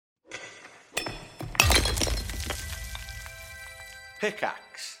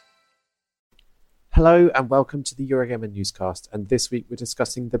Pickaxe. Hello and welcome to the Eurogamer Newscast, and this week we're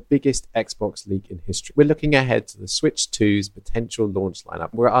discussing the biggest Xbox leak in history. We're looking ahead to the Switch 2's potential launch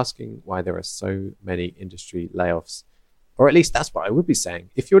lineup. We're asking why there are so many industry layoffs, or at least that's what I would be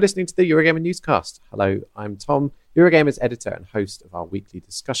saying. If you're listening to the Eurogamer Newscast, hello, I'm Tom, Eurogamer's editor and host of our weekly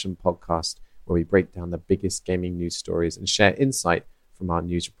discussion podcast, where we break down the biggest gaming news stories and share insight from our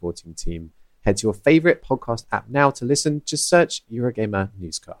news reporting team. Head to your favourite podcast app now to listen. Just search Eurogamer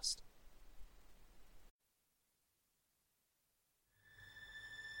Newscast.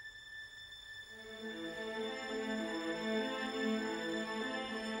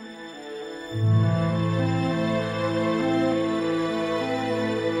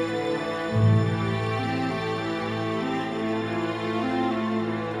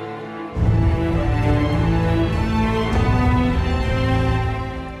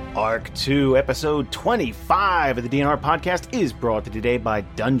 Arc 2, episode 25 of the DNR podcast is brought to you today by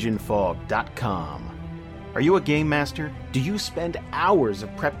DungeonFog.com. Are you a game master? Do you spend hours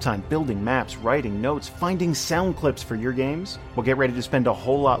of prep time building maps, writing notes, finding sound clips for your games? Well, get ready to spend a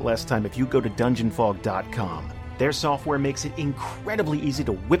whole lot less time if you go to DungeonFog.com. Their software makes it incredibly easy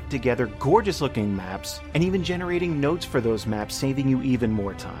to whip together gorgeous-looking maps, and even generating notes for those maps, saving you even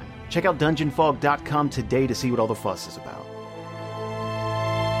more time. Check out DungeonFog.com today to see what all the fuss is about.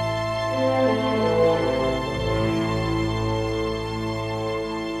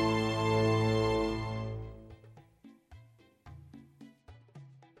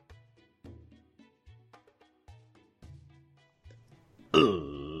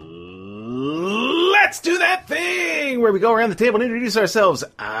 Let's do that thing where we go around the table and introduce ourselves.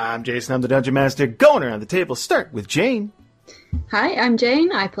 I'm Jason, I'm the Dungeon Master. Going around the table, start with Jane. Hi, I'm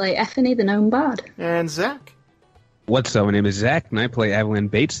Jane. I play Ethany, the Gnome Bard. And Zach. What's up? My name is Zach, and I play Evelyn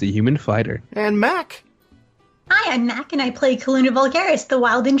Bates, the Human Fighter. And Mac. Hi, I'm Mac, and I play Kaluna Vulgaris, the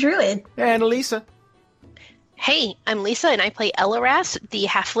Wilden Druid. And Elisa. Hey, I'm Lisa, and I play Elaras, the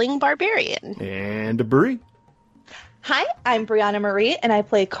Halfling Barbarian. And Brie. Hi, I'm Brianna Marie, and I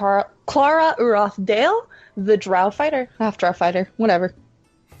play Clara Uroth Dale, the Drow Fighter. Half-Drow Fighter, whatever.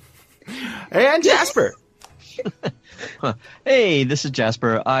 And Jasper. Hey, this is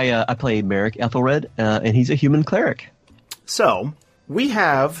Jasper. I play Merrick Ethelred, and he's a human cleric. So, we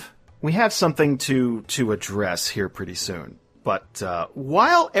have something to address here pretty soon. But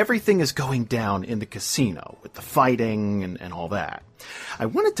while everything is going down in the casino, with the fighting and all that, I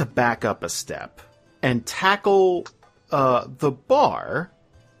wanted to back up a step and tackle the bar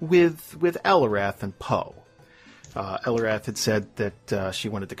with Elarath and Poe. Elarath had said that she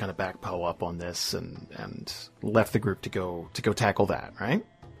wanted to kind of back Poe up on this and left the group to go tackle that, right?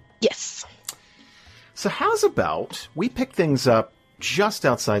 Yes. So how's about we pick things up just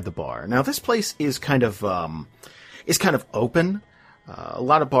outside the bar? Now this place is kind of open. A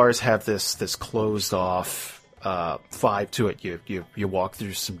lot of bars have this closed off vibe to it. You walk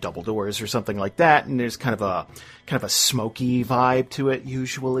through some double doors or something like that, and there's kind of a smoky vibe to it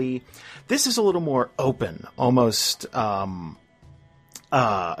usually. This is a little more open, almost a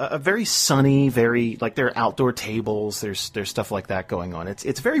very sunny, very like there are outdoor tables. There's stuff like that going on.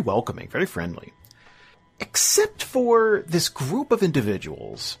 It's very welcoming, very friendly, except for this group of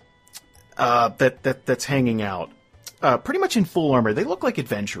individuals that's hanging out. Pretty much in full armor. They look like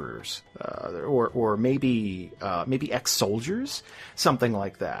adventurers, or maybe ex-soldiers, something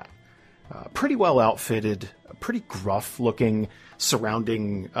like that. Pretty well outfitted, pretty gruff looking,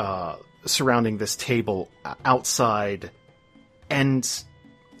 surrounding this table outside, and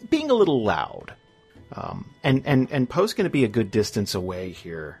being a little loud. And Poe's going to be a good distance away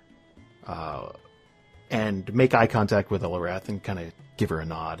here, and make eye contact with Elarath and kind of give her a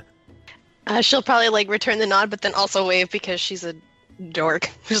nod. She'll probably return the nod, but then also wave because she's a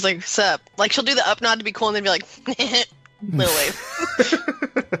dork. She's like, "Sup?" Like she'll do the up nod to be cool, and then be like, "Little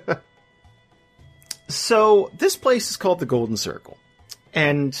wave." So this place is called the Golden Circle,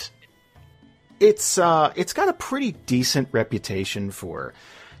 and it's got a pretty decent reputation for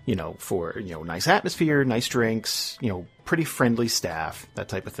nice atmosphere, nice drinks, pretty friendly staff, that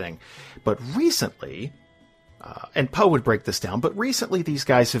type of thing. But recently. And Poe would break this down, but recently these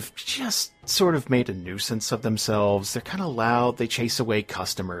guys have just sort of made a nuisance of themselves. They're kind of loud. They chase away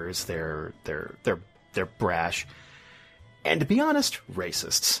customers. They're brash, and to be honest,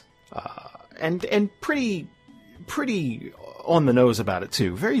 racists. And pretty on the nose about it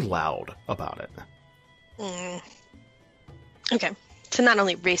too. Very loud about it. Okay, so not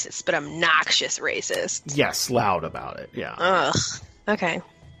only racist, but obnoxious racist. Yes, loud about it. Yeah. Ugh. Okay,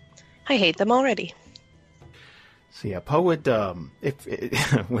 I hate them already. So yeah, Poe would, when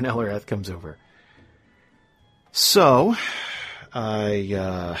Elarath comes over. So,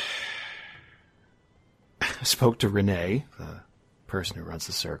 I spoke to Renee, the person who runs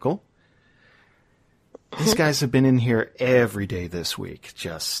the circle. These guys have been in here every day this week,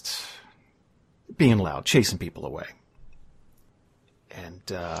 just being loud, chasing people away. And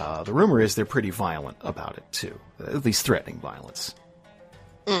the rumor is they're pretty violent about it, too. At least threatening violence.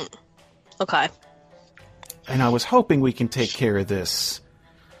 Okay. And I was hoping we can take care of this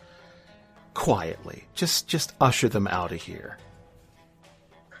quietly. Just usher them out of here.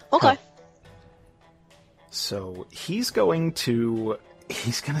 Okay. So he's going to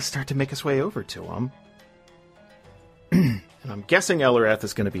start to make his way over to him. And I'm guessing Ellereth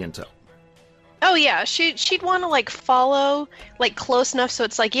is going to be in tow. Oh yeah, she'd want to like follow like close enough so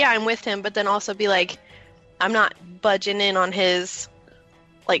it's like, yeah, I'm with him, but then also be like, I'm not budging in on his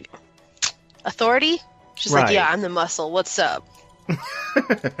like authority. She's like, yeah, I'm the muscle. What's up?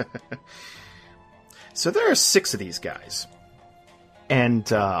 So there are 6 of these guys, and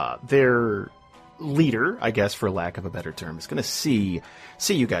their leader, I guess, for lack of a better term, is going to see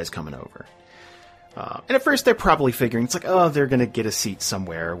you guys coming over. And at first they're probably figuring, it's like, oh, they're going to get a seat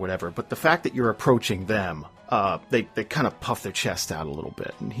somewhere or whatever. But the fact that you're approaching them, they kind of puff their chest out a little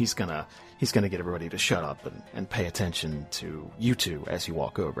bit. And he's going to get everybody to shut up and pay attention to you two as you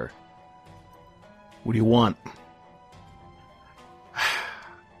walk over. What do you want?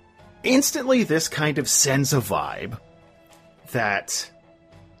 Instantly, this kind of sends a vibe that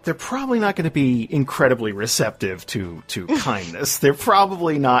they're probably not going to be incredibly receptive to kindness. They're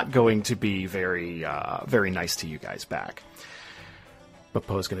probably not going to be very nice to you guys back. But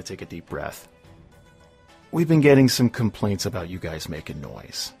Poe's going to take a deep breath. We've been getting some complaints about you guys making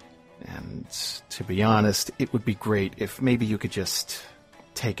noise. And to be honest, it would be great if maybe you could just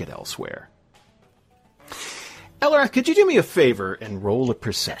take it elsewhere. Ellereth, could you do me a favor and roll a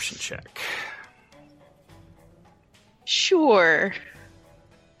perception check? Sure.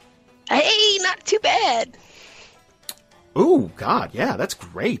 Hey, not too bad. Ooh, God, yeah, that's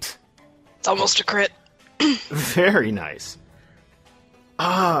great. It's almost a crit. Very nice.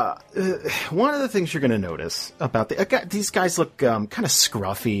 One of the things you're going to notice about these guys look kind of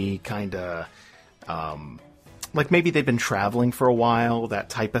scruffy, kind of like maybe they've been traveling for a while, that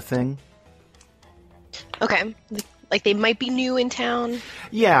type of thing. Okay. Like they might be new in town.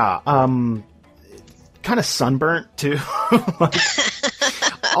 Yeah, kind of sunburnt, too. Like,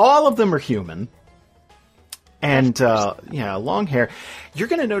 all of them are human. And, long hair. You're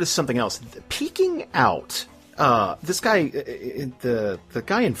going to notice something else. Peeking out, this guy, the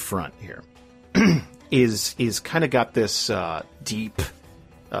guy in front here, is kind of got this deep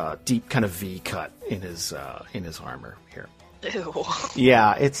kind of V cut in his armor here. Ew.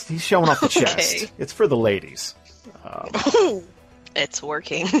 Yeah, he's showing off the chest. Okay. It's for the ladies. It's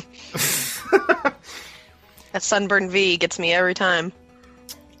working. That sunburn V gets me every time.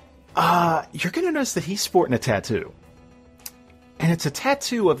 You're going to notice that he's sporting a tattoo. And it's a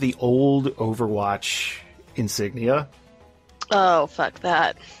tattoo of the old Overwatch insignia. Oh, fuck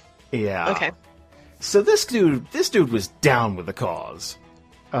that. Yeah. Okay. So this dude was down with the cause.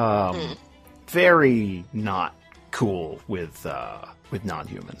 Very not cool with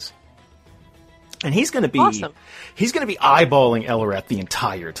non-humans. And he's going to be awesome. He's going to be eyeballing Ellereth the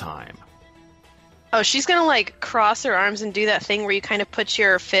entire time. Oh, she's gonna like cross her arms and do that thing where you kind of put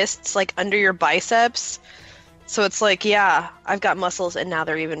your fists like under your biceps. So it's like, yeah, I've got muscles and now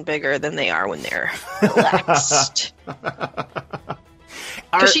they're even bigger than they are when they're relaxed.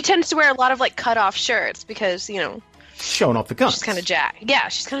 Because she tends to wear a lot of like cut off shirts because, showing off the guns. She's kind of jacked. Yeah,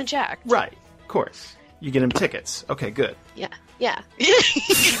 she's kind of jacked. Right, of course. You get him tickets. Okay, good. Yeah. Yeah.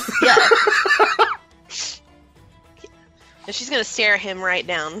 Yeah. And she's gonna stare him right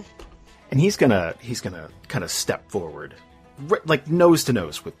down. And he's gonna kind of step forward, like nose to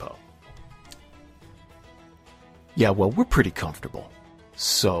nose with Poe. Yeah, well, we're pretty comfortable,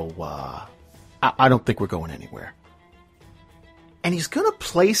 so I don't think we're going anywhere. And he's gonna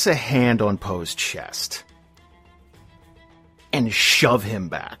place a hand on Poe's chest and shove him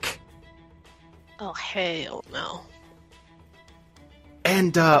back. Oh hell no!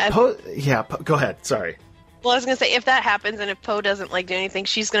 And Poe, go ahead. Sorry. Well, I was gonna say, if that happens and if Poe doesn't like do anything,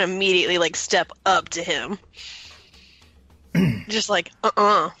 she's gonna immediately like step up to him. Just like,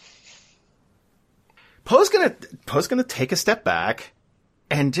 Poe's gonna take a step back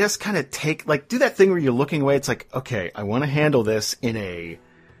and just kind of do that thing where you're looking away. It's like, okay, I want to handle this in a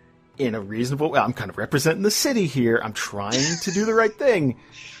reasonable way. I'm kind of representing the city here. I'm trying to do the right thing,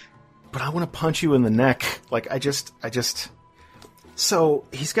 but I want to punch you in the neck. Like I just. So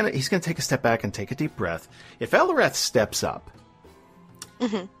he's gonna take a step back and take a deep breath. If Ellereth steps up,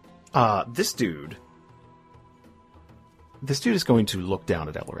 this dude this dude is going to look down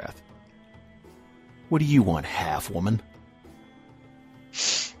at Elrath. What do you want, half-woman?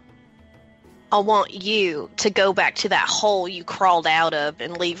 I want you to go back to that hole you crawled out of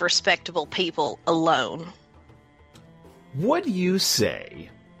and leave respectable people alone. Would you say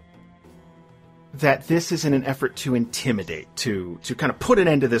that this is in an effort to intimidate, to kind of put an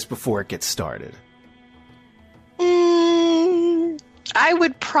end to this before it gets started? I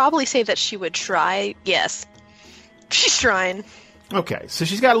would probably say that she would try. Yes. She's trying. Okay, so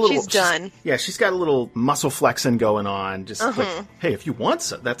she's got a little... She's done. She's got a little muscle flexing going on. Just like, hey, if you want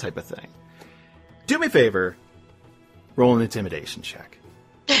some, that type of thing. Do me a favor. Roll an intimidation check.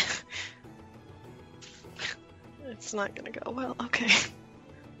 It's not going to go well. Okay.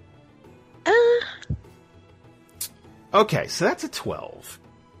 Okay, so that's a 12.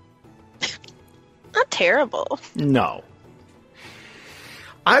 Not terrible. No.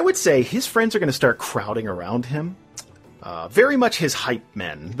 I would say his friends are going to start crowding around him. Very much his hype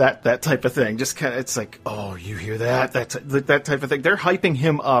men, that type of thing. Just kind of, it's like, oh, you hear that? That type of thing. They're hyping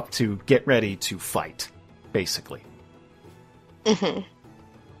him up to get ready to fight, basically. Mm-hmm.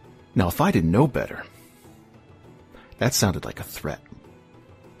 Now, if I didn't know better, that sounded like a threat.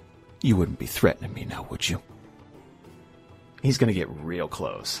 You wouldn't be threatening me now, would you? He's going to get real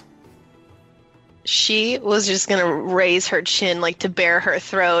close. She was just going to raise her chin, like, to bare her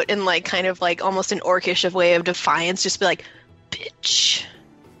throat in, like, kind of, like, almost an orcish of way of defiance. Just be like, bitch.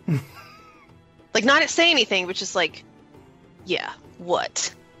 Like, not say anything, but just like, yeah,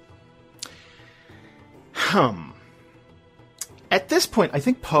 what? At this point, I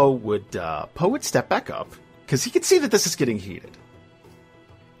think Poe would step back up, because he can see that this is getting heated.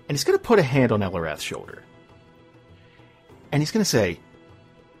 And he's going to put a hand on Elrath's shoulder. And he's going to say,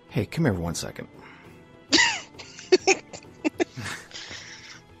 hey, come here for 1 second.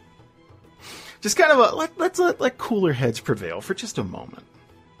 Just kind of let's let cooler heads prevail for just a moment.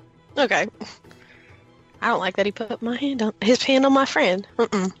 Okay. I don't like that he put his hand on my friend.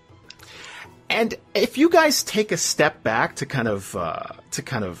 Mm-mm. And if you guys take a step back to kind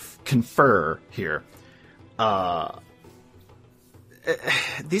of confer here,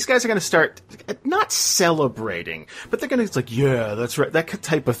 these guys are going to start not celebrating, but they're going to, it's like, yeah, that's right, that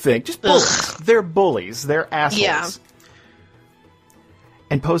type of thing. Just bullies. They're bullies. They're assholes. Yeah.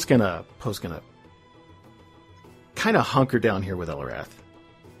 And Poe's gonna kind of hunker down here with Elrath.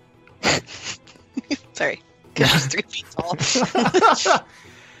 Sorry. She's 3 feet tall.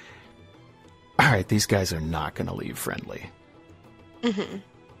 All right, these guys are not going to leave friendly. Mm-hmm.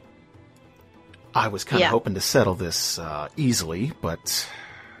 I was kind of hoping to settle this easily, but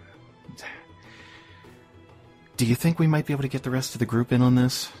do you think we might be able to get the rest of the group in on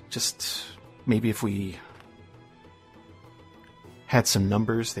this? Just maybe if we had some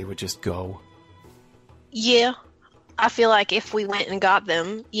numbers, they would just go. Yeah. I feel like if we went and got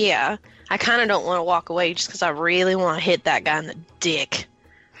them, yeah. I kind of don't want to walk away just because I really want to hit that guy in the dick.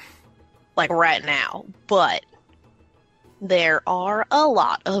 Like right now. But there are a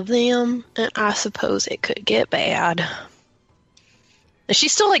lot of them, and I suppose it could get bad. Is she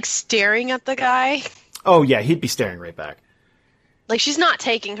still, like, staring at the guy? Oh, yeah, he'd be staring right back. Like, she's not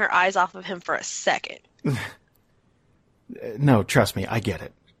taking her eyes off of him for a second. No, trust me, I get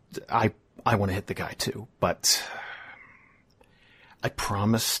it. I want to hit the guy, too, but I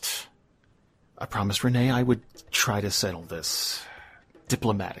promised Renee I would try to settle this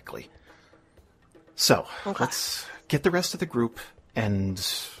diplomatically. So, let's get the rest of the group, and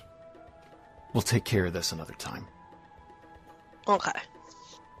we'll take care of this another time. Okay.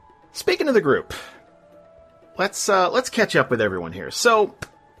 Speaking of the group, let's catch up with everyone here. So,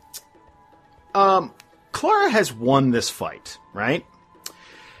 Clara has won this fight, right?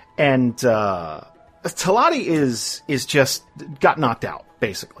 And Talati is just got knocked out,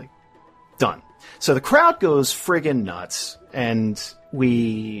 basically. Done. So the crowd goes friggin' nuts, and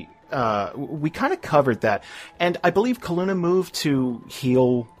we kind of covered that. And I believe Kaluna moved to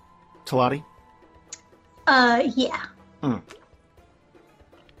heal Talati? Yeah.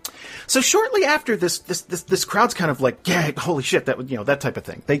 So shortly after this crowd's kind of like, yeah, holy shit, that type of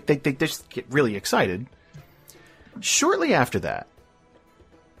thing. They just get really excited. Shortly after that,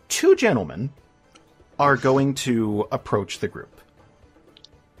 two gentlemen are going to approach the group.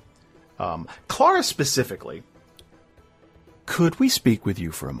 Clara specifically, could we speak with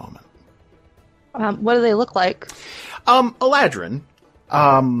you for a moment? What do they look like? Eladrin,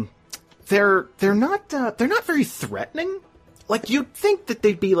 they're not very threatening. Like, you'd think that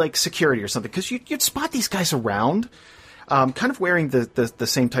they'd be like security or something, because you'd spot these guys around, kind of wearing the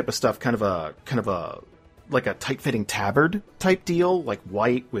same type of stuff, kind of a like a tight-fitting tabard type deal, like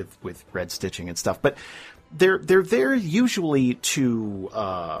white with red stitching and stuff. But they're there usually to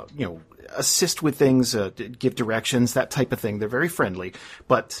assist with things, give directions, that type of thing. They're very friendly.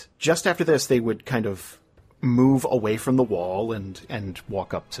 But just after this, they would kind of move away from the wall and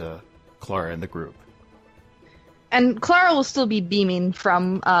walk up to Clara and the group. And Clara will still be beaming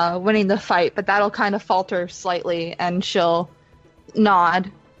from winning the fight, but that'll kind of falter slightly, and she'll nod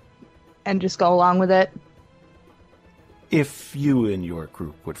and just go along with it. If you and your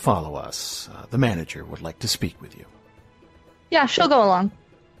group would follow us, the manager would like to speak with you. Yeah, she'll go along.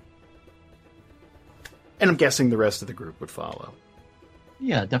 And I'm guessing the rest of the group would follow.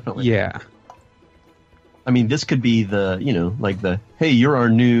 Yeah, definitely. Yeah. I mean, this could be the, like the, hey, you're our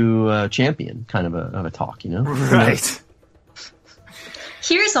new champion kind of a talk, Right.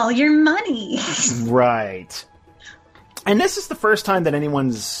 Here's all your money. Right. And this is the first time that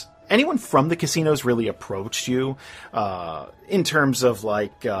anyone from the casinos really approached you, in terms of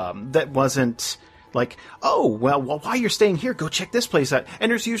that wasn't like, oh, well, while you're staying here, go check this place out.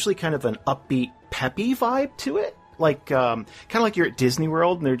 And there's usually kind of an upbeat, peppy vibe to it. Kind of like you're at Disney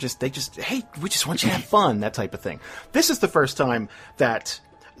World and they just, hey, we just want you to have fun, that type of thing. This is the first time that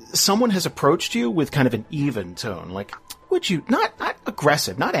someone has approached you with kind of an even tone. Like, would you, not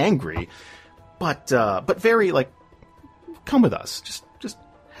aggressive, not angry, but very come with us. Just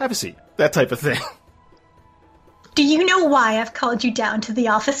have a seat. That type of thing. Do you know why I've called you down to the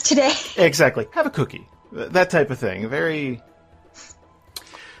office today? Exactly. Have a cookie. That type of thing. Very...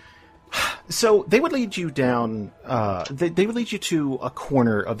 So they would lead you down, they would lead you to a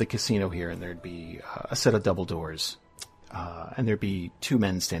corner of the casino here, and there'd be a set of double doors. And there'd be two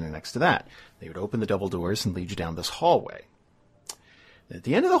men standing next to that. They would open the double doors and lead you down this hallway. At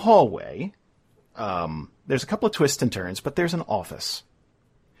the end of the hallway, there's a couple of twists and turns, but there's an office.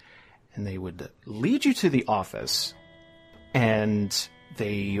 And they would lead you to the office, and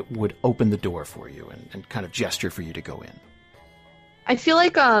they would open the door for you and kind of gesture for you to go in. I feel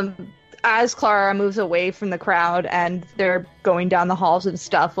like as Clara moves away from the crowd and they're going down the halls and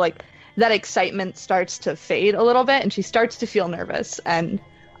stuff, that excitement starts to fade a little bit, and she starts to feel nervous, and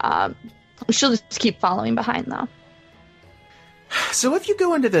she'll just keep following behind, though. So if you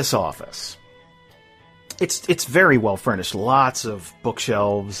go into this office, it's very well furnished, lots of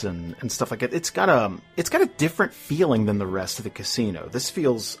bookshelves and stuff like that. It's got a different feeling than the rest of the casino. This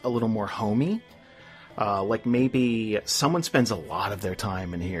feels a little more homey. Like maybe someone spends a lot of their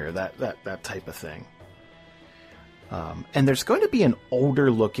time in here, that type of thing. And there's going to be an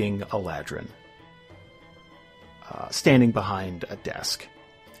older-looking Eladrin standing behind a desk,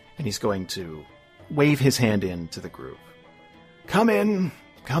 and he's going to wave his hand in to the group. Come in.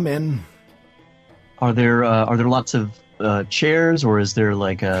 Are there lots of chairs, or is there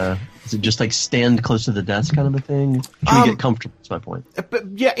is it just stand close to the desk kind of a thing? Can we get comfortable? That's my point.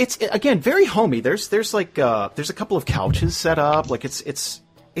 But yeah, it's again very homey. There's a couple of couches set up.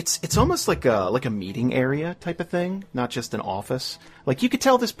 It's almost like a meeting area type of thing, not just an office. You could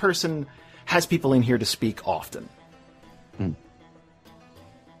tell this person has people in here to speak often.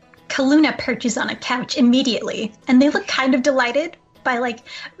 Kaluna perches on a couch immediately, and they look kind of delighted by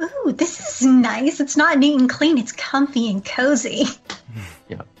ooh, this is nice. It's not neat and clean. It's comfy and cozy.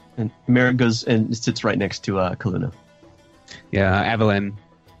 Yeah. And Merrick goes and sits right next to Kaluna. Yeah, Avalon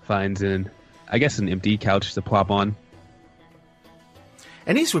finds an empty couch to plop on.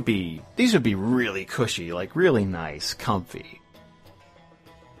 And these would be really cushy, really nice, comfy.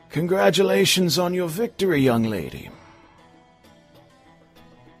 Congratulations on your victory, young lady.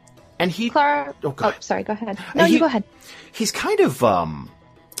 And he... Clara... Oh, go ahead. Sorry, go ahead. No, you go ahead. He's kind of,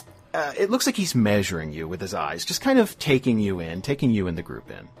 it looks like he's measuring you with his eyes, just kind of taking you in the group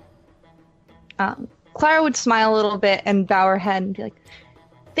in. Clara would smile a little bit and bow her head and be like,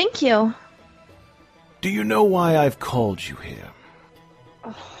 thank you. Do you know why I've called you here?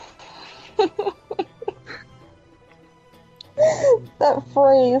 That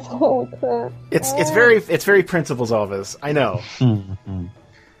phrase, holy crap. It's very principal's office, I know. Mm-hmm.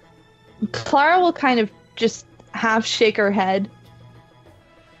 Clara will kind of just half shake her head,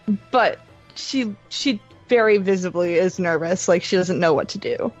 but she very visibly is nervous, she doesn't know what to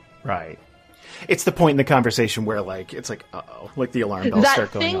do. Right. It's the point in the conversation where it's uh-oh, the alarm bells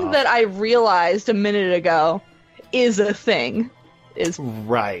start going off. That thing that I realized a minute ago is a thing. Is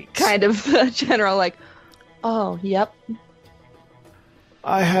right. Kind of the general oh, yep.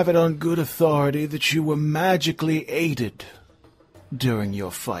 I have it on good authority that you were magically aided during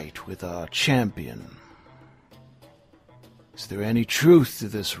your fight with our champion. Is there any truth to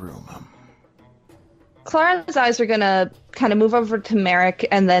this rumor? Clara's eyes are gonna kind of move over to Merrick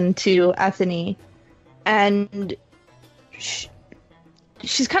and then to Ethany, and she's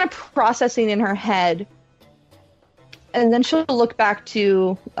kind of processing in her head And then she'll look back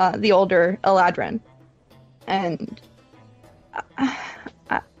to the older Eladrin. And...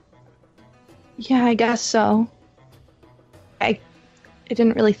 yeah, I guess so. I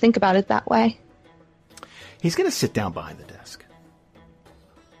didn't really think about it that way. He's going to sit down behind the desk.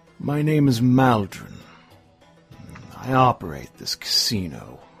 My name is Maldron. I operate this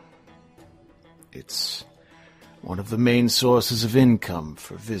casino. It's one of the main sources of income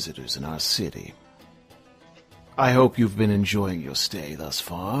for visitors in our city. I hope you've been enjoying your stay thus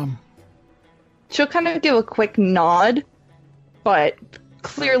far. She'll kind of give a quick nod, but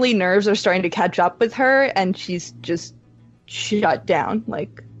clearly nerves are starting to catch up with her, and she's just shut down,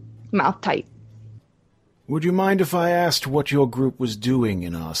 like, mouth tight. Would you mind if I asked what your group was doing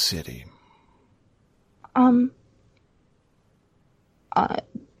in our city?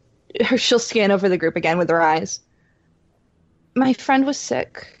 She'll scan over the group again with her eyes. My friend was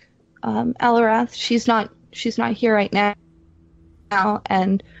sick. Alarath, she's not here right now,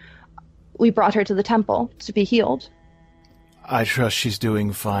 and we brought her to the temple to be healed. I trust she's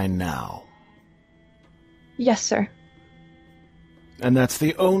doing fine now. Yes, sir. And that's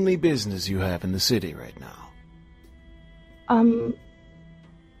the only business you have in the city right now?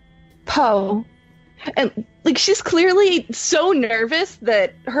 Poe. And, like, she's clearly so nervous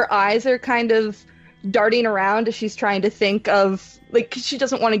that her eyes are kind of darting around as she's trying to think of, like, she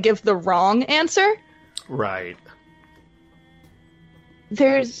doesn't want to give the wrong answer. Right.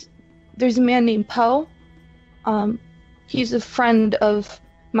 There's a man named Poe. He's a friend of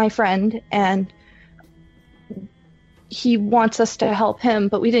my friend, and he wants us to help him,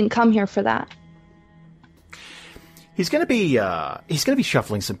 but we didn't come here for that. He's gonna be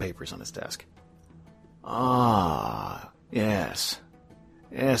shuffling some papers on his desk. Ah, yes.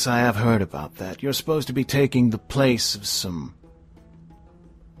 Yes, I have heard about that. You're supposed to be taking the place of some...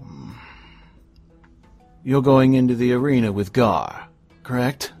 You're going into the arena with Gar,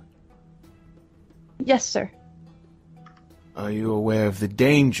 correct? Yes, sir. Are you aware of the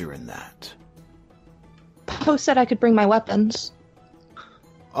danger in that? Poe said I could bring my weapons.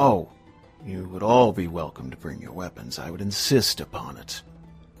 Oh, you would all be welcome to bring your weapons. I would insist upon it.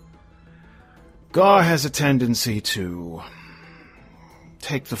 Gar has a tendency to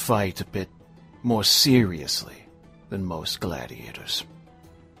take the fight a bit more seriously than most gladiators.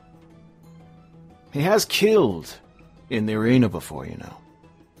 He has killed in the arena before, you know.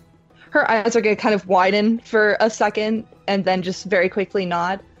 Her eyes are going to kind of widen for a second and then just very quickly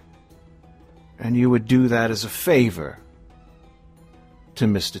nod. And you would do that as a favor to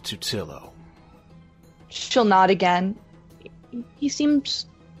Mr. Tutillo. She'll nod again. He seems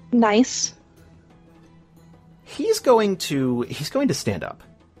nice. He's going to stand up.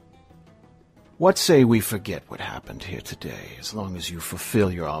 What say we forget what happened here today, as long as you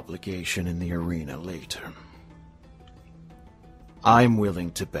fulfill your obligation in the arena later? I'm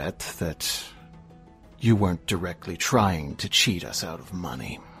willing to bet that you weren't directly trying to cheat us out of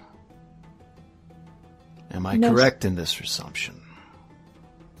money. Am I correct in this assumption?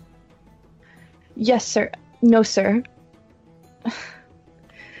 Yes, sir. No, sir.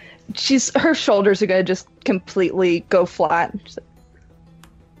 Her shoulders are going to just completely go flat. She's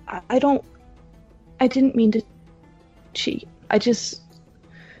like, I didn't mean to cheat.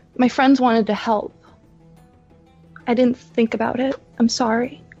 My friends wanted to help. I didn't think about it. I'm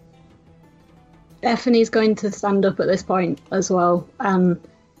sorry. Effie's going to stand up at this point as well and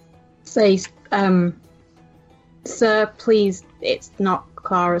say, Sir, please, it's not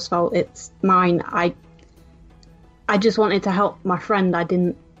Clara's fault, it's mine. I just wanted to help my friend. I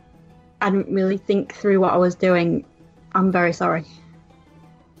didn't really think through what I was doing. I'm very sorry.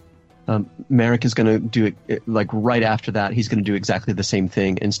 Merrick is going to do it, like, right after that. He's going to do exactly the same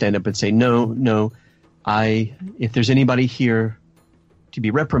thing and stand up and say, no, if there's anybody here to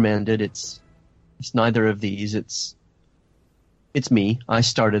be reprimanded, it's neither of these. It's me. I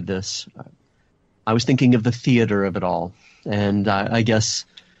started this. I was thinking of the theater of it all. And I guess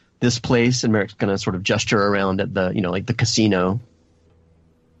this place, and Merrick's going to sort of gesture around at the, like the casino.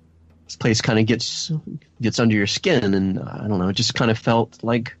 This place kind of gets under your skin, and I don't know, it just kind of felt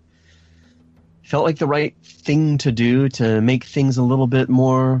like the right thing to do to make things a little bit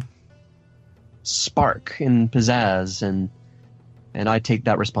more spark and pizzazz, and I take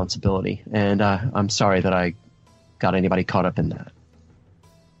that responsibility. And I'm sorry that I got anybody caught up in that.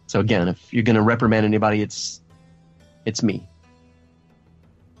 So again, if you're going to reprimand anybody, it's me.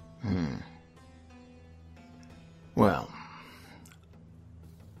 Well,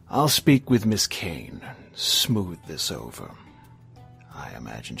 I'll speak with Miss Kane, smooth this over. I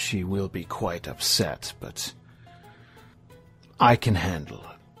imagine she will be quite upset, but I can handle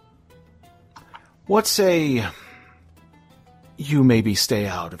it. What say you maybe stay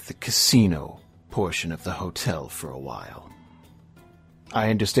out of the casino portion of the hotel for a while. I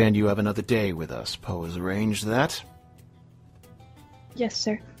understand you have another day with us. Poe has arranged that. Yes,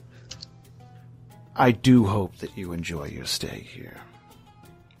 sir. I do hope that you enjoy your stay here.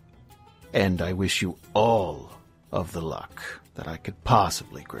 And I wish you all of the luck that I could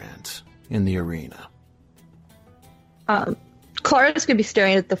possibly grant in the arena. Clara's gonna be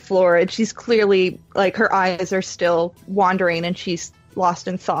staring at the floor, and she's clearly, like, her eyes are still wandering, and she's lost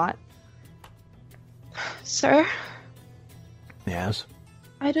in thought. Sir, Yes?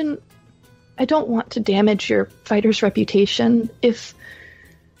 I don't want to damage your fighter's reputation. If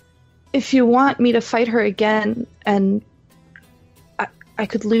you want me to fight her again, and I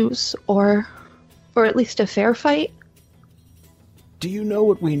could lose, or at least a fair fight. Do you know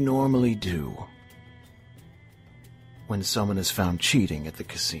what we normally do when someone is found cheating at the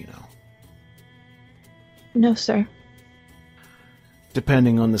casino? No, sir.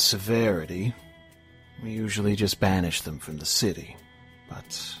 Depending on the severity, we usually just banish them from the city.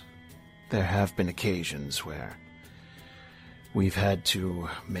 But there have been occasions where we've had to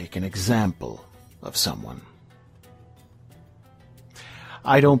make an example of someone.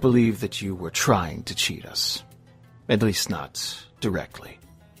 I don't believe that you were trying to cheat us. At least not directly.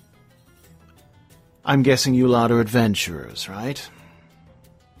 I'm guessing you lot are adventurers, right?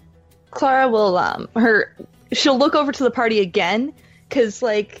 Clara will, she'll look over to the party again, because,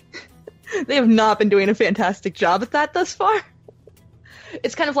 like, they have not been doing a fantastic job at that thus far.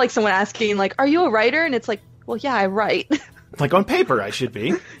 It's kind of like someone asking, like, are you a writer? And it's like, well, yeah, I write. Like on paper, I should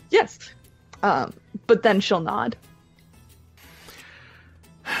be. Yes. But then she'll nod.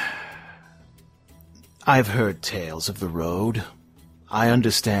 I've heard tales of the road. I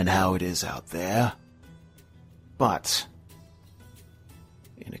understand how it is out there. But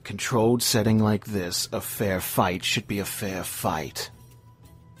in a controlled setting like this, a fair fight should be a fair fight.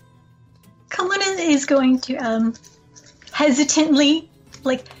 Kaluna is going to hesitantly,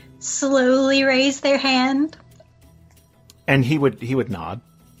 like, slowly raise their hand. And he would nod.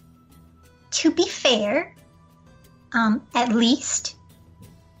 To be fair, at least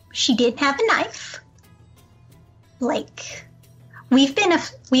she did have a knife. Like, we've been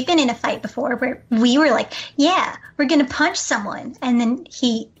in a fight before where we were like, yeah, we're gonna punch someone, and then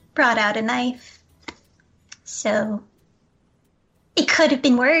he brought out a knife. So it could have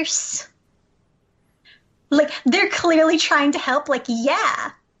been worse. Like, they're clearly trying to help. Like,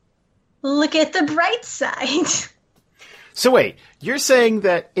 yeah, look at the bright side. So wait, you're saying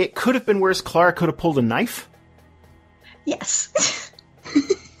that it could have been worse? Clara could have pulled a knife? Yes.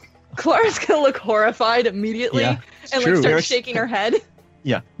 Clara's gonna look horrified immediately and like start shaking her head.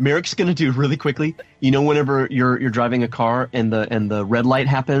 Yeah, Merrick's gonna do really quickly. You know, whenever you're driving a car and the red light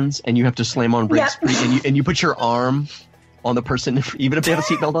happens and you have to slam on brakes, and you put your arm on the person, even if they have a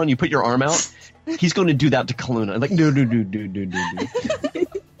seatbelt on, you put your arm out. He's going to do that to Kaluna. Like, no.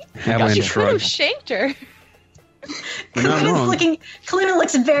 She could have shanked her. Kaluna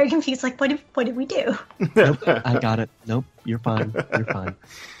looks very confused. Like, what did we do? Nope, I got it. Nope, you're fine. You're fine.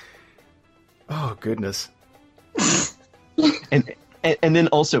 Oh goodness. And then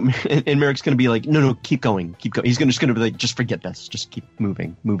also, and Merrick's going to be like, no, keep going. He's just going to be like, just forget this. Just keep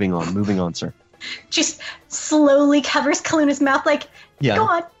moving on, sir. Just slowly covers Kaluna's mouth, like, go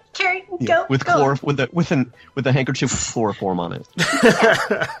on, Carrie, go. With go. With a handkerchief with chloroform on it.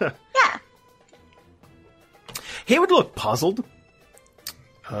 Yeah. He would look puzzled.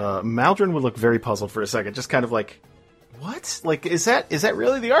 Maldron would look very puzzled for a second, just kind of like, what? Like, is that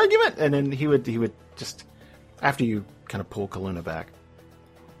really the argument? And then he would just, after you kind of pull Kaluna back.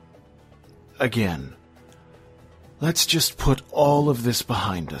 Again, let's just put all of this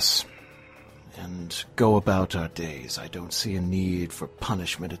behind us and go about our days. I don't see a need for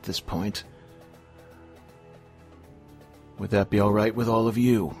punishment at this point. Would that be all right with all of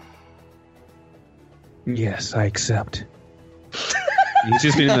you? Yes, I accept. He's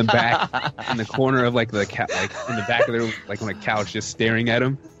just been in the back, in the corner of like the like in the back of the room, like on a couch, just staring at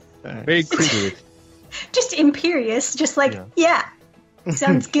him. Very creepy. Just imperious, just like, yeah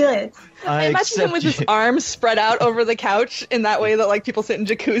sounds good. I imagine him with his arms spread out over the couch in that way that like people sit in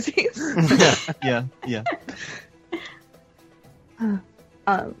jacuzzis. Yeah.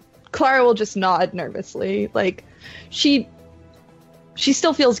 Clara will just nod nervously. Like, she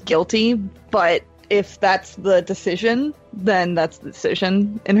still feels guilty, but if that's the decision, then that's the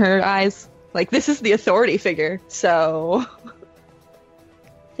decision in her eyes. Like, this is the authority figure, so...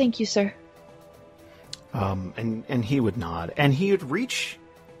 Thank you, sir. And he would nod, and he would reach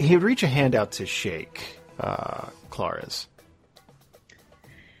a hand out to shake Clara's.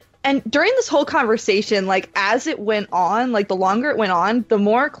 And during this whole conversation, like, as it went on, like, the longer it went on, the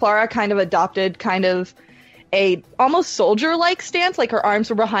more Clara kind of adopted kind of a almost soldier-like stance. Like, her arms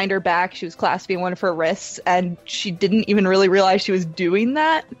were behind her back, she was clasping one of her wrists, and she didn't even really realize she was doing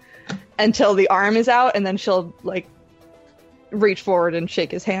that until the arm is out, and then she'll, like, reach forward and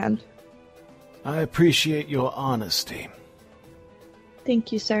shake his hand. I appreciate your honesty.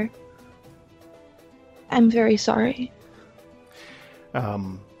 Thank you, sir. I'm very sorry.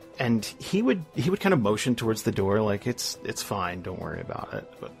 And he would kind of motion towards the door, like, it's fine, don't worry about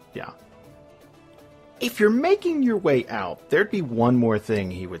it. But yeah, if you're making your way out, there'd be one more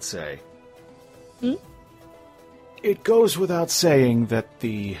thing he would say. It goes without saying that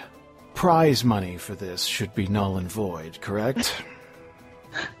the prize money for this should be null and void, correct?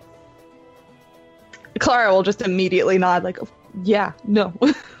 Clara will just immediately nod, like, yeah, no.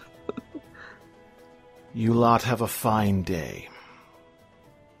 You lot have a fine day.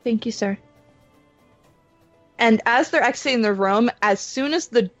 Thank you, sir. And as they're exiting the room, as soon as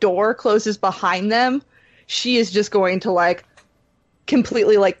the door closes behind them, she is just going to, like,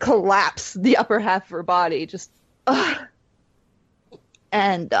 completely, like, collapse the upper half of her body. Just,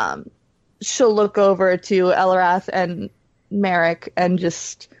 And she'll look over to Elrath and Merrick and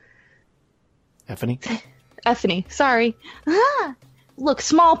just... Effany, sorry. Look,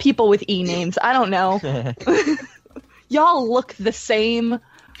 small people with E names, I don't know. Y'all look the same.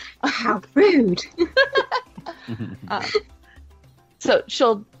 How rude. So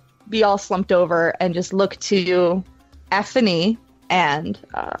she'll be all slumped over and just look to Effany and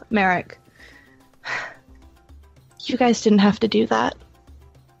Merrick. You guys didn't have to do that.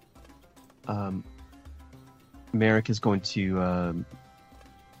 Merrick is going to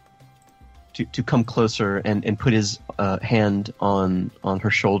come closer and put his hand on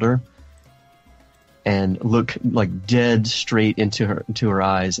her shoulder and look, like, dead straight into her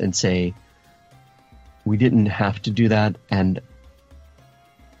eyes and say, we didn't have to do that, and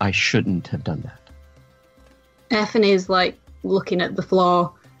I shouldn't have done that. Effany's, like, looking at the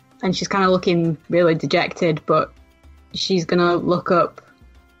floor, and she's kind of looking really dejected, but she's gonna look up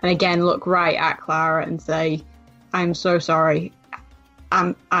and again look right at Clara and say, I'm so sorry.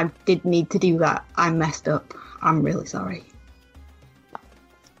 I did need to do that. I messed up. I'm really sorry.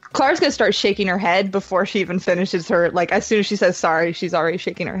 Clara's gonna start shaking her head before she even finishes her, like, as soon as she says sorry, she's already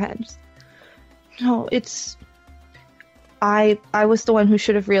shaking her head. No, it's... I was the one who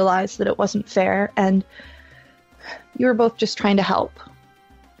should have realized that it wasn't fair, and you were both just trying to help.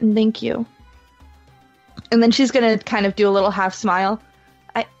 And thank you. And then she's gonna kind of do a little half smile.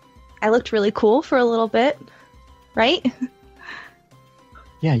 I looked really cool for a little bit, right?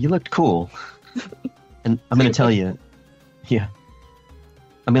 Yeah, you looked cool. And I'm going to tell you,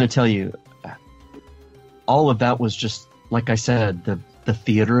 all of that was just, like I said, the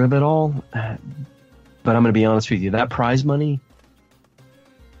theater of it all. But I'm going to be honest with you, that prize money,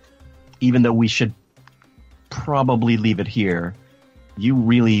 even though we should probably leave it here, you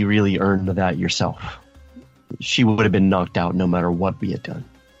really, really earned that yourself. She would have been knocked out no matter what we had done.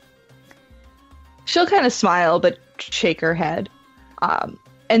 She'll kind of smile, but shake her head.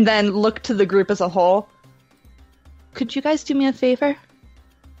 And then look to the group as a whole. Could you guys do me a favor?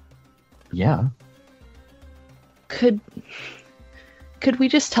 Yeah. Could we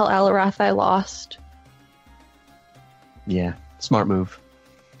just tell Elrath I lost? Yeah, smart move.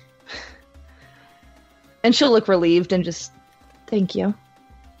 And she'll look relieved and just, thank you.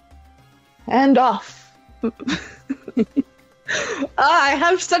 And off. I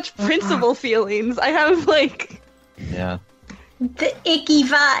have such principal feelings. I have, like... Yeah. The icky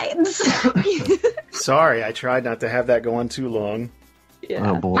vibes. Sorry, I tried not to have that go on too long.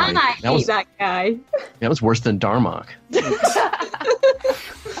 Yeah. Oh boy. And I hate that guy. That was worse than Darmok. The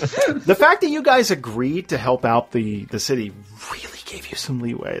fact that you guys agreed to help out the city really gave you some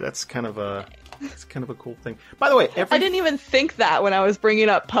leeway. That's kind of a cool thing. By the way, I didn't even think that when I was bringing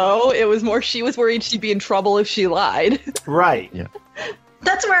up Poe. It was more she was worried she'd be in trouble if she lied. Right. Yeah.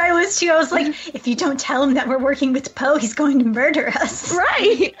 That's where I was too. I was like, if you don't tell him that we're working with Poe, he's going to murder us.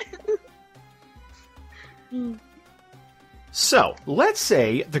 Right. So, let's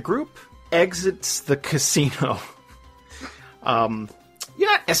say the group exits the casino. You're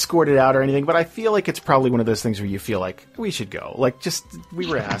not escorted out or anything, but I feel like it's probably one of those things where you feel like we should go. Like, just we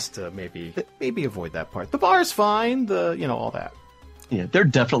were asked to maybe avoid that part. The bar's fine. All that. Yeah, they're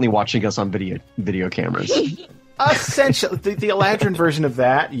definitely watching us on video cameras. Essentially, the Eladrin version of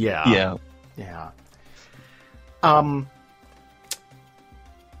that. Yeah. Yeah.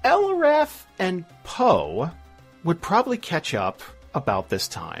 Elrath and Poe would probably catch up about this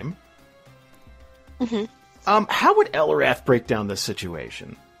time. Mm-hmm. How would Elrath break down this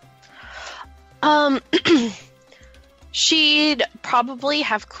situation? She'd probably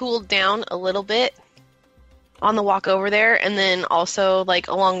have cooled down a little bit on the walk over there, and then also, like,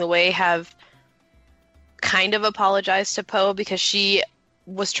 along the way have kind of apologized to Poe because she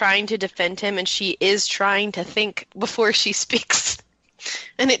was trying to defend him, and she is trying to think before she speaks,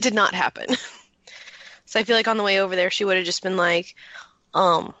 and it did not happen. So I feel like on the way over there, she would have just been like,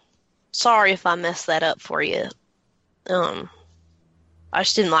 sorry if I messed that up for you. I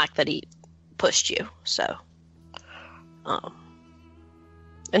just didn't like that he pushed you, so...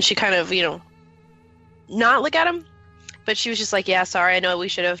 and she kind of, not look at him, but she was just like, yeah, sorry, I know we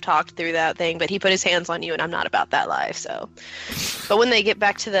should have talked through that thing, but he put his hands on you, and I'm not about that life, so. But when they get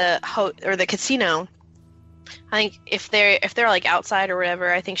back to the casino, I think if they're like outside or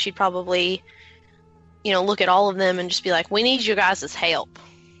whatever, I think she'd probably, look at all of them and just be like, we need you guys' help.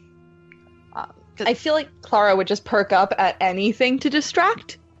 I feel like Clara would just perk up at anything to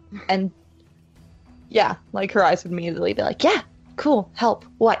distract, and yeah, like her eyes would immediately be like, yeah, cool, help,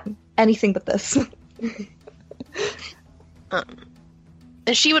 what, anything but this.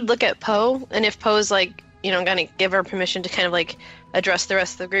 And she would look at Poe, and if Poe's like, gonna give her permission to kind of like address the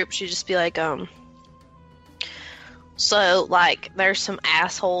rest of the group, she'd just be like, so like there's some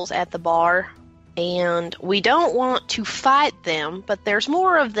assholes at the bar, and we don't want to fight them, but there's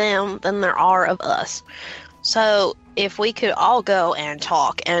more of them than there are of us. So if we could all go and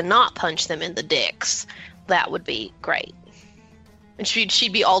talk and not punch them in the dicks, that would be great. And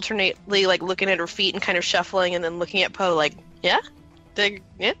she'd be alternately like looking at her feet and kind of shuffling, and then looking at Poe like, yeah,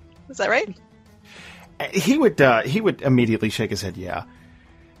 is that right? He would immediately shake his head. Yeah.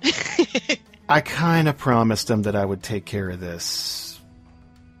 I kind of promised him that I would take care of this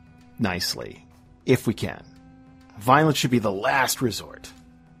nicely, if we can. Violence should be the last resort,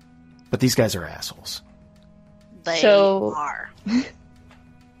 but these guys are assholes. They are.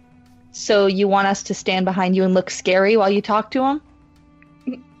 So you want us to stand behind you and look scary while you talk to them?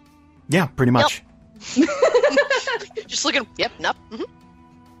 Yeah, pretty much. Yep. Just looking. Yep. Nope. Mm-hmm.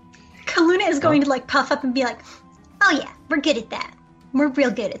 Kaluna is going to like puff up and be like, "Oh yeah, we're good at that. We're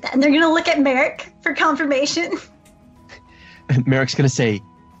real good at that." And they're going to look at Merrick for confirmation. Merrick's going to say,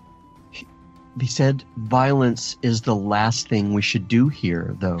 "They said violence is the last thing we should do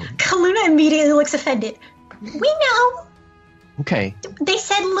here, though." Kaluna immediately looks offended. We know. Okay. They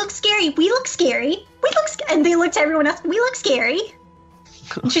said look scary. We look scary. And they looked at everyone else. We look scary.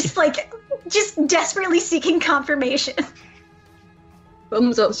 Just desperately seeking confirmation.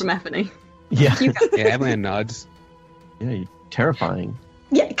 Thumbs up from Effany. Yeah. Yeah, Evelyn nods. Yeah, you're terrifying.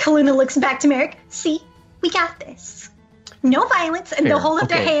 Yeah, Kaluna looks back to Merrick. See, we got this. No violence. And Fair. they'll hold up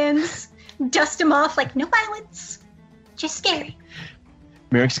their Okay. hands, dust them off like, no violence. Just scary.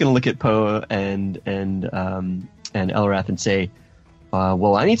 Merrick's going to look at Poe and Elrath and say,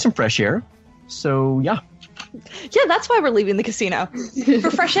 well, I need some fresh air. So, yeah. Yeah, that's why we're leaving the casino.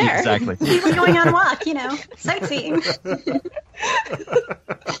 For fresh air. Exactly. We were going on a walk, sightseeing.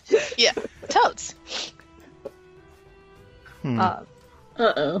 Yeah. Totes.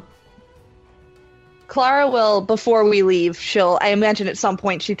 Uh-oh. Clara will, before we leave, I imagine at some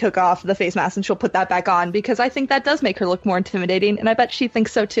point she took off the face mask and she'll put that back on, because I think that does make her look more intimidating, and I bet she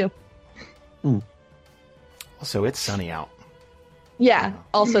thinks so too. Also, it's sunny out. Yeah,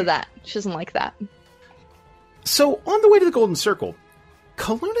 also that. She doesn't like that. So, on the way to the Golden Circle,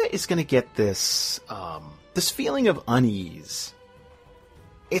 Kaluna is going to get this this feeling of unease.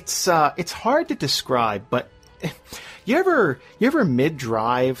 It's hard to describe, but you ever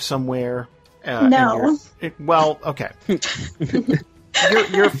mid-drive somewhere? No. Well, okay.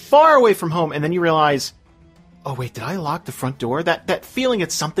 you're far away from home, and then you realize, oh wait, did I lock the front door? That feeling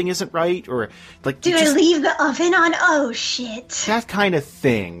that something isn't right, or like Did I leave the oven on? Oh shit. that kind of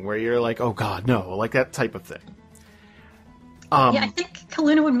thing where you're like, oh god, no, like that type of thing. Yeah, I think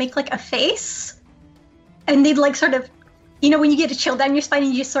Kaluna would make like a face, and they'd like sort of, when you get a chill down your spine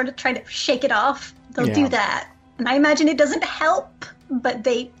and you just sort of try to shake it off, they'll Yeah. do that. And I imagine it doesn't help, but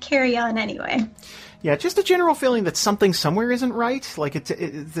they carry on anyway. Yeah, just a general feeling that something somewhere isn't right. Like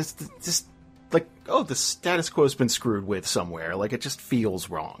this like, oh, the status quo's been screwed with somewhere. Like it just feels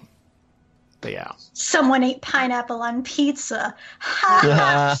wrong. But yeah. Someone ate pineapple on pizza.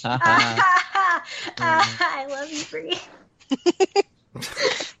 Ha ha! I love you, Bree.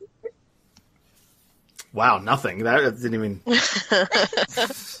 Wow, nothing. That didn't even.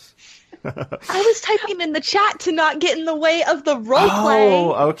 I was typing in the chat to not get in the way of the roleplay.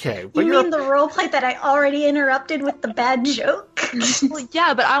 Oh, okay. But You mean the roleplay that I already interrupted with the bad joke? Well,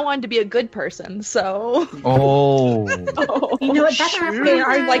 yeah, but I wanted to be a good person, so. Oh. You know what? That's They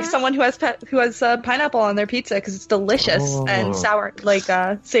are like someone who has pineapple on their pizza because it's delicious, and sour, like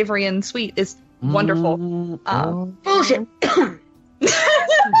savory and sweet is Wonderful. Bullshit. Jane,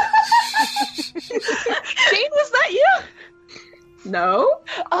 was that you? No.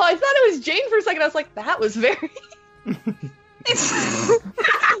 Oh, I thought it was Jane for a second. I was like, that was very. Love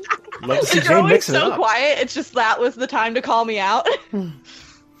to see You're Jane always mixing it so up. quiet. It's just that was the time to call me out.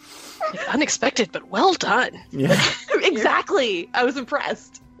 Unexpected, but well done. Yeah. Exactly. I was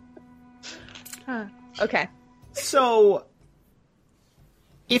impressed. Okay. So,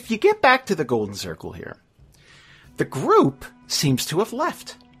 if you get back to the Golden Circle here, the group seems to have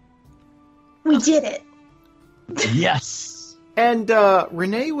left. We did it. Yes. And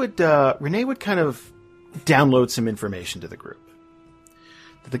Renee would kind of download some information to the group.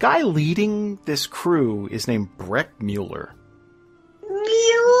 The guy leading this crew is named Breck Mueller.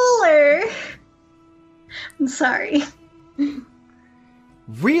 Mueller. I'm sorry.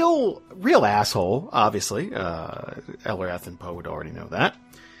 Real asshole, obviously. Elrath and Poe would already know that.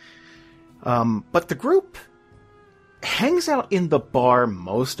 But the group hangs out in the bar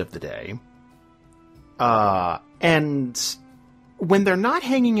most of the day. And when they're not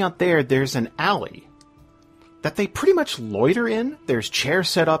hanging out there, there's an alley that they pretty much loiter in. There's chairs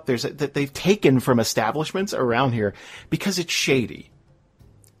set up that they've taken from establishments around here because it's shady.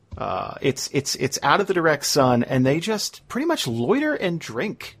 It's out of the direct sun, and they just pretty much loiter and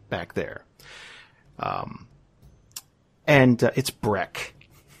drink back there. And it's Breck.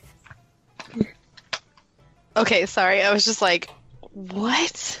 Okay, sorry. I was just like,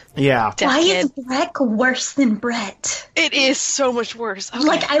 what? Yeah. Why is Deathhead. Breck worse than Brett? It is so much worse. Okay.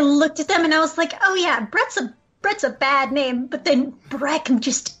 Like, I looked at them and I was like, oh yeah, Brett's a bad name, but then Breck, I'm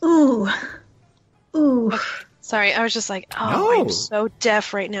just, ooh. Sorry, I was just like, oh, No. I'm so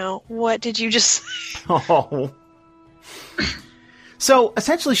deaf right now. What did you just say? Oh. So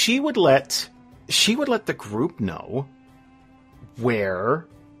essentially, she would let the group know where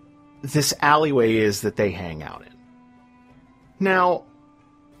this alleyway is that they hang out in. Now,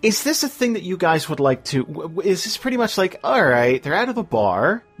 is this a thing that you guys would like to... Is this pretty much like, all right, they're out of the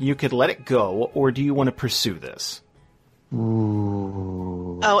bar, you could let it go, or do you want to pursue this?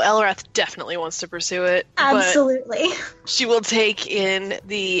 Ooh. Oh, Elrath definitely wants to pursue it. Absolutely. But she will take in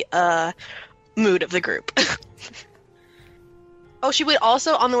the mood of the group. Oh, she would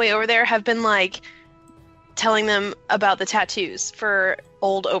also, on the way over there, have been, like, telling them about the tattoos for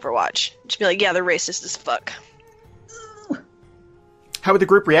old Overwatch. She'd be like, yeah, they're racist as fuck. How would the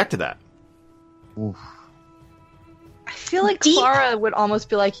group react to that? I feel like Deep. Clara would almost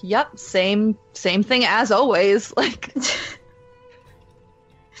be like, yep, same thing as always. Like,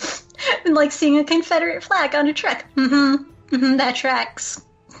 And like seeing a Confederate flag on a truck. That tracks.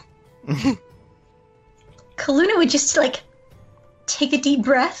 Kaluna would just like take a deep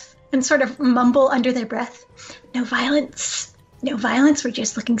breath and sort of mumble under their breath. No violence. No violence. We're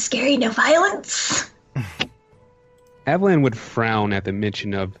just looking scary. No violence. Avalon would frown at the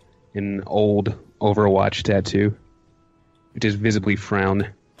mention of an old Overwatch tattoo. Just visibly frown.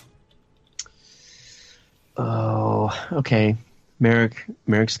 Oh, okay.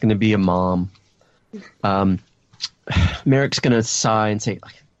 Merrick's going to be a mom. Merrick's going to sigh and say,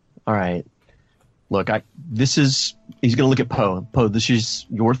 all right, look, he's going to look at Poe. Poe, this is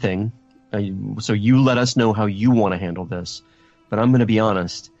your thing. So you let us know how you want to handle this. But I'm going to be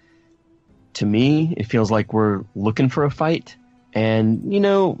honest. To me, it feels like we're looking for a fight. And,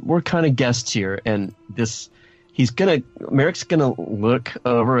 we're kind of guests here. And Merrick's going to look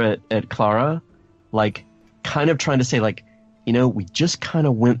over at Clara, like, kind of trying to say, like, we just kind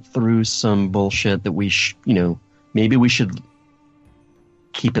of went through some bullshit that we maybe we should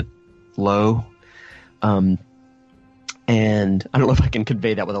keep it low. And I don't know if I can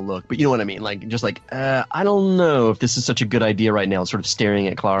convey that with a look, but you know what I mean? Like, just like, I don't know if this is such a good idea right now, sort of staring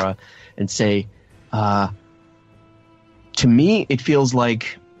at Clara and say, to me, it feels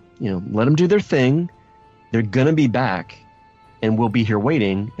like, let them do their thing. They're going to be back and we'll be here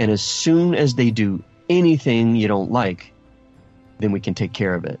waiting. And as soon as they do anything you don't like, then we can take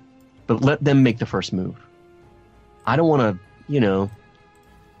care of it. But let them make the first move. I don't want to,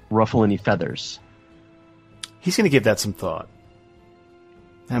 ruffle any feathers. He's going to give that some thought.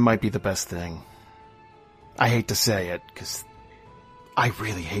 That might be the best thing. I hate to say it, because I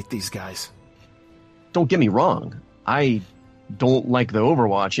really hate these guys. Don't get me wrong. I don't like the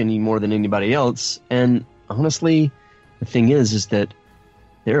Overwatch any more than anybody else. And honestly, the thing is that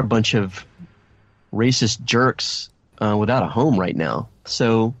they're a bunch of racist jerks without a home right now.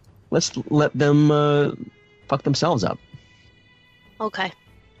 So let's let them fuck themselves up. Okay.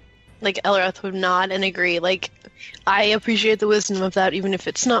 Like, Elrath would nod and agree. Like, I appreciate the wisdom of that, even if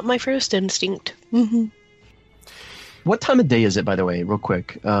it's not my first instinct. Mm-hmm. What time of day is it, by the way, real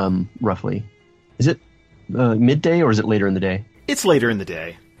quick, roughly? Is it midday or is it later in the day? It's later in the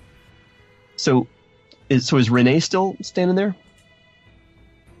day. So is Renee still standing there?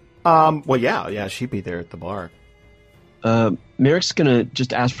 Well, yeah, she'd be there at the bar. Merrick's gonna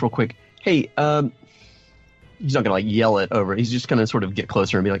just ask real quick. Hey, he's not gonna like yell it over. He's just gonna sort of get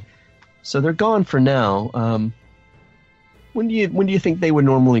closer and be like, "So they're gone for now. When do you think they would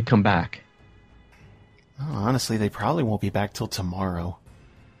normally come back?" Oh, honestly, they probably won't be back till tomorrow.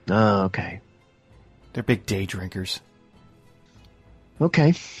 Oh, okay. They're big day drinkers.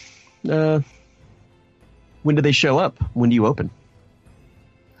 Okay. When do they show up? When do you open?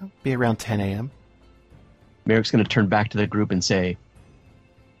 It'll be around 10 a.m. Merrick's going to turn back to the group and say,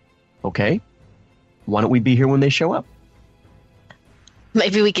 "Okay, why don't we be here when they show up?"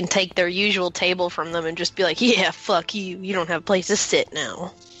 Maybe we can take their usual table from them and just be like, yeah, fuck you. You don't have a place to sit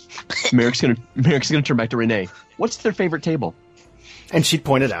now. Merrick's gonna turn back to Renee. What's their favorite table? And she'd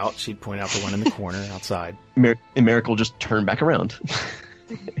point it out. She'd point out the one in the corner outside. And Merrick will just turn back around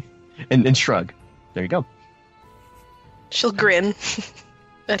and shrug. There you go. She'll grin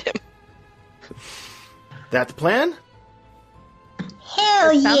at him. That the plan?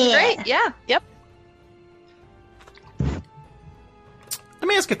 Hell Sounds yeah. great. Yeah. Yep. Let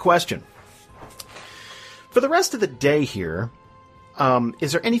me ask a question. For the rest of the day here,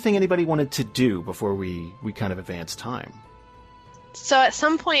 is there anything anybody wanted to do before we kind of advance time? So at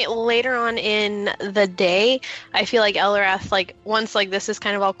some point later on in the day, I feel like Elrath, like once like this is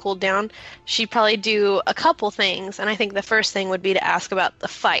kind of all cooled down, she'd probably do a couple things, and I think the first thing would be to ask about the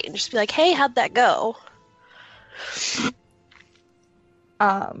fight and just be like, "Hey, how'd that go?"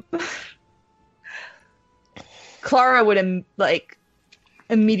 Clara would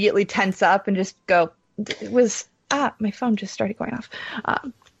immediately tense up and just go, "It was my phone just started going off.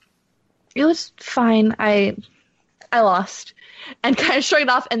 It was fine. I lost," and kind of shrug it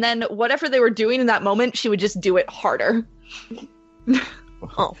off. And then whatever they were doing in that moment, she would just do it harder.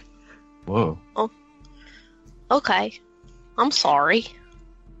 Oh. Whoa. Oh. Okay. I'm sorry.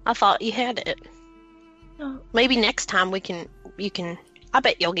 I thought you had it. No. Maybe next time you can. I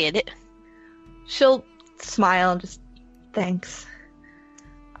bet you'll get it. She'll smile and just, "Thanks."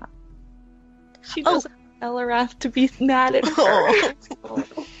 She doesn't want Elrath to be mad at her. Oh.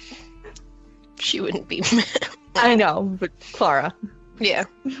 She wouldn't be mad. I know, but Clara. Yeah.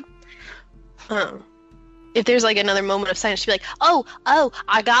 If there's like another moment of silence, she'd be like, oh,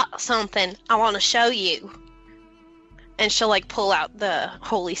 I got something I want to show you. And she'll like pull out the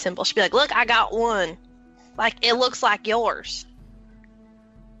holy symbol. She'll be like, "Look, I got one. Like, it looks like yours."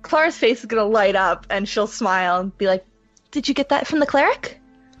 Clara's face is gonna light up and she'll smile and be like, "Did you get that from the cleric?"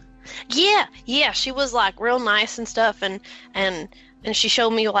 Yeah, she was like real nice and stuff, and she showed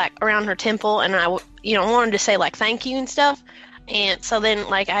me like around her temple, and I wanted to say like thank you and stuff, and so then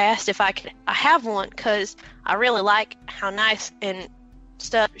like I asked if I have one because I really like how nice and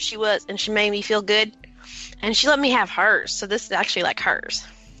stuff she was, and she made me feel good, and she let me have hers, so this is actually like hers,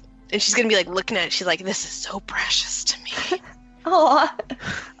 and she's gonna be like looking at it, she's like, "This is so precious to me." Aw.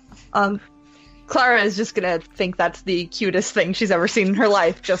 Clara is just gonna think that's the cutest thing she's ever seen in her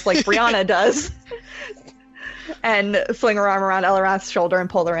life, just like Brianna does. And fling her arm around Elrath's shoulder and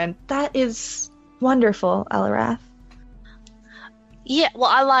pull her in. "That is wonderful, Elrath." Yeah, well,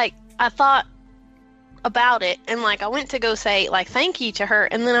 I thought about it, and like I went to go say like thank you to her,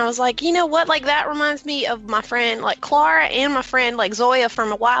 and then I was like, you know what, like that reminds me of my friend like Clara and my friend like Zoya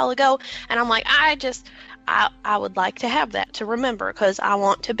from a while ago, and I'm like, I would like to have that to remember because I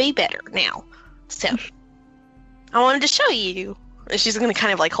want to be better now. So I wanted to show you. And she's gonna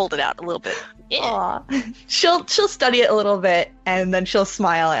kind of like hold it out a little bit. Yeah. Aw. She'll study it a little bit, and then she'll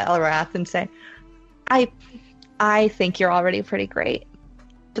smile at Elrath and say, I think you're already pretty great,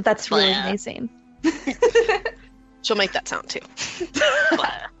 but that's really amazing." She'll make that sound too.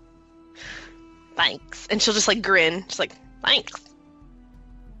 Thanks. And she'll just like grin. She's like, "Thanks."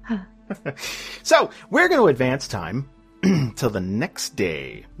 So, we're going to advance time till the next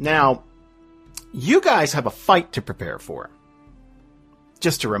day. Now, you guys have a fight to prepare for.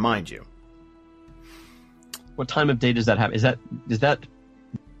 Just to remind you. What time of day does that have? Is that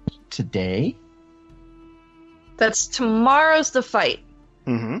today? That's tomorrow's the fight.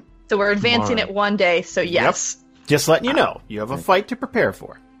 Mm-hmm. So we're advancing Tomorrow. it one day, so yes. Yep. Just letting you know. You have a fight to prepare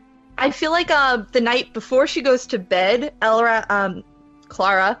for. I feel like the night before she goes to bed,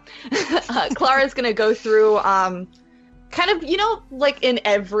 Clara is going to go through kind of, like in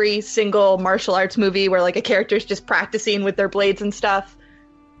every single martial arts movie where like a character's just practicing with their blades and stuff.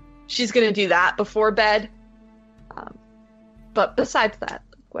 She's going to do that before bed. But besides that,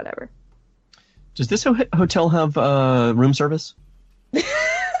 whatever. Does this hotel have room service?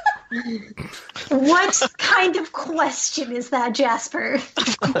 What kind of question is that, Jasper?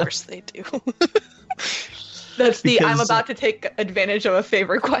 Of course they do. That's the I'm Because- about to take advantage of a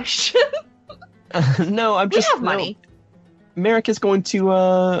favor question. No, I'm We just have money. Merrick is going to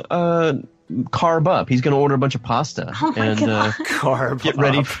carb up. He's going to order a bunch of pasta Oh my and God. Carb get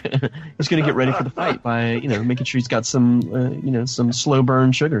ready. up. He's going to get ready for the fight by making sure he's got some some slow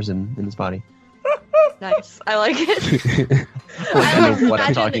burn sugars in his body. Nice. I like it. I know what I'm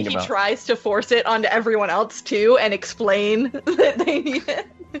Imagine talking that he about. tries to force it onto everyone else too and explain that they need it.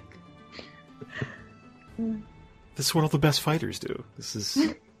 This is what all the best fighters do. This is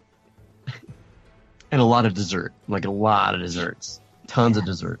And a lot of dessert, like a lot of desserts, tons of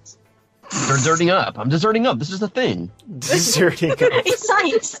desserts. Deserting up. I'm deserting up. This is the thing. deserting. It's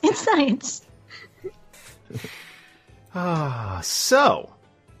science. It's science. So,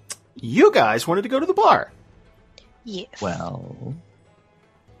 you guys wanted to go to the bar. Yes. Well,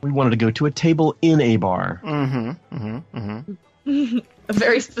 we wanted to go to a table in a bar. A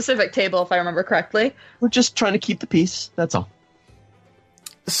very specific table, if I remember correctly. We're just trying to keep the peace. That's all.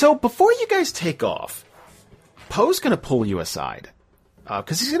 So before you guys take off, Poe's going to pull you aside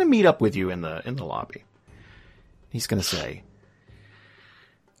because he's going to meet up with you in the lobby. He's going to say,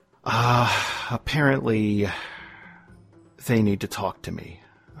 apparently they need to talk to me.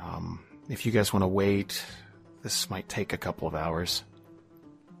 If you guys want to wait, this might take a couple of hours.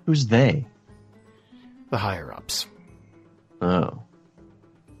 Who's they? The higher ups. Oh.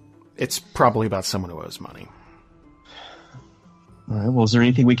 It's probably about someone who owes money. All right. Well, is there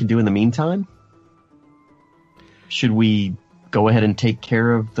anything we can do in the meantime? Should we go ahead and take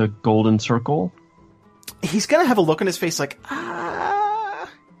care of the golden circle? He's going to have a look on his face like,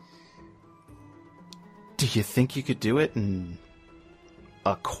 do you think you could do it in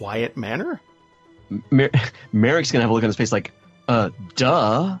a quiet manner? Merrick's gonna have a look on his face like,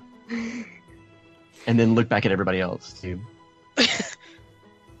 duh. And then look back at everybody else, too.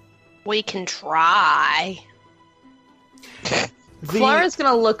 We can try. Clara's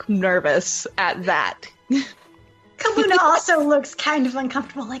gonna look nervous at that. Kaluna also looks kind of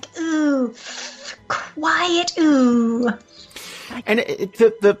uncomfortable, like, ooh, quiet, ooh. And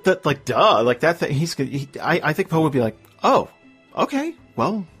the like, duh, like that thing, I think Poe would be like, oh, okay,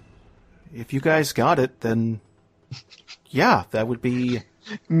 well, if you guys got it, then yeah, that would be...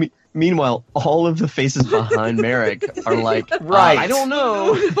 Meanwhile, all of the faces behind Merrick are like, Right. I don't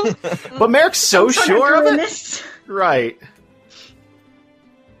know. But Merrick's so sure of it. Grimace. Right.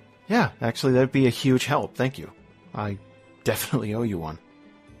 Yeah, actually, that'd be a huge help. Thank you. I definitely owe you one.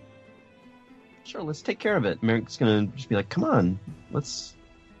 Sure, let's take care of it. Merrick's gonna just be like, come on, let's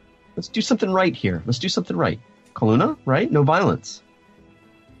do something right here. Let's do something right. Kaluna, right? No violence.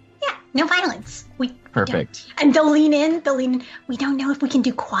 Yeah, no violence. Perfect. And they'll lean in. We don't know if we can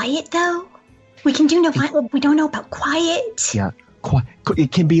do quiet, though. We can do no violence. We don't know about quiet. Yeah.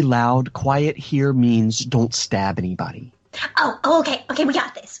 It can be loud. Quiet here means don't stab anybody. Oh, okay. Okay, we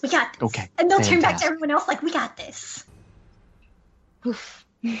got this. Okay, And they'll turn back to fantastic. everyone else like, we got this.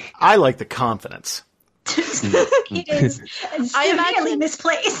 I like the confidence. It is I severely imagine-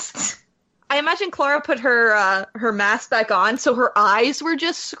 misplaced. I imagine Clara put her her mask back on, so her eyes were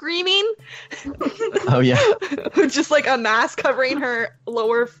just screaming. Oh, yeah. Just like a mask covering her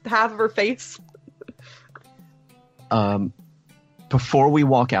lower half of her face. Before we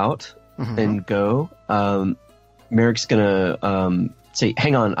walk out and go, Merrick's gonna say,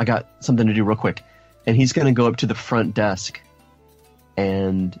 hang on, I got something to do real quick. And he's gonna go up to the front desk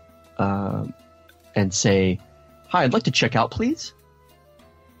and say, hi, I'd like to check out, please.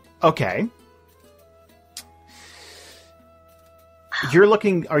 Okay. Are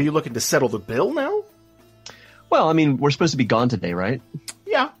you looking to settle the bill now? Well, I mean, we're supposed to be gone today, right?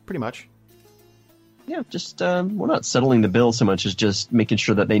 Yeah, pretty much. Yeah, just we're not settling the bill so much as just making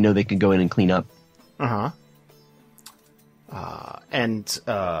sure that they know they can go in and clean up. The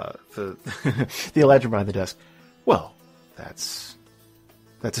the Eladrin behind the desk. Well, that's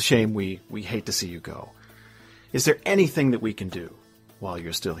a shame. We hate to see you go. Is there anything that we can do while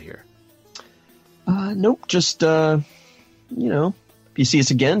you're still here? Nope, just if you see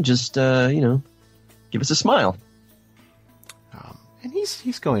us again, just give us a smile. And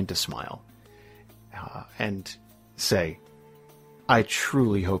he's going to smile and say, "I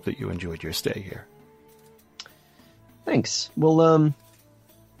truly hope that you enjoyed your stay here." Thanks. We'll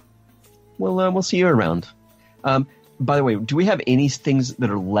see you around. By the way, do we have any things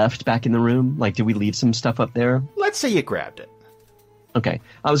that are left back in the room? Like, did we leave some stuff up there? Let's say you grabbed it. Okay.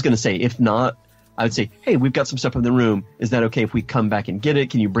 I was going to say, if not, I would say, hey, we've got some stuff in the room. Is that okay if we come back and get it?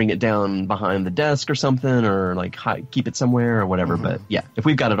 Can you bring it down behind the desk or something, or like keep it somewhere or whatever? Mm-hmm. But yeah, if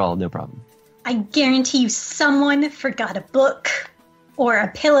we've got it all, no problem. I guarantee you someone forgot a book or a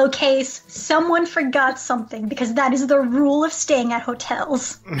pillowcase. Someone forgot something, because that is the rule of staying at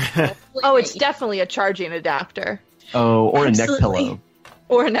hotels. Oh, it's definitely a charging adapter. Oh, or Absolutely. a neck pillow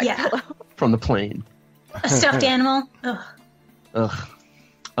Or a neck Yeah. pillow. from the plane. A stuffed animal. Ugh.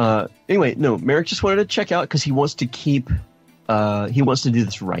 Ugh. Anyway, no, Merrick just wanted to check out because he wants to keep, he wants to do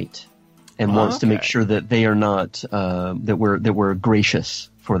this right, and wants to make Okay. sure that they are not that we're gracious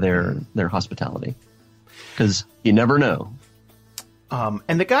for their hospitality, because you never know.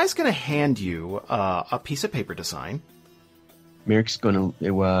 And the guy's going to hand you a piece of paper to sign. Merrick's going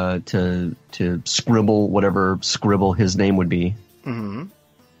to scribble whatever scribble his name would be, Mm-hmm.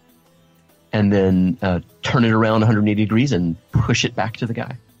 and then turn it around 180 degrees and push it back to the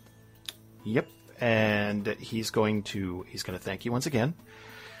guy. Yep. And he's going to thank you once again.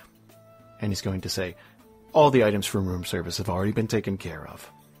 And he's going to say, all the items from room service have already been taken care of.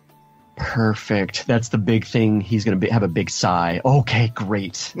 Perfect. That's the big thing. He's going to have a big sigh. Okay,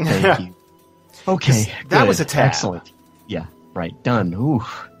 great. Thank you. Okay, That good. was a tab. Excellent. Yeah, right. Done. Ooh,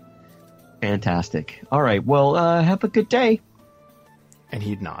 fantastic. All right. Well, have a good day. And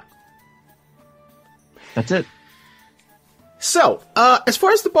he'd not. That's it. So, as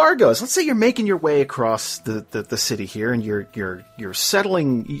far as the bar goes, let's say you're making your way across the city here, and you're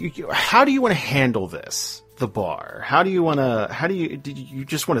settling. How do you want to handle this? The bar. Do you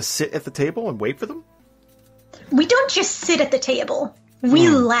just want to sit at the table and wait for them? We don't just sit at the table. We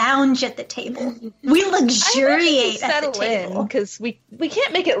lounge at the table. We luxuriate at the table. because we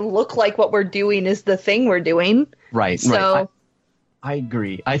can't make it look like what we're doing is the thing we're doing. Right. So Right. I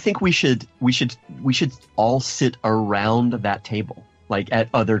agree. I think we should all sit around that table, like at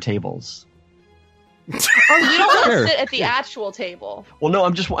other tables. we don't want to Sure. sit at the actual table. Well, no,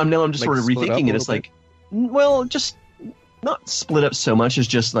 I'm just Like, sort of split up rethinking a it. It's little like, well, just not split up so much as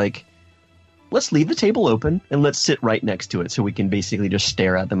just like, let's leave the table open and let's sit right next to it so we can basically just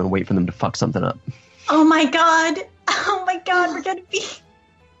stare at them and wait for them to fuck something up. Oh my god.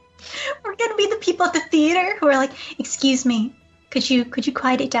 We're gonna be the people at the theater who are like, excuse me, could you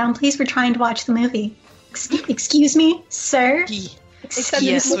quiet it down, please? We're trying to watch the movie. Excuse me, sir? Except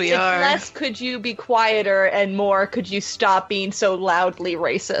Yes, it's we are. Less could you be quieter, and more could you stop being so loudly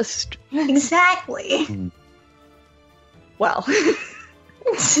racist. Exactly. Well,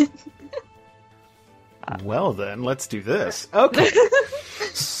 Well, then, let's do this. Okay.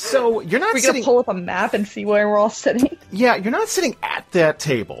 So, you're not we're sitting... gonna pull up a map and see where we're all sitting. Yeah, you're not sitting at that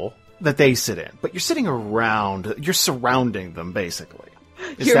table that they sit in, but you're sitting around... You're surrounding them, basically.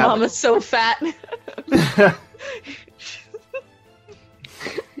 Is Your that- mama's so fat.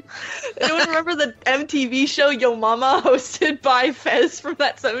 Anyone remember the MTV show Yo Mama, hosted by Fez from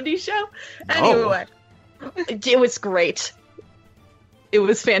that 70s show? Anyway, it was great. It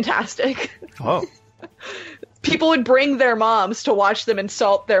was fantastic. Oh. People would bring their moms to watch them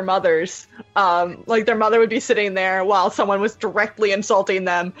insult their mothers. Like their mother would be sitting there while someone was directly insulting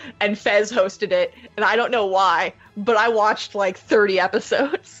them, and Fez hosted it. And I don't know why, but I watched like 30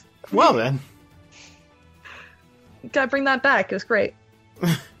 episodes. Well, then. Gotta bring that back. It was great.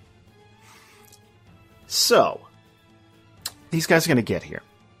 So, these guys are going to get here.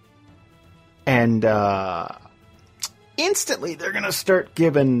 And instantly they're going to start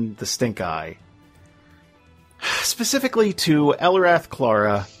giving the stink eye. Specifically to Elrath,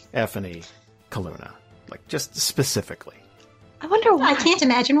 Clara, Effany, Kaluna. Like, just specifically. I wonder why. I can't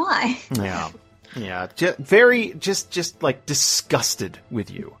imagine why. Yeah. Yeah. Just like disgusted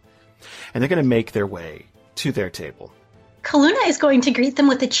with you. And they're going to make their way to their table. Kaluna is going to greet them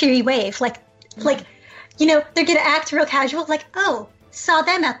with a cheery wave, like, you know, they're going to act real casual, like, oh, saw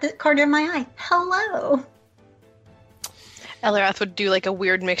them at the corner of my eye. Hello. Elrath would do like a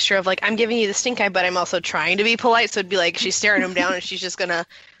weird mixture of like, I'm giving you the stink eye, but I'm also trying to be polite. So it'd be like she's staring him down and she's just gonna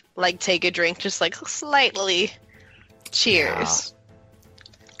like take a drink, just like slightly. Cheers.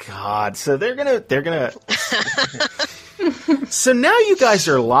 God, so they're gonna. So now you guys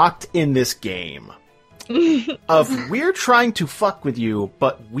are locked in this game of we're trying to fuck with you,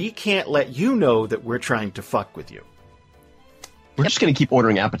 but we can't let you know that we're trying to fuck with you. We're just going to keep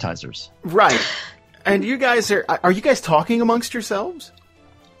ordering appetizers. Right. And you guys are you guys talking amongst yourselves?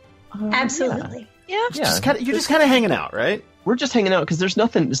 Absolutely. Yeah. Yeah, You're just kind of hanging out, right? we're just hanging out because there's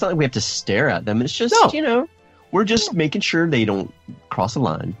nothing. It's not like we have to stare at them. It's just, No. you know, we're just making sure they don't cross a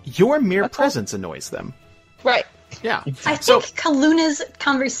line. Your mere presence annoys them. Right. Yeah. I So- think Kaluna's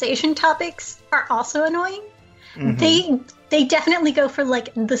conversation topics are also annoying. Mhm. They they definitely go for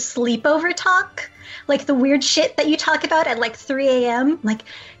like the sleepover talk, like the weird shit that you talk about at like 3 a.m. Like,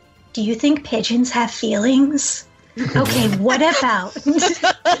 do you think pigeons have feelings? Okay, what about?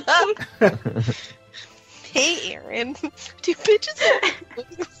 Hey, Aaron, do pigeons have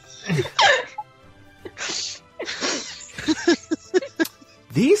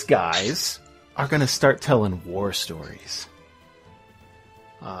These guys are going to start telling war stories.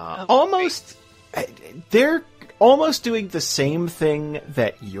 They're almost doing the same thing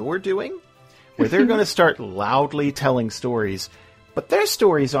that you're doing, where they're going to start loudly telling stories, but their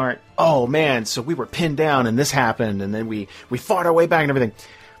stories aren't, oh man, so we were pinned down and this happened and then we fought our way back and everything.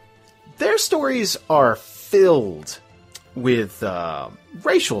 Their stories are filled with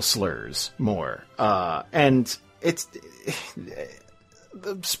racial slurs more, and it's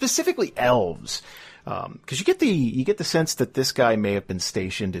specifically elves. Because you get the sense that this guy may have been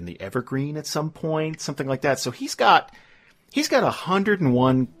stationed in the Evergreen at some point, something like that. So he's got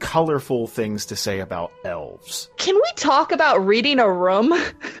 101 colorful things to say about elves. Can we talk about reading a room?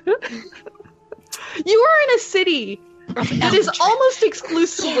 You are in a city that is almost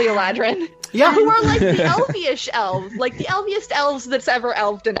exclusively Eladrin. Yeah. Who are like the elvish elves, like the elviest elves that's ever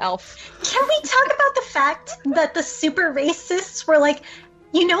elved an elf. Can we talk about the fact that the super racists were like,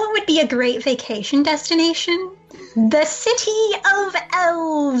 you know what would be a great vacation destination? The City of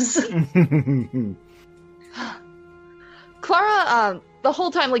Elves. Clara, the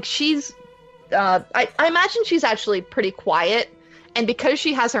whole time, like, she's... I imagine she's actually pretty quiet, and because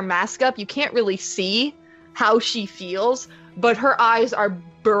she has her mask up, you can't really see how she feels, but her eyes are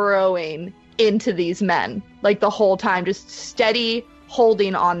burrowing into these men, like, the whole time, just steady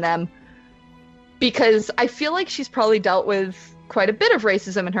holding on them, because I feel like she's probably dealt with quite a bit of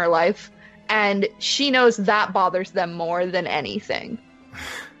racism in her life, and she knows that bothers them more than anything.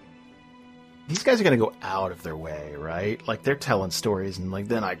 These guys are going to go out of their way, right? Like, they're telling stories and, like,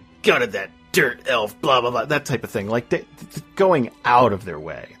 then I gutted that dirt elf, blah, blah, blah, that type of thing. Like, they're going out of their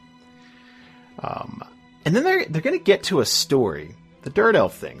way. And then they're going to get to a story, the dirt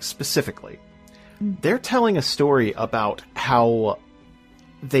elf thing specifically. They're telling a story about how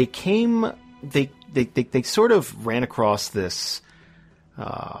they came... They sort of ran across this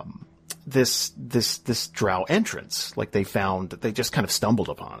drow entrance. Like they just kind of stumbled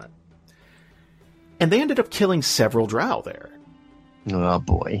upon it. And they ended up killing several drow there. Oh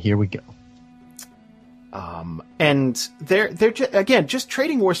boy, here we go. And they're again just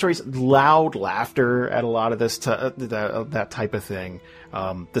trading war stories, loud laughter at a lot of this that type of thing.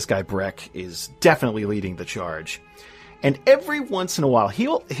 This guy Breck is definitely leading the charge. And every once in a while,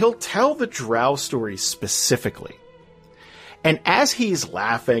 he'll tell the drow story specifically. And as he's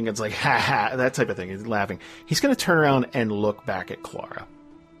laughing, it's like, ha ha, that type of thing, he's laughing, he's going to turn around and look back at Clara.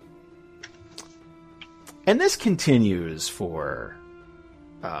 And this continues for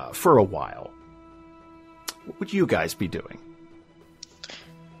a while. What would you guys be doing?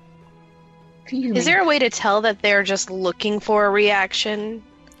 Is there a way to tell that they're just looking for a reaction?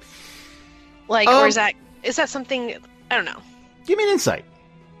 Like, or is that something... I don't know. Give me an insight.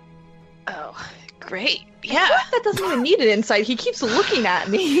 Oh, great. Yeah. That doesn't even need an insight. He keeps looking at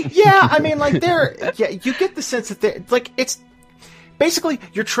me. Yeah, I mean, like, you get the sense that they're, like, it's, basically,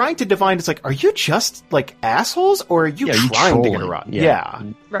 you're trying to divine, it's like, are you just, like, assholes, or are you trying to get around? Yeah.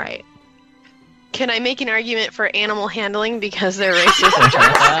 Right. Can I make an argument for animal handling because they're racist?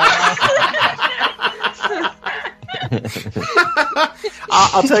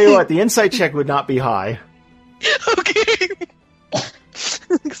 I'll tell you what, the insight check would not be high. Okay.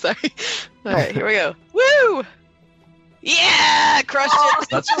 Sorry. All right, here we go. Woo! Yeah, crushed it.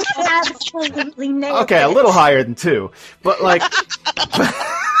 That's absolutely nailed Okay, it. a little higher than 2, but like,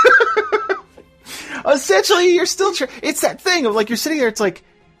 essentially, you're still. It's that thing of like you're sitting there. It's like,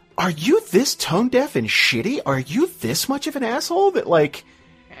 are you this tone deaf and shitty? Are you this much of an asshole that like?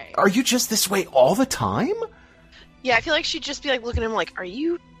 Are you just this way all the time? Yeah, I feel like she'd just be like looking at him like, "Are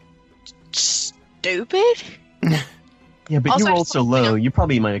you stupid?" Yeah, but Also, you I rolled just so wanna low, point out- you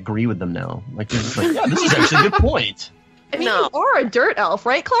probably might agree with them now. Like, you're just like, yeah, this is actually a good point. I mean, No. you are a dirt elf,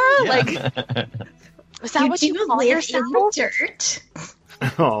 right, Clara? Yeah. Like, Is that what do you call live yourself? in the dirt.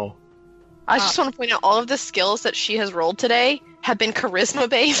 Oh, I just want to point out all of the skills that she has rolled today have been charisma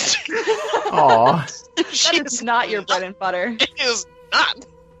based. aw. that is not your bread and butter. It is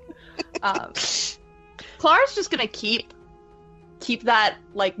not. Clara's just gonna keep that,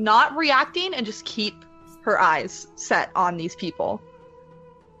 like, not reacting and just keep her eyes set on these people.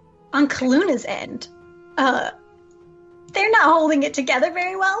 On Kaluna's end, they're not holding it together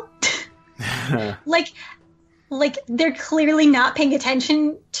very well. Like they're clearly not paying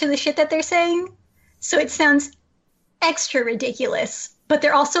attention to the shit that they're saying. So it sounds extra ridiculous, but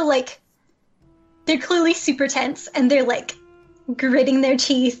they're also like, they're clearly super tense, and they're like gritting their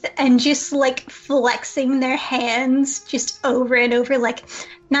teeth and just like flexing their hands just over and over, like,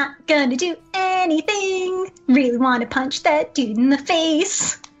 not gonna do anything, really want to punch that dude in the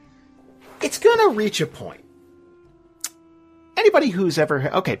face. It's gonna reach a point. Anybody who's ever...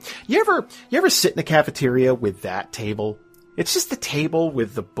 Okay, you ever sit in a cafeteria with that table? It's just the table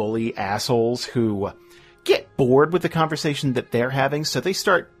with the bully assholes who get bored with the conversation that they're having, so they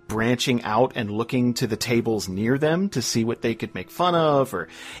start branching out and looking to the tables near them to see what they could make fun of or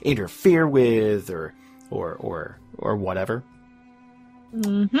interfere with or whatever.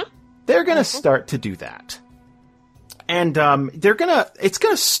 Mm-hmm. They're gonna start to do that. And it's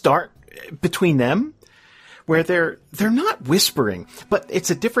gonna start between them, where they're not whispering, but it's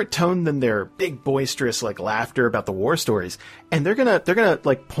a different tone than their big boisterous like laughter about the war stories. And they're gonna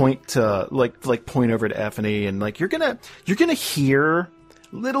like point to like point over to Effany, and like you're gonna hear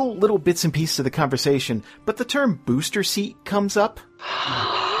little bits and pieces of the conversation, but the term booster seat comes up.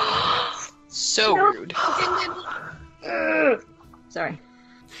 So rude. Sorry.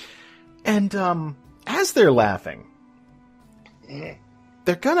 And as they're laughing,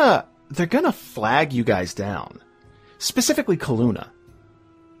 they're gonna flag you guys down. Specifically Kaluna.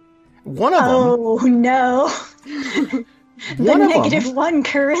 One of them... Oh, no. The -1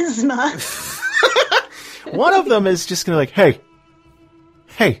 charisma. One of them is just gonna like, hey.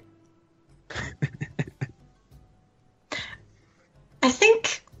 I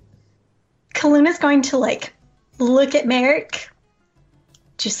think Kaluna's going to, like, look at Merrick.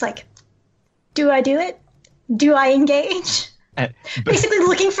 Just like, do I do it? Do I engage? Basically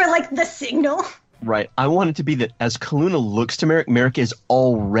looking for, like, the signal. Right. I want it to be that as Kaluna looks to Merrick, Merrick is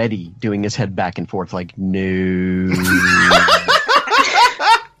already doing his head back and forth like, no.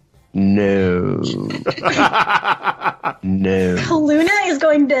 No. No. Kaluna is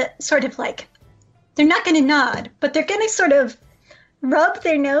going to sort of, like, they're not going to nod, but they're going to sort of rub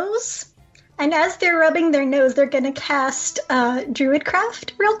their nose. And as they're rubbing their nose, they're going to cast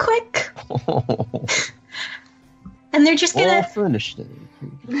Druidcraft real quick. And they're just gonna...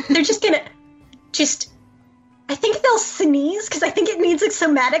 They're just gonna... I think they'll sneeze, because I think it needs a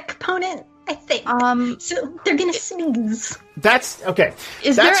somatic component, I think. So they're gonna sneeze. That's... Okay.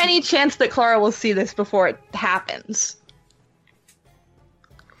 Is there any chance that Clara will see this before it happens?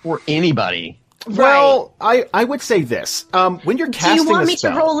 Or anybody. Well, I would say this. When you're casting a spell... Do you want me to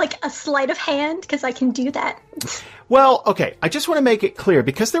roll, like, a sleight of hand? Because I can do that. Well, okay, I just want to make it clear,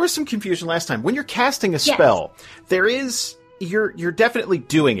 because there was some confusion last time. When you're casting a spell, there is... You're definitely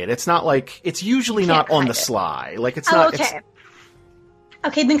doing it. It's not like... It's usually not on the sly. Like, it's not... Okay.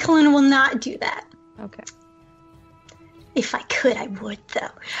 Okay, then Kaluna will not do that. Okay. If I could, I would,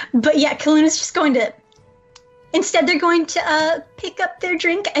 though. But yeah, Kaluna's just going to... Instead, they're going to pick up their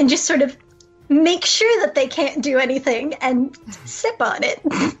drink and just sort of make sure that they can't do anything and sip on it.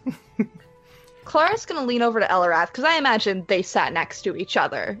 Clara's going to lean over to Elarath, because I imagine they sat next to each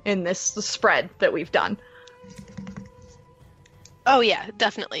other in this spread that we've done. Oh yeah,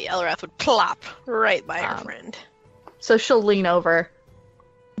 definitely. Elarath would plop right by her friend. So she'll lean over.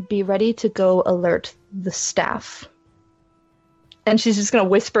 Be ready to go alert the staff. And she's just going to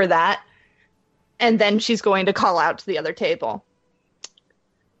whisper that. And then she's going to call out to the other table.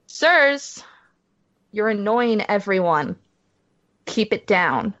 Sirs, you're annoying everyone. Keep it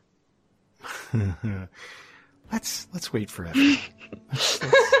down. Let's wait for it.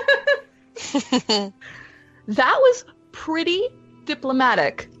 That was pretty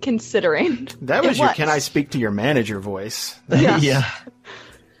diplomatic, considering. That was your "Can I speak to your manager" voice. Yeah.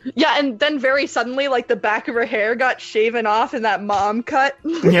 Yeah, and then very suddenly, like, the back of her hair got shaven off in that mom cut.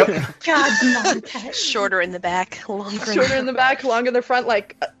 Yep. God's mom cut. Shorter in the back, longer Shorter in the back, longer in the front,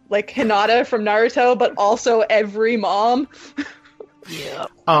 like Hinata from Naruto, but also every mom. Yeah.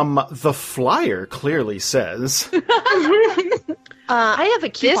 The flyer clearly says... I have a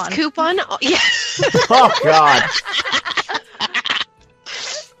coupon. This coupon? Oh, yeah. Oh, God.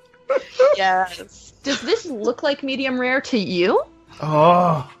 Yes. Does this look like medium rare to you?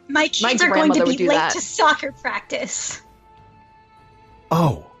 Oh. My kids are going to grandmother would be do late that. to soccer practice.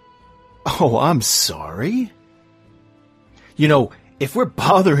 Oh, I'm sorry. You know, if we're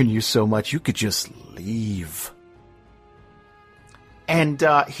bothering you so much, you could just leave. And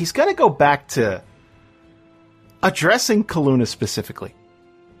he's going to go back to addressing Kaluna specifically.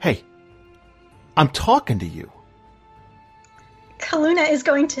 Hey, I'm talking to you. Kaluna is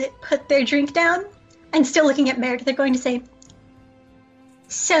going to put their drink down, and still looking at Merrick, they're going to say,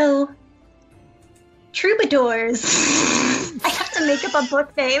 so, troubadours. I have to make up a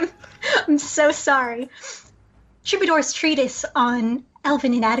book name. I'm so sorry. Troubadour's Treatise on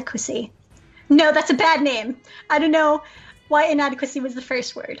Elven Inadequacy. No, that's a bad name. I don't know why inadequacy was the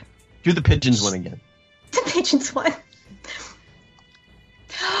first word. Do the pigeons one again. The pigeons one.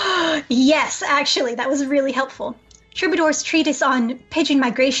 Yes, actually, that was really helpful. Troubadour's Treatise on Pigeon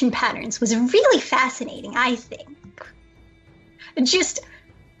Migration Patterns was really fascinating, I think. Just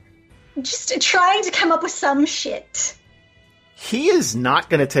trying to come up with some shit. He is not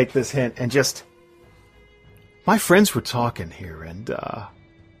going to take this hint and just... My friends were talking here, and,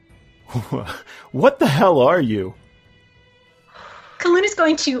 what the hell are you? Kaluna's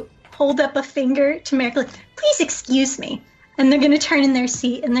going to hold up a finger to Merrick, like, please excuse me. And they're going to turn in their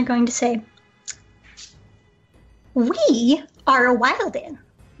seat, and they're going to say, we are a Wilden.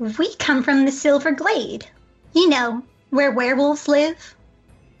 We come from the Silver Glade. You know, where werewolves live.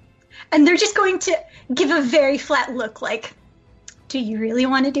 And they're just going to give a very flat look, like, do you really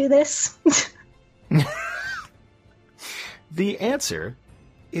want to do this? The answer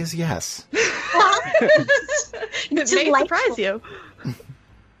is yes. It may surprise you.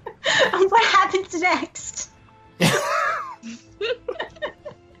 What happens next?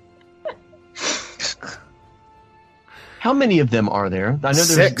 How many of them are there? I know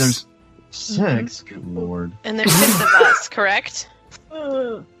there's 6. Good lord. And there's 6 of us, correct?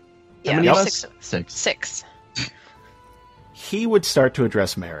 How Yeah, many of there's us? 6. 6. He would start to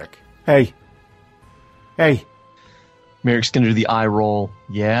address Merrick. Hey. Merrick's gonna do the eye roll.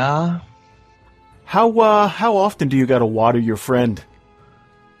 Yeah? How often do you gotta water your friend?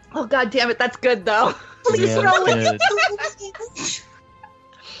 Oh, god damn it, that's good, though. Please Yeah, roll that's it.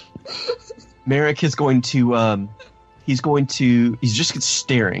 Merrick is going to he's just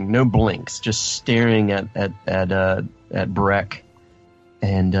staring, no blinks, just staring at Breck.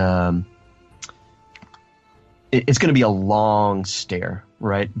 And it's going to be a long stare,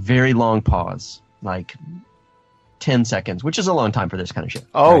 right? Very long pause, like 10 seconds, which is a long time for this kind of shit.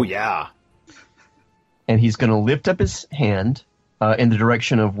 Oh, right? yeah. And he's going to lift up his hand in the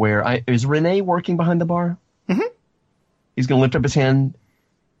direction of where is Renee working behind the bar? Mm-hmm. He's going to lift up his hand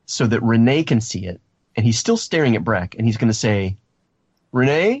so that Renee can see it. And he's still staring at Breck, and he's going to say,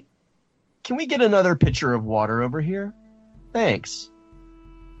 Renee, can we get another pitcher of water over here? Thanks.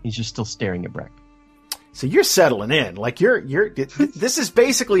 He's just still staring at Breck. So you're settling in. Like, this is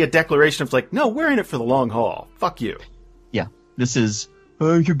basically a declaration of, like, no, we're in it for the long haul. Fuck you. Yeah. This is,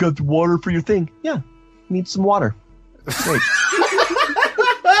 you got the water for your thing. Yeah. Need some water. Great.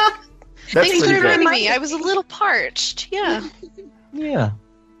 Thanks for pretty good. reminding me. I was a little parched. Yeah. Yeah.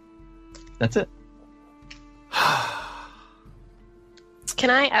 That's it. Can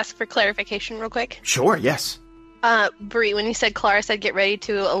I ask for clarification real quick? Sure, yes. Bree, when you said Clara said get ready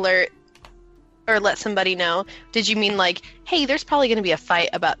to alert or let somebody know, did you mean like, hey, there's probably going to be a fight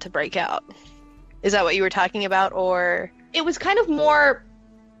about to break out? Is that what you were talking about, or? It was kind of more,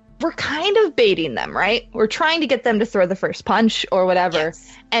 we're kind of baiting them, right? We're trying to get them to throw the first punch or whatever.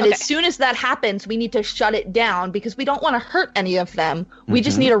 Yes. And Okay. as soon as that happens, we need to shut it down because we don't want to hurt any of them. We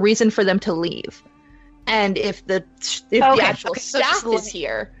just need a reason for them to leave. And if the actual So staff just let- is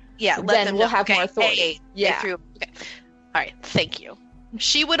here, Yeah, let then them we'll know. have Okay, more authority. hey, they Yeah. threw- okay. All right, thank you.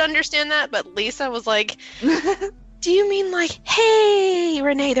 She would understand that, but Lisa was like, do you mean like, hey,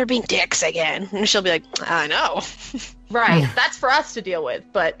 Renee, they're being dicks again? And she'll be like, I know. Right, that's for us to deal with.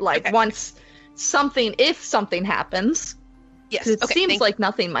 But like Okay. if something happens, Yes, 'cause it okay, seems thank like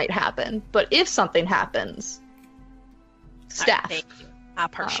nothing might happen. But if something happens, you. staff. All right, thank you. I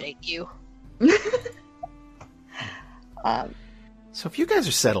appreciate you. So if you guys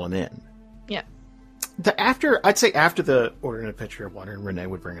are settling in, Yeah. I'd say after the ordering a pitcher of water and Renee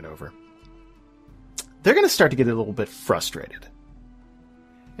would bring it over, they're going to start to get a little bit frustrated.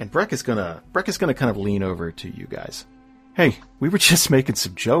 And Breck is gonna kind of lean over to you guys. Hey, we were just making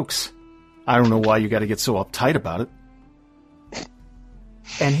some jokes. I don't know why you got to get so uptight about it.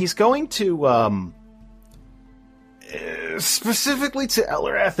 And he's going to, specifically to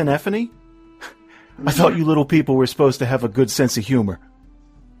Elarath and Effany. I thought you little people were supposed to have a good sense of humor.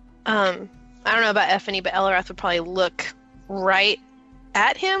 I don't know about Effany, but Elarath would probably look right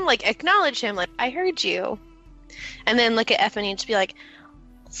at him, like acknowledge him, like, I heard you. And then look at Effany and just be like,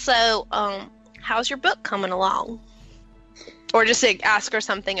 so, how's your book coming along? Or just like ask her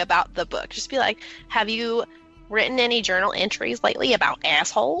something about the book. Just be like, have you written any journal entries lately about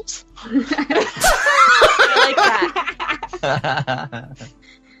assholes? I like that.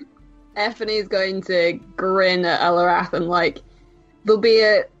 Effany's going to grin at Elarath and like there'll be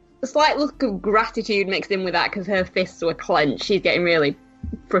a slight look of gratitude mixed in with that because her fists were clenched. She's getting really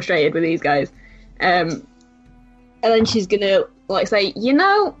frustrated with these guys. And then she's gonna like say, you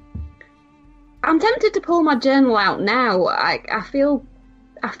know, I'm tempted to pull my journal out now. I feel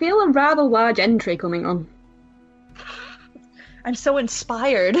a rather large entry coming on. I'm so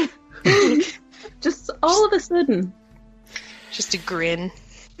inspired. Just all of a sudden. Just a grin.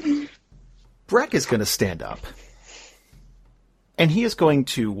 Breck is going to stand up. And he is going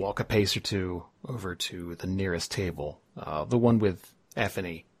to walk a pace or two over to the nearest table, the one with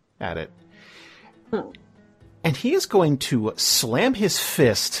Effany at it. Oh. And he is going to slam his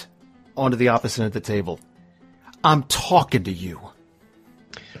fist onto the opposite end of the table. I'm talking to you.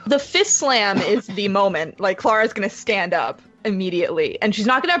 The fist slam is the moment. Like, Clara's going to stand up immediately. And she's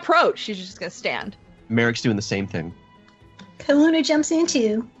not going to approach. She's just going to stand. Merrick's doing the same thing. Kaluna jumps in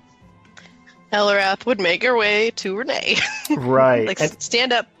too. Elrath would make her way to Renee. Right. Like, And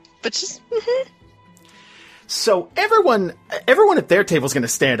stand up, but just... so everyone at their table is going to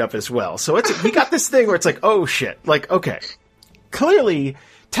stand up as well. So we got this thing where it's like, oh shit. Like, okay. Clearly,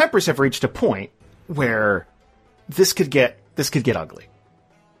 tempers have reached a point where this could get ugly.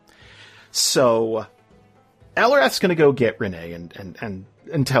 So Elrath's going to go get Renee and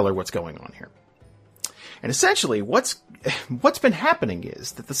tell her what's going on here. And essentially, what's been happening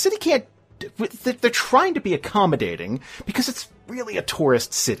is that the city can't. They're trying to be accommodating because it's really a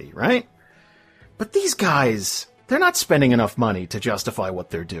tourist city, right? But these guys, they're not spending enough money to justify what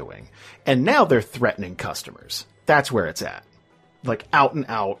they're doing. And now they're threatening customers. That's where it's at. Like out and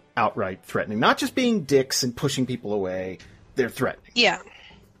out, outright threatening. Not just being dicks and pushing people away. They're threatening. Yeah.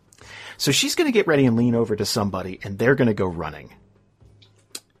 So she's going to get ready and lean over to somebody, and they're going to go running.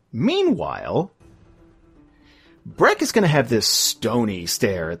 Meanwhile, Breck is going to have this stony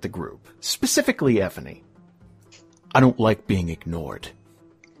stare at the group, specifically Effany. I don't like being ignored.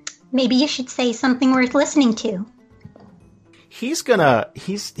 Maybe you should say something worth listening to. He's gonna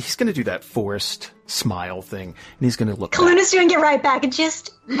do that forced smile thing, and he's gonna look back. Kaluna's doing it right back. It's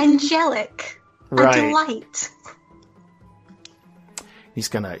just angelic. Right. A delight.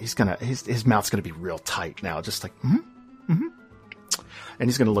 His mouth's gonna be real tight now, just like, and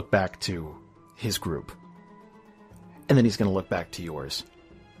he's gonna look back to his group. And then he's gonna look back to yours.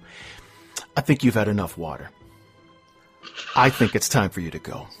 I think you've had enough water. I think it's time for you to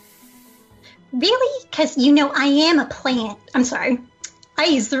go. Really? Because, I am a plant. I'm sorry. I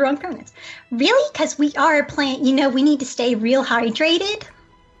used the wrong pronouns. Really? Because we are a plant. We need to stay real hydrated.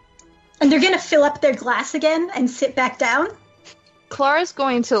 And they're going to fill up their glass again and sit back down. Clara's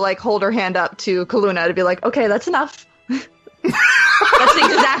going to, hold her hand up to Kaluna to be like, okay, that's enough. That's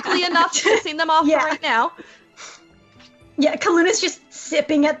exactly enough to piss them off right now. Yeah, Kaluna's just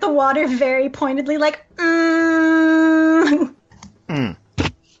sipping at the water very pointedly, like,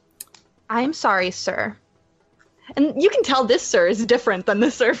 I'm sorry, sir. And you can tell this sir is different than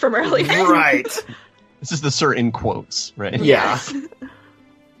the sir from earlier. Right. This is the sir in quotes, right? Yeah.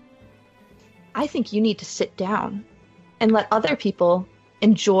 I think you need to sit down and let other people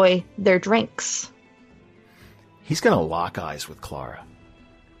enjoy their drinks. He's going to lock eyes with Clara.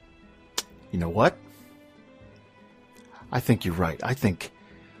 You know what? I think you're right. I think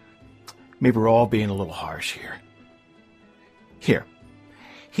maybe we're all being a little harsh here. Here.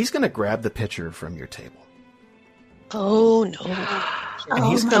 He's going to grab the pitcher from your table. Oh, no. And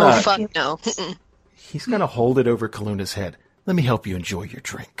he's No, gonna, fuck no. Mm-mm. he's going to hold it over Kaluna's head. Let me help you enjoy your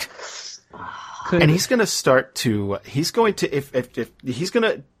drink. And he's going to start to, he's going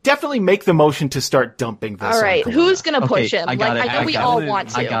to definitely make the motion to start dumping this. All right, on Kaluna. who's going to push him? I got it. I know we all want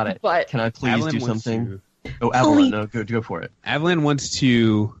to. I got it. But Can I please Avalon do wants something? to- Oh, Avalon, no, go for it. Avalon wants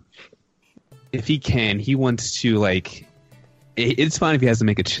to, if he can, he wants to, it's fine if he has to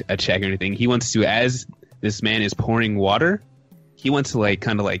make a check or anything. He wants to, as this man is pouring water, he wants to,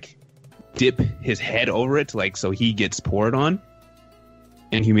 kind of dip his head over it, so he gets poured on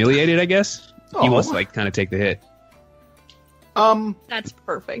and humiliated, I guess. He wants to, kind of take the hit. that's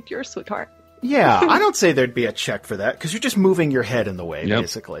perfect. You're a sweetheart. Yeah, I don't say there'd be a check for that, because you're just moving your head in the way, Yep.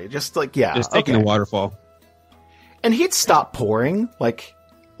 basically. Just Just taking okay. the waterfall. And he'd stop pouring, like,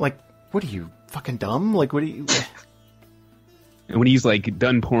 what are you, fucking dumb? What are you... And when he's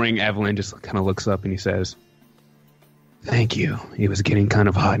done pouring, Avalon just kind of looks up and he says, "Thank you. It was getting kind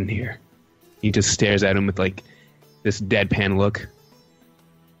of hot in here." He just stares at him with this deadpan look.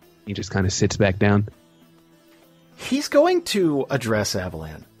 He just kind of sits back down. He's going to address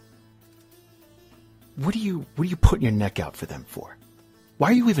Avalon. What are you putting your neck out for them for? Why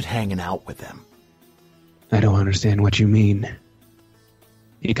are you even hanging out with them? I don't understand what you mean.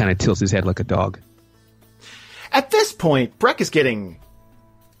 He kind of tilts his head like a dog. At this point, Breck is getting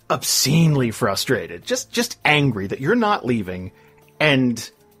obscenely frustrated, just angry that you're not leaving,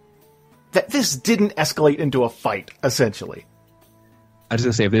 and that this didn't escalate into a fight, essentially. I was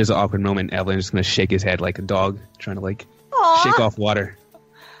gonna say, if there's an awkward moment, Evelyn's just gonna shake his head like a dog trying to like Aw. shake off water.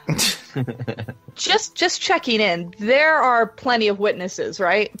 Just checking in. There are plenty of witnesses,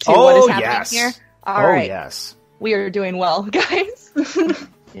 right? To what is happening yes. here. All right. Yes. We are doing well, guys.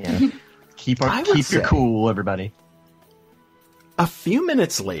 Yeah. Keep I would your say- cool, everybody. A few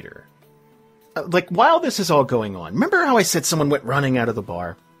minutes later, like while this is all going on, remember how I said someone went running out of the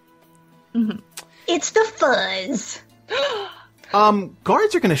bar? It's the fuzz.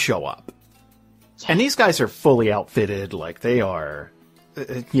 Guards are going to show up. And these guys are fully outfitted, like they are.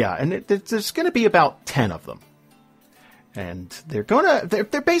 And there's going to be about 10 of them. And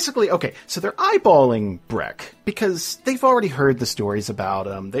they're basically, okay, so they're eyeballing Breck because they've already heard the stories about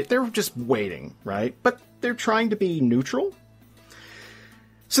him. They're just waiting, right? But they're trying to be neutral.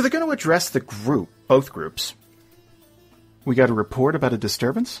 So they're going to address the group, both groups. We got a report about a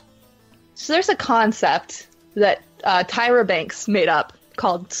disturbance? So there's a concept that Tyra Banks made up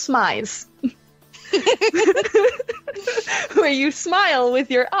called smize. Where you smile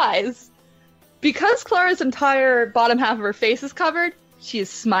with your eyes. Because Clara's entire bottom half of her face is covered, she is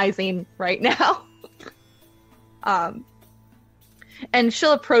smizing right now. And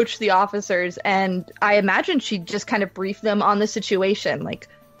she'll approach the officers, and I imagine she'd just kind of brief them on the situation. Like,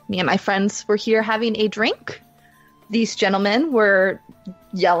 me and my friends were here having a drink. These gentlemen were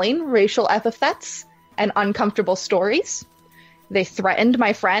yelling racial epithets and uncomfortable stories. They threatened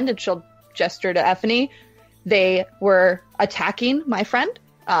my friend, and she'll gesture to Effany. They were attacking my friend,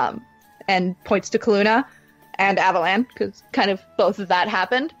 and points to Kaluna and Avalan, because kind of both of that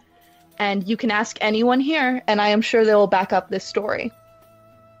happened. And you can ask anyone here, and I am sure they will back up this story.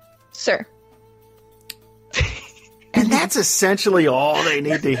 Sir. And that's essentially all they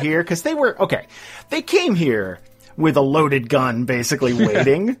need to hear, because they came here with a loaded gun, basically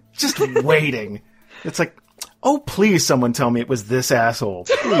waiting, just waiting. It's like, oh, please, someone tell me it was this asshole,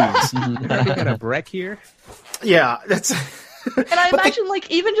 please. We got a Breck here. Yeah, that's. And I imagine,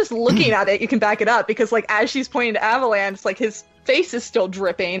 like, even just looking at it, you can back it up, because, like, as she's pointing to Avalan, it's like his face is still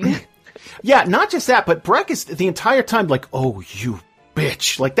dripping. Yeah, not just that, but Breck is the entire time like, oh, you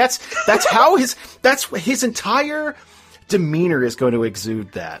bitch. Like, that's how his entire demeanor is going to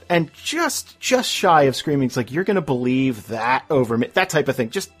exude that. And just shy of screaming, it's like, you're going to believe that over me. That type of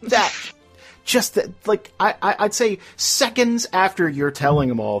thing. Just that, like, I'd say seconds after you're telling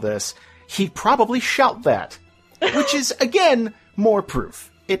him all this, he'd probably shout that. Which is, again, more proof.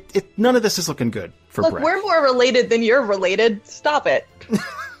 None of this is looking good for Look, Breck. we're more related than you're related. Stop it.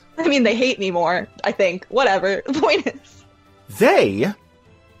 I mean, they hate me more, I think. Whatever. The point is. They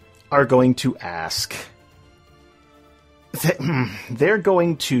are going to ask. They're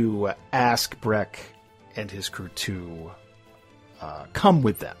going to ask Breck and his crew to come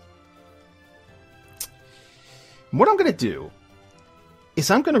with them. What I'm going to do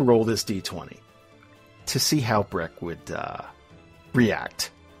is I'm going to roll this d20 to see how Breck would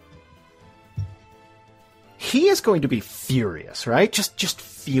react. He is going to be furious, right? Just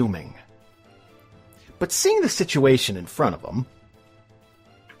fuming. But seeing the situation in front of him,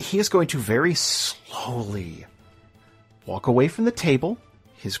 he is going to very slowly walk away from the table.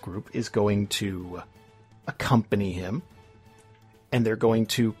 His group is going to accompany him. And they're going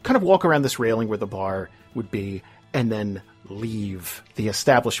to kind of walk around this railing where the bar would be, and then leave the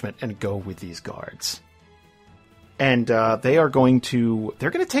establishment and go with these guards. And they're going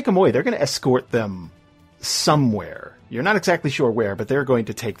to take them away. They're going to escort them somewhere. You're not exactly sure where, but they're going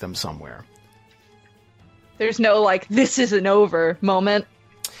to take them somewhere. There's no, like, this isn't over moment.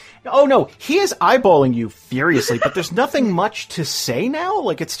 Oh, no. He is eyeballing you furiously, but there's nothing much to say now.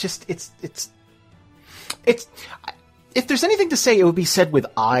 Like, it's just, it's... If there's anything to say, it would be said with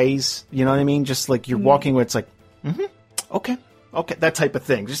eyes. You know what I mean? Just like you're walking where it's like, okay, that type of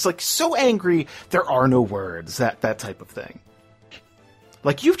thing. Just like so angry, there are no words. That type of thing.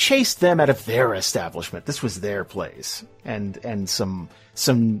 Like you chased them out of their establishment. This was their place, and some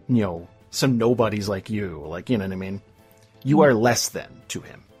some nobodies like you. Like, you know what I mean? You are less than to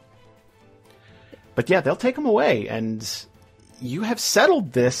him. But yeah, they'll take him away, and you have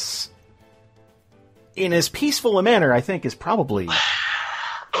settled this in as peaceful a manner, I think, is probably...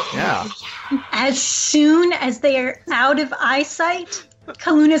 Yeah. As soon as they are out of eyesight,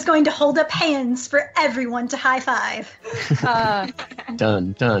 Kaluna's going to hold up hands for everyone to high five.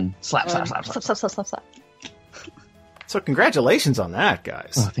 Done. Slap. Slap. So congratulations on that,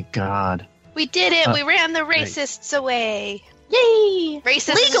 guys. Oh, thank God. We did it. We ran the racists away. Yay!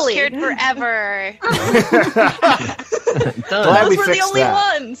 Racism Legally. is cured forever. Done. Glad we Those were the fixed only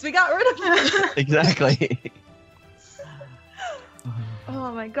that. ones. We got rid of them. Exactly.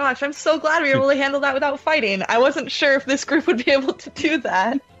 Oh my gosh, I'm so glad we were able to handle that without fighting. I wasn't sure if this group would be able to do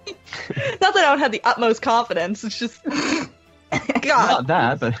that. Not that I don't have the utmost confidence, it's just... God. Not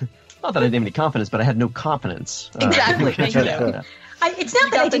that, but not that I didn't have any confidence, but I had no confidence. Exactly, thank you. It's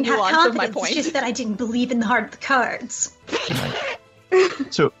not that I got the didn't have nuance of my confidence, point. it's just that I didn't believe in the heart of the cards.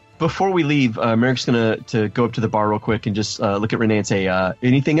 So before we leave, Merrick's to go up to the bar real quick and just look at Renee and say,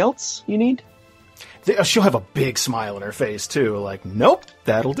 anything else you need? She'll have a big smile on her face too, like, nope,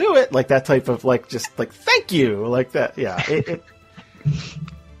 that'll do it. Like that type of just thank you, like that. Yeah.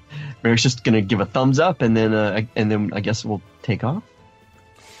 Merrick's just gonna give a thumbs up, and then I guess we'll take off.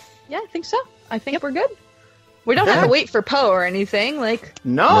 Yeah, I think so. I think we're good. We don't have to wait for Poe or anything.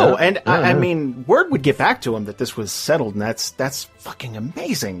 No, and I mean, word would get back to him that this was settled, and that's fucking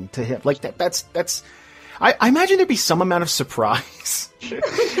amazing to him. Like that's. I imagine there'd be some amount of surprise.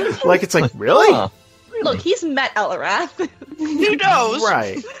 Like it's like really. Huh. Look, he's met Elarath. He knows.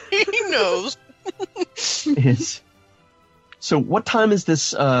 Right. He knows. So what time is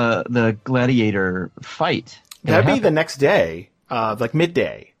this the gladiator fight? That'd be the next day, like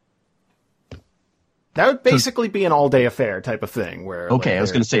midday. That would basically be an all-day affair type of thing. Where Okay, I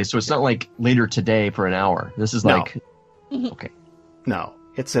was going to say, so it's not like later today for an hour. This is like, okay, no,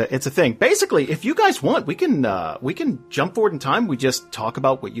 it's a thing. Basically, if you guys want, we can jump forward in time. We just talk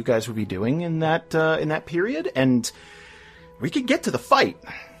about what you guys would be doing in that period, and we can get to the fight.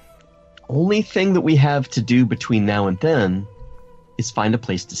 only thing that we have to do between now and then is find a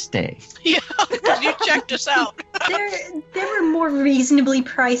place to stay. Yeah, because you checked us out. There were more reasonably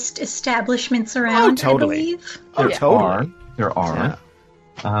priced establishments around, totally. I believe. There are.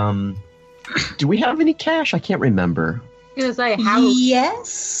 Yeah. Do we have any cash? I can't remember. I was gonna say, how?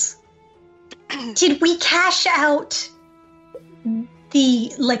 Yes. Did we cash out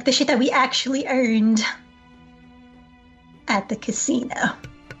the shit that we actually earned at the casino?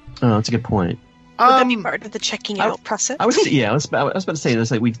 Oh, that's a good point. Would that be part of the checking out process? I was about to say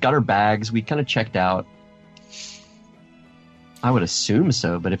this. Like, we've got our bags. We kind of checked out. I would assume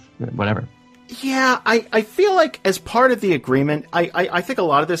so, but if whatever. Yeah, I feel like as part of the agreement, I think a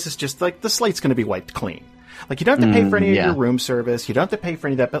lot of this is just like the slate's going to be wiped clean. Like, you don't have to pay for any of your room service. You don't have to pay for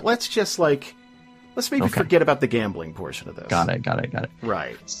any of that. But let's maybe forget about the gambling portion of this. Got it.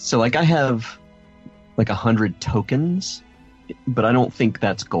 Right. So, like, I have like 100 tokens, but I don't think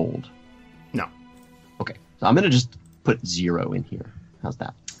that's gold. No. Okay, so I'm gonna just put 0 in here. How's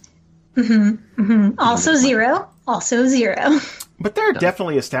that? Also zero. But there are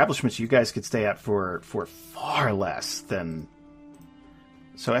definitely establishments you guys could stay at for far less than.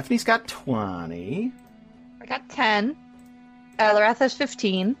 So Effie's got 20. I got 10. Elarath has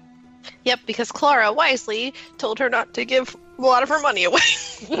 15. Yep, because Clara wisely told her not to give a lot of her money away.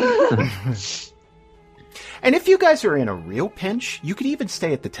 And if you guys are in a real pinch, you could even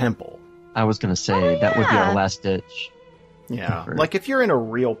stay at the temple. I was gonna say that would be our last ditch. Yeah, like if you're in a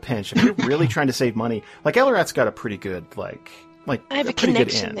real pinch, if you're really trying to save money, like Elarath's got a pretty good like I have a pretty good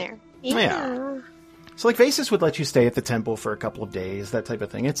connection inn. there. Yeah. So like Vasis would let you stay at the temple for a couple of days, that type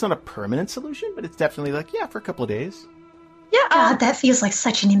of thing. It's not a permanent solution, but it's definitely like, yeah, for a couple of days. Yeah, God, that feels like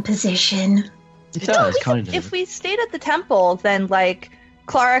such an imposition. It does, kind of. If we stayed at the temple, then like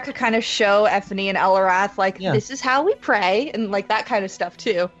Clara could kind of show Effie and Elarath this is how we pray and like that kind of stuff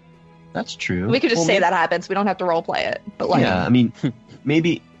too. That's true. We could just say that happens. We don't have to roleplay it. But like, yeah, I mean,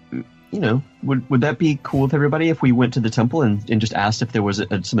 maybe, would that be cool with everybody if we went to the temple and just asked if there was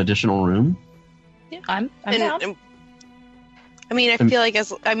some additional room? yeah, I'm down. I mean, I feel like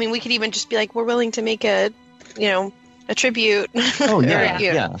we could even just be like, we're willing to make a tribute. Oh yeah,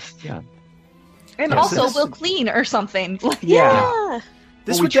 Yeah. yeah. And Yeah, also, so this- we'll clean or something. Yeah.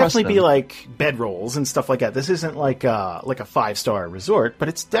 This Well, we would trust definitely be them. like bedrolls and stuff like that. This isn't like a 5-star resort, but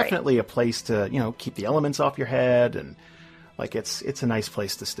it's definitely a place to, keep the elements off your head, and like it's a nice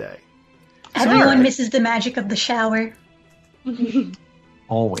place to stay. Everyone alright. misses the magic of the shower.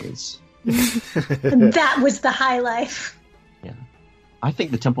 Always. That was the high life. I think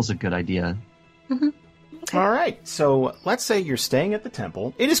the temple's a good idea. All right, so let's say you're staying at the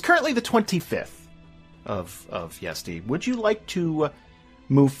temple. It is currently the 25th of Yesti. Would you like to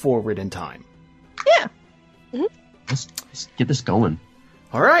move forward in time? Let's get this going.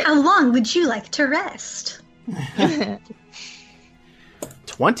 All right, How long would you like to rest?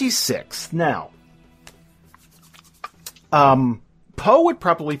 26th. Now, Poe would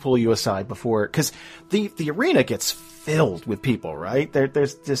probably pull you aside before, because the arena gets filled with people, right?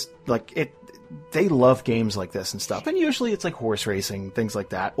 There's just like it. They love games like this and stuff, and usually it's like horse racing, things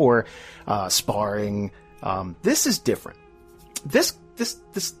like that, or sparring. This is different. This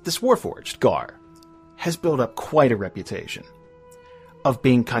Warforged Gar has built up quite a reputation.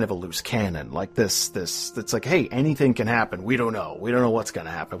 being kind of a loose cannon, like this. It's like, hey, anything can happen. We don't know what's going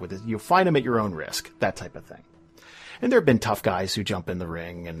to happen with it. You fight them at your own risk, that type of thing. And there have been tough guys who jump in the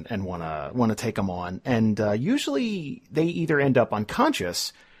ring and want to take them on, and usually they either end up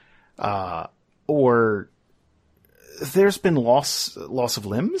unconscious, or there's been loss of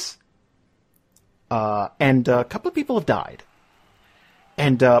limbs, and a couple of people have died.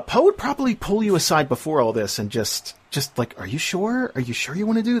 And Poe would probably pull you aside before all this and just like, are you sure? Are you sure you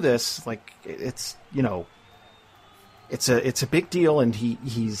want to do this? Like, it's, it's a big deal, and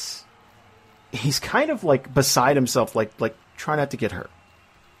he's kind of like beside himself, like try not to get hurt.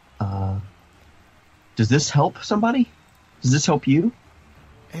 Does this help somebody? Does this help you?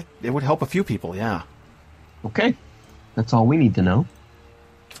 It would help a few people, yeah. Okay. That's all we need to know.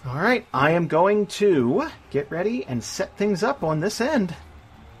 All right, I am going to get ready and set things up on this end.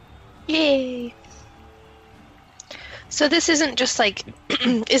 Yay! So this isn't just like,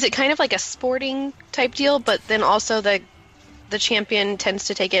 is it kind of like a sporting type deal, but then also the champion tends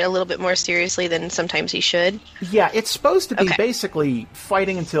to take it a little bit more seriously than sometimes he should? Yeah, it's supposed to be basically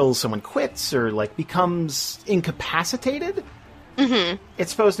fighting until someone quits or like becomes incapacitated. Mm-hmm.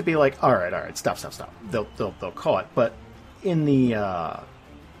 It's supposed to be like, all right, stop. They'll call it, but in the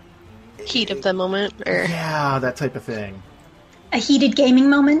heat of the moment, or yeah, that type of thing. A heated gaming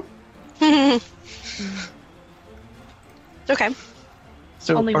moment. Okay.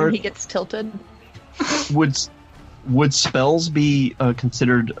 So Only when he gets tilted. Would spells be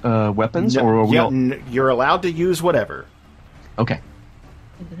considered weapons, No, or are we yeah, all... you're allowed to use whatever. Okay.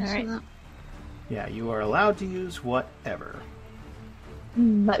 All right. Yeah, you are allowed to use whatever.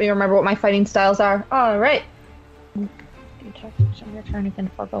 Let me remember what my fighting styles are. All right. You attack on your turn, you can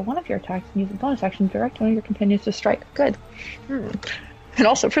forego one of your attacks and use a bonus action to direct one of your companions to strike. Good. And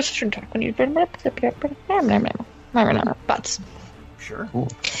also precision attack when you butts. Sure. Cool.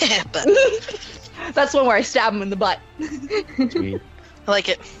 but That's one where I stab him in the butt. Sweet. I like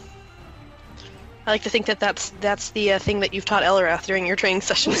it. I like to think that's the thing that you've taught Elrath during your training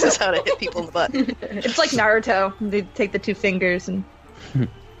sessions, is how to hit people in the butt. It's like Naruto. They take the two fingers and.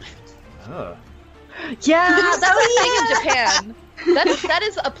 Oh. Yeah, that's a thing in Japan. That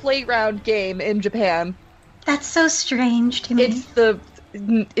is a playground game in Japan. That's so strange to me.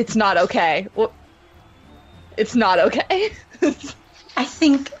 It's not okay. Well, it's not okay. I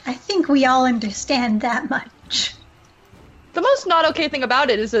think we all understand that much. The most not okay thing about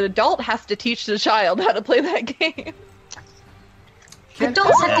it is an adult has to teach the child how to play that game.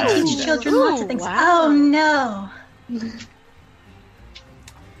 Adults have to teach children lots of things. Wow. Oh no.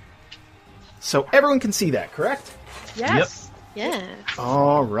 So everyone can see that, correct? Yes. Yeah.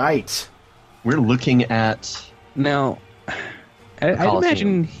 All right. We're looking at... Now, I'd Coliseum.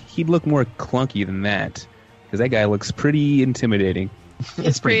 imagine he'd look more clunky than that, because that guy looks pretty intimidating.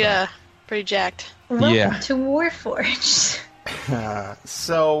 It's pretty jacked. Welcome Yeah. to Warforged.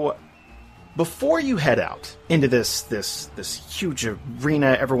 So before you head out into this huge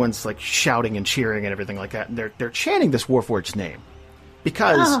arena, everyone's like shouting and cheering and everything like that, and they're chanting this Warforged name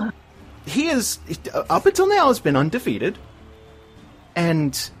because he is, up until now, has been undefeated,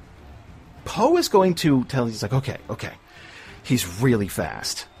 and Poe is going to tell. He's like, okay, he's really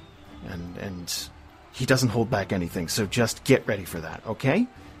fast, and he doesn't hold back anything. So just get ready for that, okay?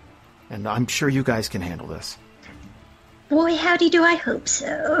 And I'm sure you guys can handle this. Boy, howdy do I hope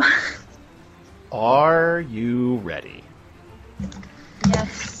so. Are you ready?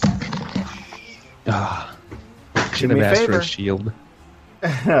 Yes. Ah, Do should me have a asked for favor. a shield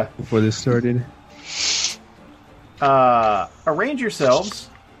before this started. Arrange yourselves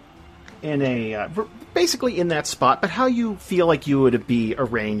in a basically in that spot, but how you feel like you would be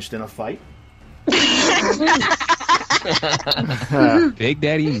arranged in a fight. Big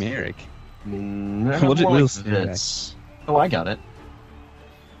Daddy Merrick. We'll stay back. Oh, I got it.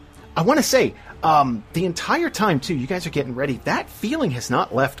 I want to say, the entire time too, you guys are getting ready. That feeling has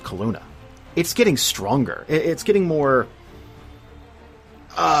not left Kaluna. It's getting stronger. It's getting more.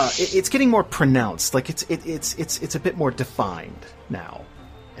 It's getting more pronounced. Like it's a bit more defined now,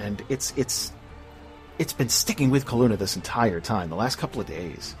 and it's been sticking with Kaluna this entire time. The last couple of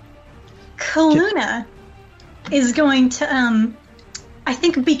days. Kaluna is going to, I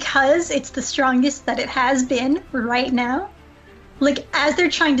think because it's the strongest that it has been right now, like, as they're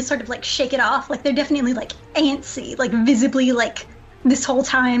trying to sort of, like, shake it off, like, they're definitely, like, antsy, like, visibly, like, this whole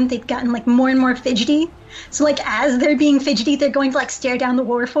time they've gotten, like, more and more fidgety. So, like, as they're being fidgety, they're going to, like, stare down the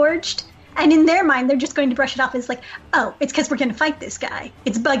Warforged, and in their mind, they're just going to brush it off as, like, oh, it's because we're going to fight this guy.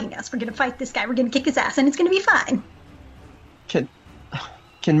 It's bugging us. We're going to fight this guy. We're going to kick his ass, and it's going to be fine.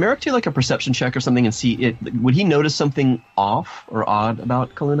 Can Merrick do like a perception check or something and see it? Would he notice something off or odd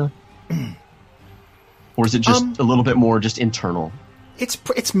about Kaluna? Or is it just a little bit more just internal?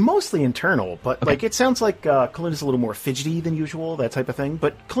 It's mostly internal, but like it sounds like Kaluna's a little more fidgety than usual, that type of thing.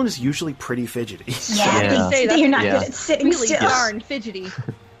 But Kaluna's usually pretty fidgety. Yeah, Say you're not yeah. good at sitting Really still. darn fidgety.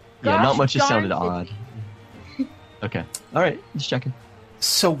 Yeah, not Gosh much has darn sounded odd. fidgety. Okay. All right. Just checking.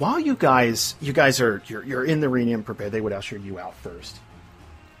 So while you guys are you're in the arena and prepared, they would usher you out first.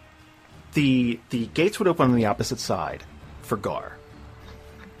 The gates would open on the opposite side for Gar.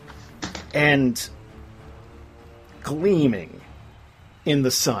 And gleaming in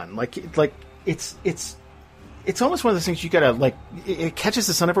the sun, like it's almost one of those things you gotta like. It catches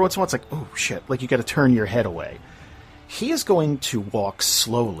the sun every once in a while. It's like, oh shit! Like you gotta turn your head away. He is going to walk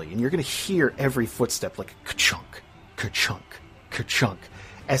slowly, and you're going to hear every footstep like ka-chunk, ka-chunk, ka-chunk,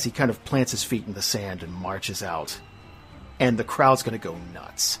 as he kind of plants his feet in the sand and marches out. And the crowd's going to go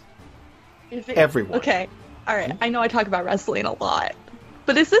nuts. Everyone. Okay. All right. I know I talk about wrestling a lot.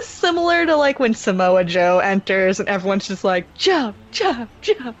 But is this similar to like when Samoa Joe enters and everyone's just like, jump, jump,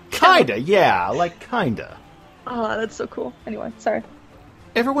 jump? Kinda, yeah, like kinda. Oh, that's so cool. Anyway, sorry.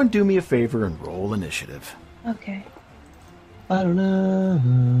 Everyone do me a favor and roll initiative. Okay. I don't know.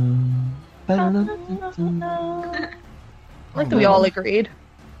 I don't know. I like that we all agreed.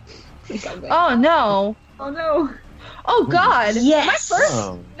 Oh no. Oh no. Oh god. Yes. My first.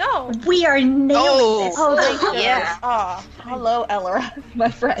 Oh. No. We are nailing this. Oh, thank you. Yeah. Oh, hello, Elora,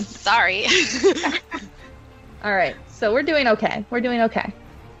 my friend. Sorry. All right, so we're doing okay. We're doing okay.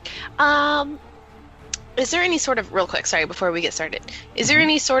 Is there any sort of real quick? Sorry, before we get started, is there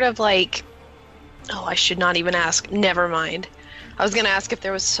any sort of like? Oh, I should not even ask. Never mind. I was gonna ask if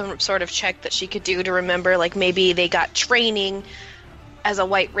there was some sort of check that she could do to remember, like maybe they got training as a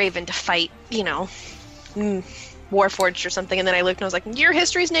White Raven to fight, you know, Warforged or something, and then I looked and I was like, your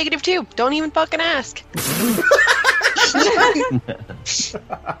history's negative too. Don't even fucking ask.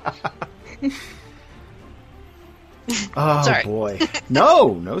 Oh Sorry. boy.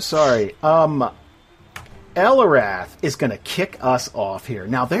 No, sorry. Elarath is going to kick us off here.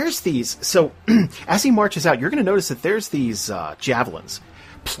 Now, there's these... So, as he marches out, you're going to notice that there's these javelins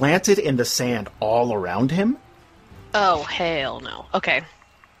planted in the sand all around him. Oh, hell no. Okay.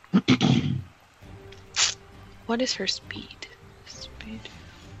 What is her speed? Speed.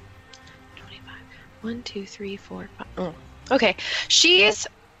 25. 1, 2, 3, 4, 5. Oh. Okay. She's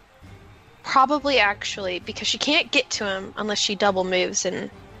probably actually... Because she can't get to him unless she double moves,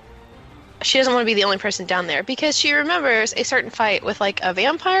 and... She doesn't want to be the only person down there because she remembers a certain fight with like a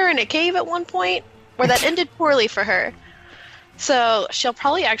vampire in a cave at one point where that ended poorly for her. So she'll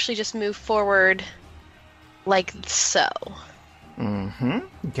probably actually just move forward like so. Mm-hmm.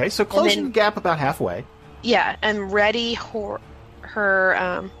 Okay, so closing the gap about halfway. Yeah, and ready her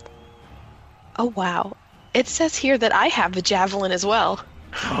oh wow. It says here that I have a javelin as well.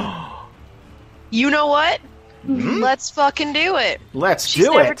 You know what? Mm-hmm. Let's fucking do it. She's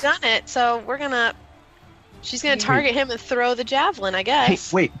never done it, so she's gonna target him and throw the javelin, I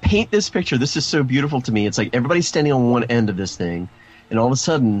guess. Wait, paint this picture. This is so beautiful to me. It's like everybody's standing on one end of this thing, and all of a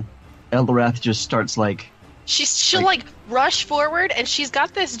sudden, Eldorath just starts like... She'll rush forward, and she's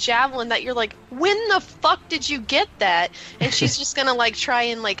got this javelin that you're like, when the fuck did you get that? And she's just gonna try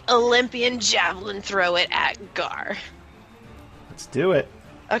and Olympian javelin throw it at Gar. Let's do it.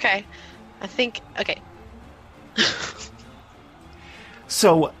 Okay. Okay.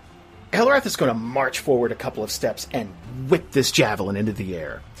 So, Elrath is going to march forward a couple of steps and whip this javelin into the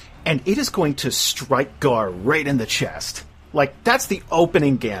air. And it is going to strike Gar right in the chest. That's the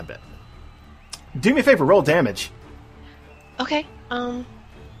opening gambit. Do me a favor, roll damage. Okay, yeah.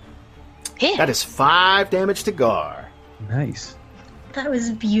 That is 5 damage to Gar. Nice. That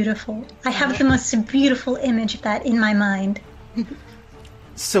was beautiful. I have the most beautiful image of that in my mind.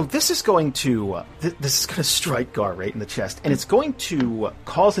 So this is going to strike Gar right in the chest, and it's going to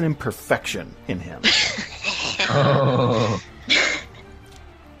cause an imperfection in him. Oh.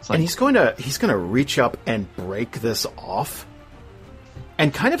 And he's going to reach up and break this off,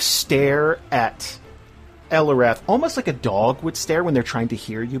 and kind of stare at Elarath almost like a dog would stare when they're trying to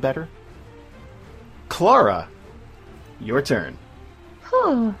hear you better. Clara, your turn.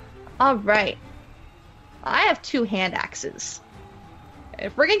 Whew. All right. I have 2 hand axes.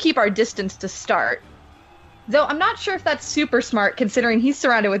 If we're gonna keep our distance to start, though I'm not sure if that's super smart considering he's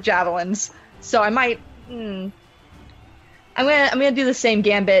surrounded with javelins, so I might. I'm gonna do the same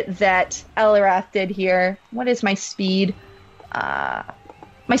gambit that Elarath did here. What is my speed?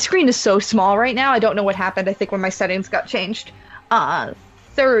 My screen is so small right now. I don't know what happened. I think when my settings got changed.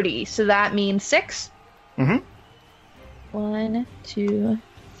 30. So that means 6. Mm-hmm. 1, 2,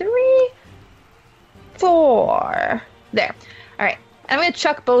 4. There. All right. I'm going to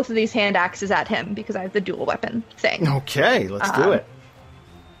chuck both of these hand axes at him because I have the dual weapon thing. Okay, let's do it.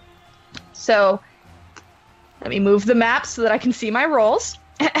 So, let me move the map so that I can see my rolls.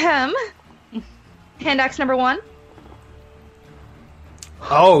 Hand axe number 1.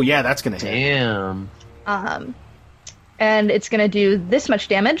 Oh, yeah, that's going to hit. Damn. And it's going to do this much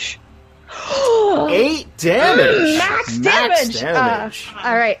damage. 8 damage! Max damage!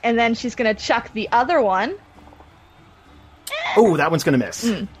 All right, and then she's going to chuck the other one. Oh, that one's going to miss.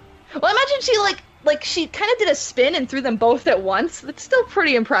 Well, imagine she, like she kind of did a spin and threw them both at once. That's still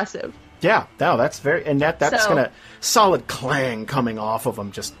pretty impressive. Yeah, no, that's very... And that's So- going to... Solid clang coming off of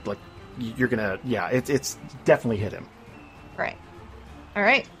him, just like... You're going to... Yeah, it's definitely hit him. Right. All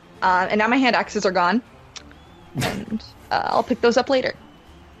right. And now my hand axes are gone. And I'll pick those up later.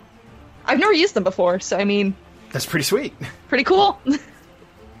 I've never used them before, so I mean... That's pretty sweet. Pretty cool.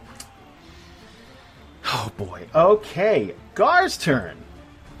 Oh, boy. Okay, Gar's turn.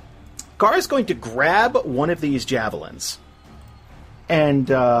 Gar's going to grab one of these javelins. And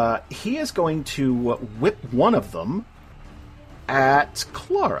he is going to whip one of them at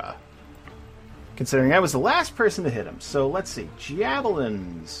Clara. Considering I was the last person to hit him. So let's see.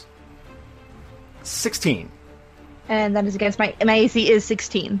 Javelins. 16. And that is against my AC is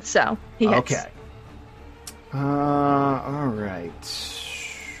 16, so he hits. Okay. Alright.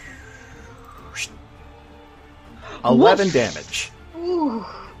 11 damage. Ooh.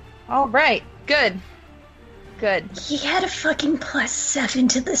 All right. Good. Good. He had a fucking +7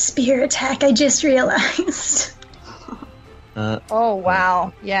 to the spear attack, I just realized. Oh,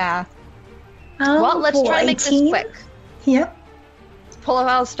 wow. Yeah. Oh, Well, let's try and make this team. quick. Yep. Pull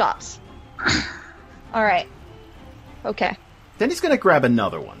out stops. All right. Okay. Then he's going to grab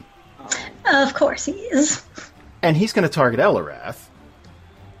another one. Of course he is. And he's going to target Elarath.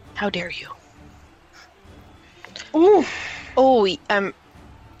 How dare you? Ooh. Oh, I'm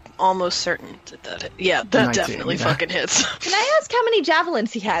almost certain that yeah, that 19, definitely yeah. fucking hits. Can I ask how many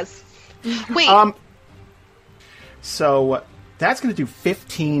javelins he has? Wait, So that's going to do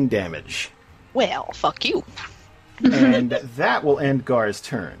 15 damage. well, fuck you. And that will end Gar's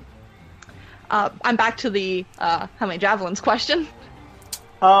turn. I'm back to the how many javelins question.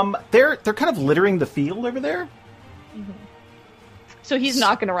 They're kind of littering the field over there. So he's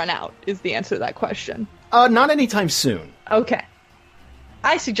not going to run out, is the answer to that question. Not anytime soon. Okay.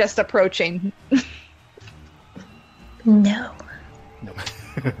 I suggest approaching. No. No.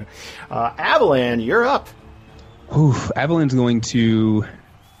 Avalan, you're up. Oof, Avalan's going to...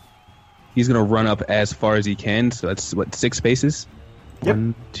 He's going to run up as far as he can, so that's, 6 spaces? Yep.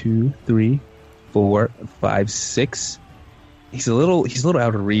 1, 2, 3, 4, 5, 6. He's a little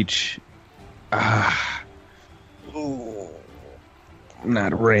out of reach. Ooh.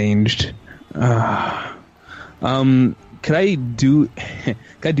 Not ranged. Could I do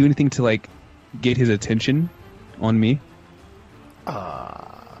anything to, like, get his attention on me?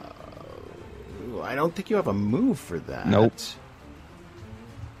 I don't think you have a move for that. Nope.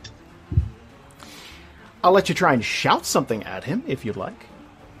 I'll let you try and shout something at him if you'd like.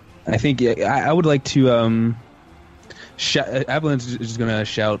 I think I would like to Avalan's just going to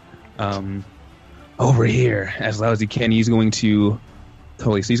shout over here as loud as he can. He's going to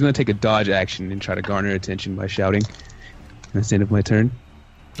so he's going to take a dodge action and try to garner attention by shouting. That's the end of my turn.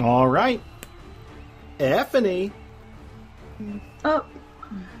 All right. Effany. Oh.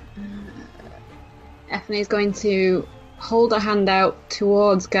 Effany's going to hold her hand out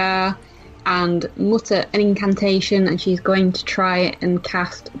towards Gar and mutter an incantation, and she's going to try and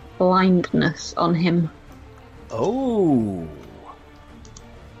cast blindness on him. Oh.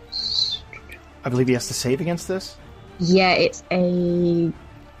 I believe he has to save against this? Yeah, I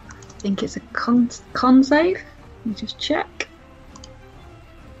think it's a con save. Let me just check.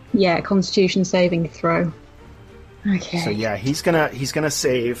 Yeah, Constitution saving throw. Okay. So yeah, he's gonna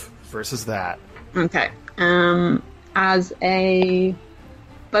save versus that. Okay. As a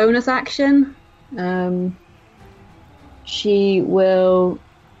bonus action, she'll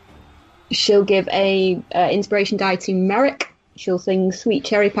give a inspiration die to Merrick. She'll sing "Sweet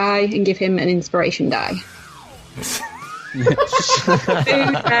Cherry Pie" and give him an inspiration die. Dude,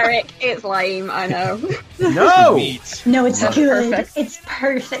 Merrick, it's lame. I know. No. No, it's That's good. perfect. It's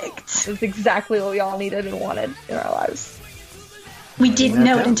perfect. That's exactly what we all needed and wanted in our lives. We didn't that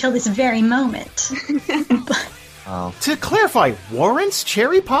know it down. until this very moment. Wow. To clarify, Warrant's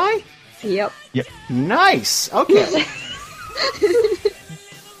cherry pie? Yep. Nice. Okay.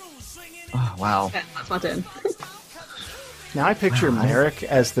 Oh, wow. Yeah, that's my turn. Now I picture Merrick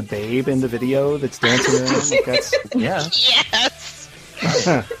as the babe in the video that's dancing around. That's Yeah.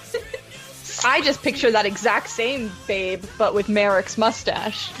 Yes. I just picture that exact same babe, but with Merrick's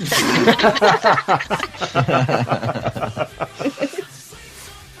mustache.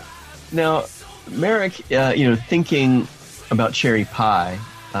 Now, Merrick, thinking about cherry pie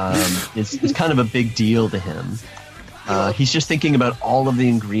is kind of a big deal to him. He's just thinking about all of the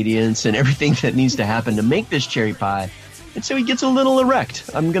ingredients and everything that needs to happen to make this cherry pie. And so he gets a little erect.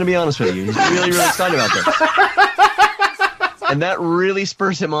 I'm going to be honest with you. He's really, really excited about this. And that really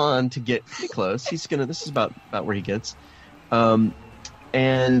spurs him on to get pretty close. This is about where he gets. And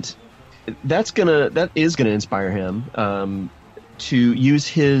that is gonna inspire him to use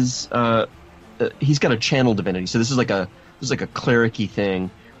his he's got a channel divinity. So this is like a cleric-y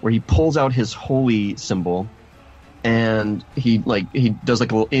thing where he pulls out his holy symbol and he does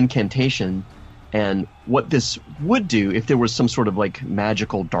like a little incantation. And what this would do, if there was some sort of like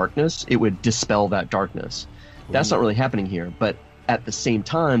magical darkness, it would dispel that darkness. That's not really happening here. But at the same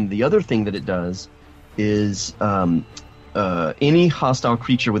time, the other thing that it does is any hostile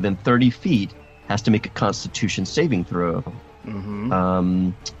creature within 30 feet has to make a Constitution saving throw.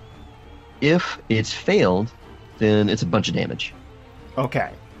 Mm-hmm. If it's failed, then it's a bunch of damage.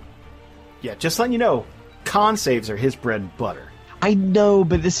 Okay. Yeah, just letting you know, con saves are his bread and butter. I know,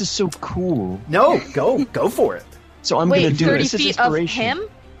 but this is so cool. No, go for it. So I'm going to do 30 it. feet of him?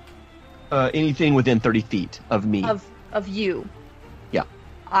 Anything within 30 feet of me. Of you. Yeah.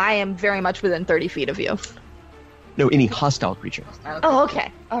 I am very much within 30 feet of you. No, any hostile creature. Oh, okay.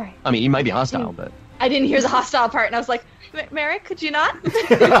 All right. I mean, you might be hostile, but... I didn't hear the hostile part, and I was like, Merrick, could you not?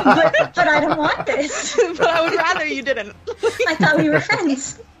 but I don't want this. But I would rather you didn't. I thought we were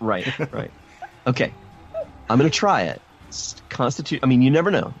friends. Right. Okay. I'm going to try it. I mean, you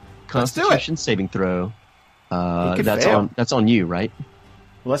never know. Constitution saving throw. That's on you, right?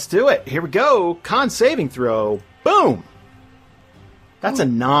 Let's do it. Here we go. Con saving throw. Boom. That's a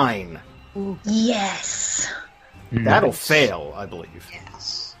 9. Yes. That'll fail, I believe.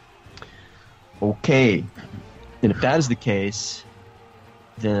 Yes. Okay. And if that is the case,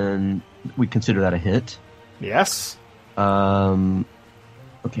 then we consider that a hit. Yes. Okay,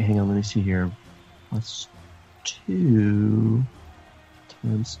 hang on. Let me see here. Plus 2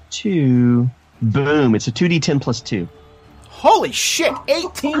 times 2. Boom. It's a 2d10 plus 2. Holy shit!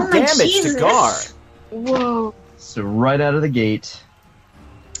 18 damage Jesus. to Gar. Whoa. So right out of the gate,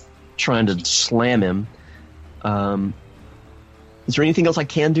 trying to slam him. Is there anything else I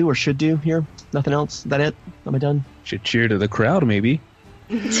can do or should do here? Nothing else? Is that it? Am I done? Should cheer to the crowd, maybe.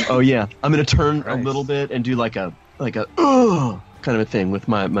 Oh yeah, I'm gonna turn a little bit and do like a kind of a thing with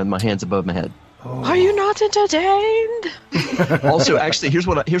my hands above my head. Oh. Are you not entertained? Also, actually, here's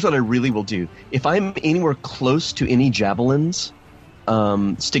what I really will do. If I'm anywhere close to any javelins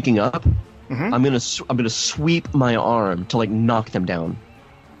sticking up, I'm gonna sweep my arm to like knock them down.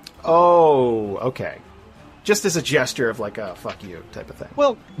 Oh, okay. Just as a gesture of like a fuck you type of thing.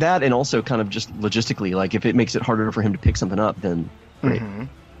 Well, that and also kind of just logistically, like if it makes it harder for him to pick something up, then great.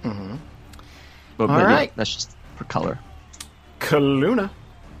 But right. Yeah, that's just for color. Kaluna.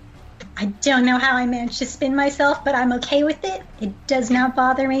 I don't know how I managed to spin myself, but I'm okay with it. It does not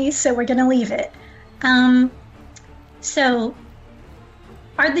bother me, so we're gonna leave it. So,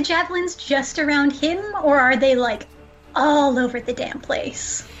 are the javelins just around him, or are they like all over the damn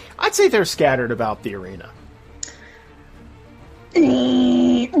place? I'd say they're scattered about the arena.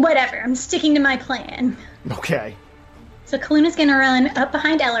 Whatever, I'm sticking to my plan. Okay. So Kaluna's gonna run up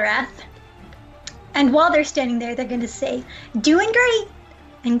behind Elarath, and while they're standing there, they're gonna say, "Doing great,"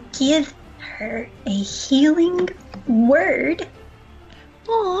 and give her a healing word.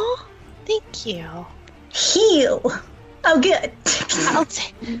 Aw, thank you. Heal. Oh, good. I'll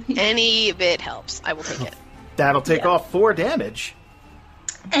take any bit helps. I will take it. That'll take off 4 damage.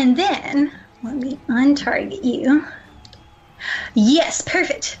 And then, let me untarget you. Yes,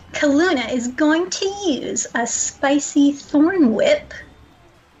 perfect. Kaluna is going to use a spicy thorn whip.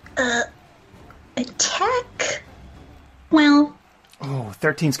 Attack? Well... Oh,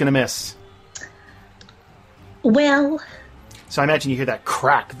 13's gonna miss. Well... So I imagine you hear that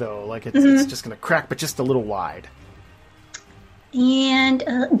crack, though. Like, it's just gonna crack, but just a little wide. And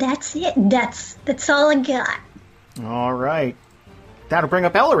that's it. That's all I got. All right. That'll bring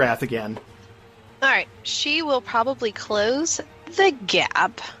up Elarath again. All right, she will probably close the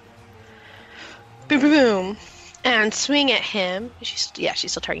gap. Boom, boom, boom. And swing at him. She's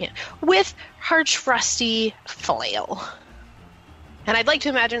still targeting him. With her trusty flail. And I'd like to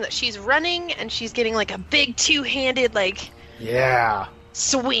imagine that she's running and she's getting like a big two-handed, like... Yeah.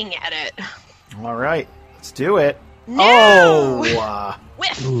 Swing at it. All right, let's do it. No! Oh!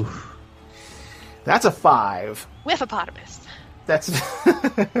 Whiff! Oof. That's a 5. Whiffopotamus. That's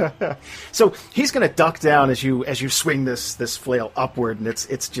so he's going to duck down as you swing this flail upward, and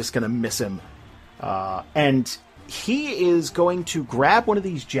it's just going to miss him. And he is going to grab one of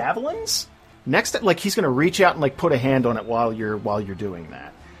these javelins. Next, like he's going to reach out and like put a hand on it while you're doing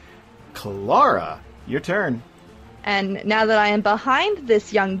that. Clara, your turn. And now that I am behind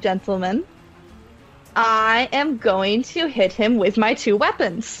this young gentleman, I am going to hit him with my 2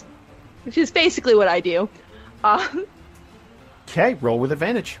 weapons, which is basically what I do. Okay, roll with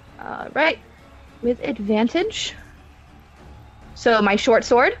advantage. Right. With advantage. So my short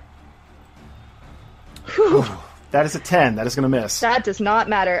sword. Whew. That is a 10. That is going to miss. That does not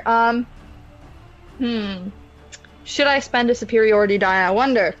matter. Should I spend a superiority die? I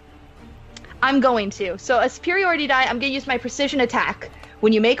wonder. I'm going to. So a superiority die, I'm going to use my precision attack.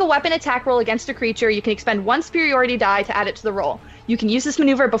 When you make a weapon attack roll against a creature, you can expend 1 superiority die to add it to the roll. You can use this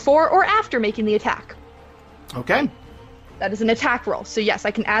maneuver before or after making the attack. Okay. That is an attack roll. So yes, I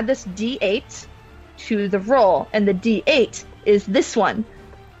can add this D8 to the roll, and the D8 is this one.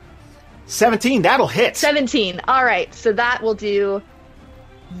 17, that'll hit. 17. All right, so that will do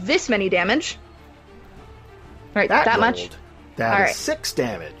this many damage. All right, that much. That All is right. 6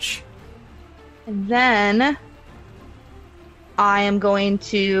 damage. And then I am going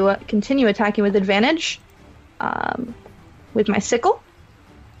to continue attacking with advantage with my sickle.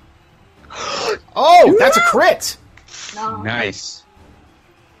 Oh, that's a crit. Nice.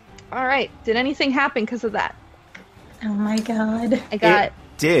 All right, did anything happen because of that? Oh my god. I got... It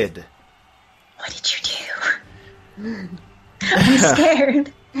did. What did you do? I'm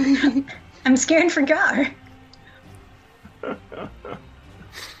scared. I'm scared for Gar.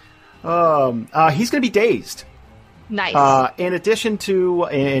 He's going to be dazed. Nice. In addition to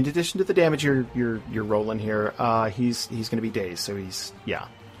the damage you're rolling here, he's going to be dazed. So yeah.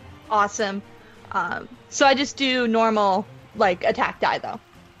 Awesome. So I just do normal, like, attack die, though.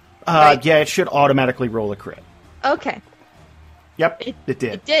 Right? Yeah, it should automatically roll a crit. Okay. Yep, it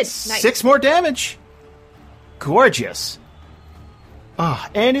did. It did. Nice. 6 more damage. Gorgeous.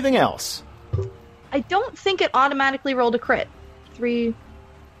 Anything else? I don't think it automatically rolled a crit. 3...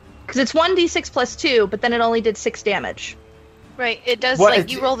 Because it's 1d6 plus 2, but then it only did 6 damage. Right, it does, What-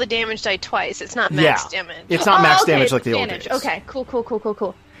 like, you roll the damage die twice. It's not max damage. It's not max okay, damage like the old advantage. days. Okay,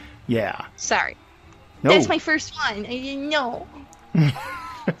 cool. Yeah. Sorry. No. That's my first one. I didn't know.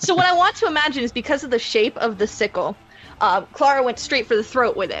 So what I want to imagine is because of the shape of the sickle, Clara went straight for the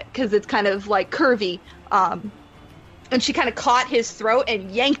throat with it, because it's kind of, like, curvy. And she kind of caught his throat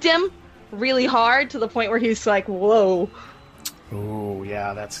and yanked him really hard to the point where he's like, whoa. Oh,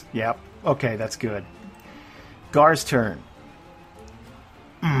 yeah, yep. Okay, that's good. Gar's turn.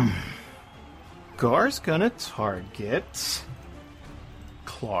 Gar's gonna target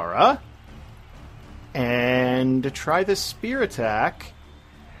Clara and try the spear attack.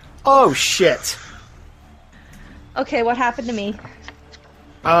 Oh, shit. Okay, what happened to me?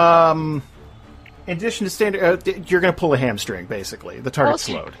 In addition to standard, you're gonna pull a hamstring, basically. The target's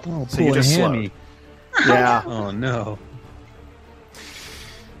slowed. Oh, So you just slowed. Yeah. Oh no.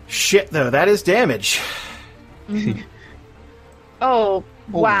 Shit, though, that is damage. Oh,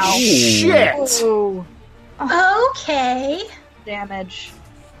 wow. Shit! Oh, Okay. damage.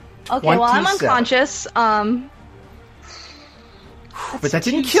 Okay, well, I'm 27. unconscious. But that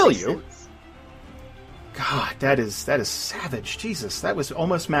didn't kill you. God, that is savage. Jesus, that was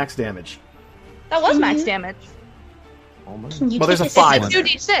almost max damage. That was max damage. Can you Well, there's take a 5 It's in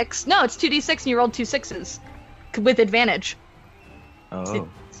there. 2d6. No, it's 2d6 and you rolled 2 6s. With advantage. Oh.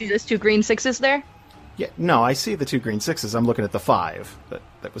 See those 2 green 6s there? Yeah, no, I see the 2 green 6s. I'm looking at the 5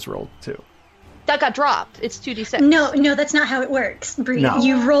 that was rolled too. That got dropped. It's 2d6. No, that's not how it works, Bree. No.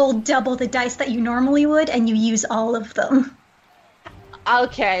 You roll double the dice that you normally would, and you use all of them.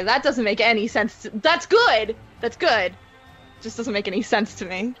 Okay, that doesn't make any sense. That's good. That's good. Just doesn't make any sense to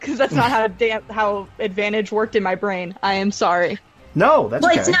me because that's not how advantage worked in my brain. I am sorry. No, that's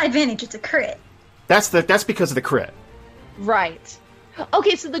Well, okay. it's not advantage; it's a crit. That's because of the crit. Right.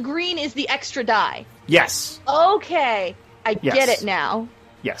 Okay, so the green is the extra die. Yes. Okay, I Yes. get it now.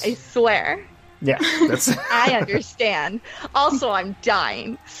 Yes. I swear. Yes. That's. I understand. Also, I'm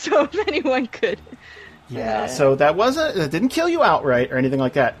dying, so if anyone could. Yeah. So that didn't kill you outright or anything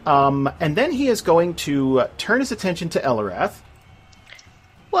like that. And then he is going to turn his attention to Elarath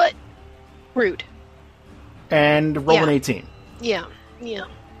What? Rude. and roll an Yeah. 18. Yeah.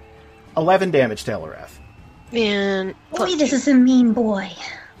 11 damage to Elarath. And Boy, this is a mean boy.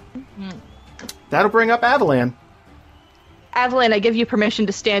 That'll bring up Avalan. Evelyn, I give you permission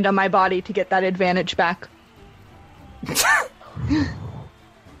to stand on my body to get that advantage back. Because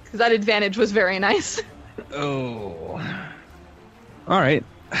that advantage was very nice. Oh. All right,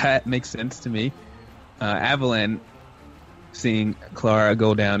 that makes sense to me. Avalon, seeing Clara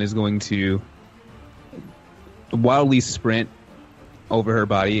go down, is going to wildly sprint over her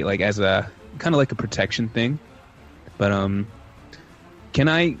body, like as a kind of like a protection thing. But can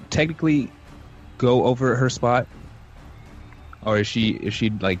I technically go over her spot, or is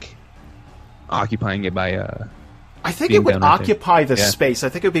she like occupying it by I think being it would down right there? occupy the Yeah. space. I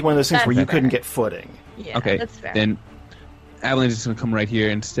think it would be one of those things That's where you fair. couldn't get footing. Yeah, Okay, that's fair. then Avalanche is going to come right here.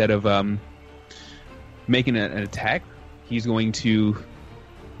 Instead of making an attack, he's going to,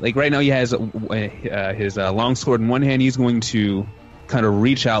 like right now he has his longsword in one hand. He's going to kind of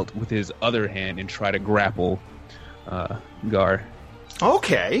reach out with his other hand and try to grapple Gar.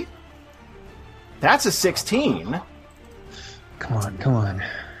 Okay. That's a 16. Come on.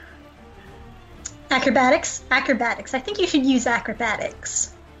 Acrobatics? Acrobatics. I think you should use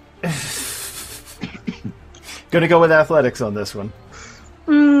acrobatics. Gonna go with athletics on this one.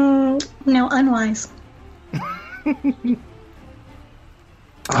 No, unwise. 17.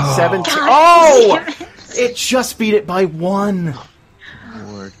 God Oh! damn it. It just beat it by 1.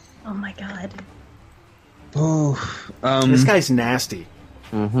 Lord. Oh my god. Oh, This guy's nasty.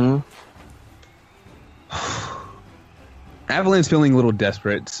 Mm-hmm. Avalanche's feeling a little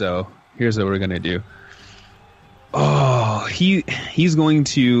desperate, so here's what we're gonna do. Oh, he's going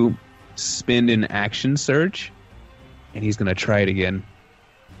to spend an action surge, and he's gonna try it again.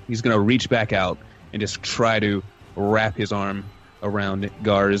 He's gonna reach back out and just try to wrap his arm around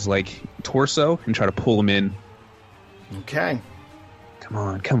Gar's like torso and try to pull him in. Okay. Come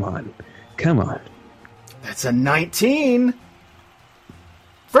on. That's a 19.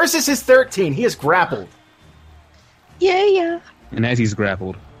 Versus his 13. He is grappled. Yeah. And as he's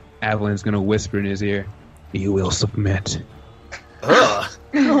grappled, Avalanche's gonna whisper in his ear, "You will submit." Ugh.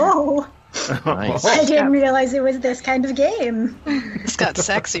 Oh, Nice. I didn't realize it was this kind of game. This got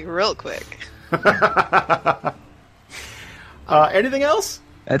sexy real quick. Anything else?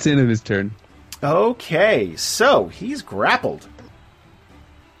 That's the end of his turn. Okay, so he's grappled.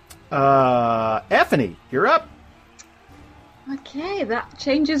 Effany, you're up. Okay, that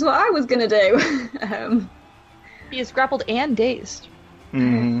changes what I was gonna do. He is grappled and dazed.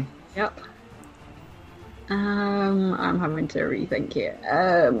 Mm-hmm. Yep. I'm having to rethink here.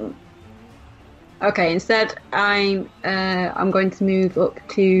 Okay, instead I'm going to move up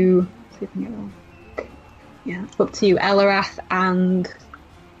to see if I can get one. Yeah, up to Elarath and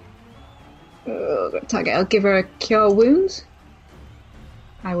target. I'll give her a cure wounds.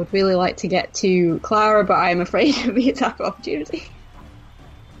 I would really like to get to Clara, but I'm afraid of the attack of opportunity.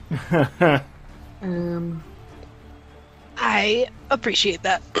 I appreciate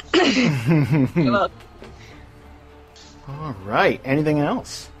that. You're welcome. All right. Anything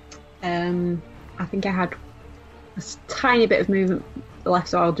else? I think I had a tiny bit of movement left,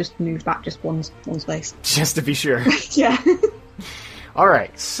 so I'll just move back just one space. Just to be sure. Yeah. All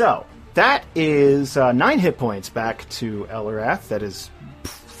right. So that is 9 hit points back to Elarath. That is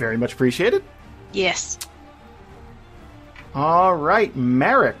very much appreciated. Yes. All right,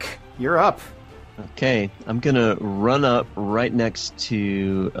 Merrick, you're up. Okay, I'm gonna run up right next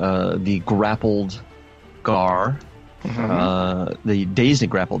to the grappled Gar, the dazed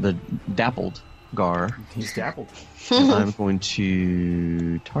and grappled, the dappled Gar. He's dappled. And I'm going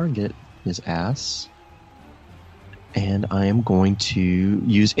to target his ass, and I am going to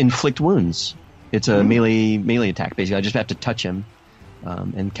use inflict wounds. It's a melee attack. Basically, I just have to touch him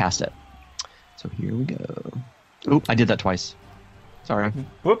and cast it. So here we go. Oop! I did that twice. Sorry.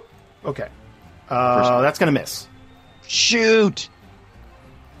 Whoop. Okay. That's going to miss. Shoot!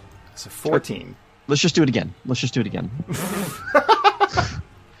 It's a 14. Let's just do it again.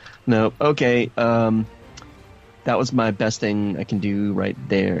 No. Okay. That was my best thing I can do right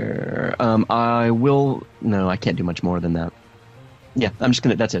there. I will. No, I can't do much more than that. Yeah, I'm just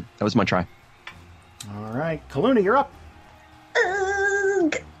gonna. That's it. That was my try. All right. Kaluna, you're up.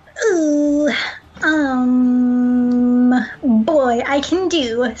 Ugh. Ooh. Boy, I can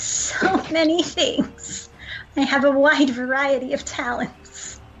do so many things. I have a wide variety of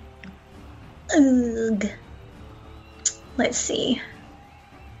talents. Ugh. Let's see.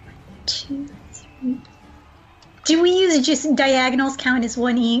 2, 3. Do we use just diagonals count as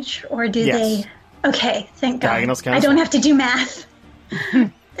one each, or do Yes. they? Okay, thank God. Diagonals count I as don't one. have to do math.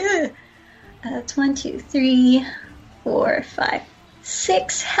 That's 1, 2, 3, 4, 5,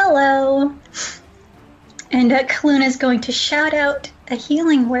 6. Hello. And Kaluna's going to shout out a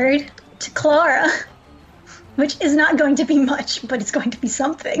healing word to Clara, which is not going to be much, but it's going to be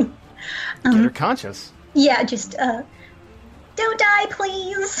something. Get her conscious. Yeah, just, don't die,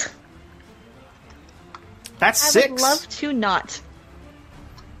 please. That's I 6. would love to not.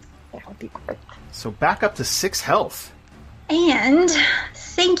 be great. So back up to 6 health. And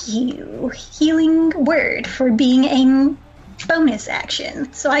thank you, Healing Word, for being a bonus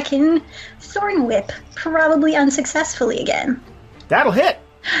action. So I can Thorn Whip, probably unsuccessfully again. That'll hit.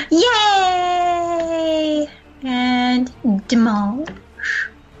 Yay! And Demolish.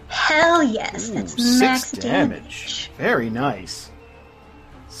 Hell yes, that's Ooh, 6 max damage. Very nice.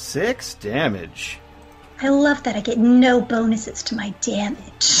 6 damage. I love that I get no bonuses to my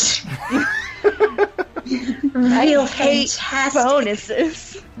damage. Real fantastic.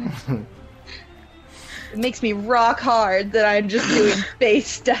 Bonuses. It makes me rock hard that I'm just doing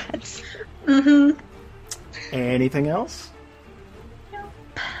base stats. Mm-hmm. Anything else?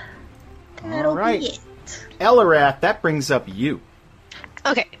 That'll All right. be it. Elarath, that brings up you.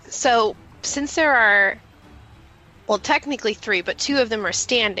 Okay, so since there are, well, technically 3, but 2 of them are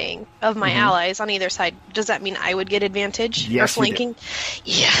standing of my allies on either side, does that mean I would get advantage Yes, or you do. flanking?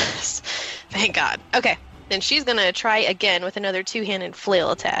 Yes, thank God. Okay, then she's gonna try again with another 2-handed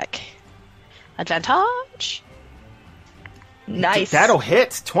flail attack. Advantage. Nice. That'll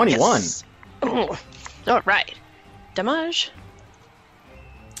hit. 21. Yes. Oh, all right. Damage.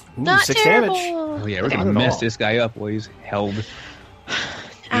 Ooh, Not 6 terrible. damage. Oh yeah, we're Okay. gonna Not at mess all. this guy up while he's held.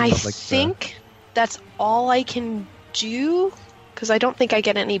 I Like the- think that's all I can do, because I don't think I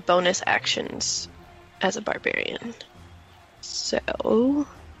get any bonus actions as a barbarian. So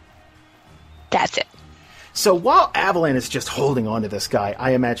that's it. So while Avalan is just holding on to this guy,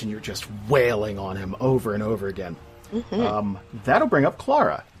 I imagine you're just wailing on him over and over again. That'll bring up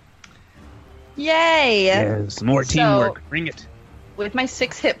Clara. Yay! Yes, more teamwork. Bring it. With my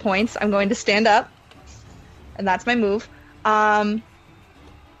 6 hit points, I'm going to stand up, and that's my move. I'm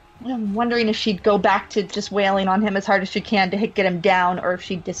wondering if she'd go back to just wailing on him as hard as she can to get him down, or if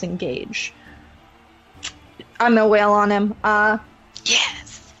she'd disengage. I'm gonna wail on him.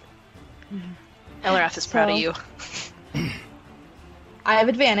 Yes. Elarath is proud of you. I have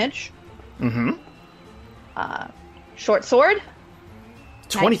advantage. Mm-hmm. Short sword.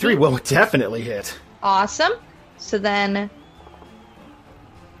 23 will definitely hit. Awesome. So then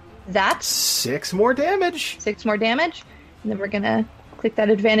that's 6 more damage. 6 more damage. And then we're gonna click that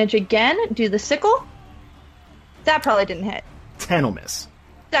advantage again, do the sickle. That probably didn't hit. 10 will miss.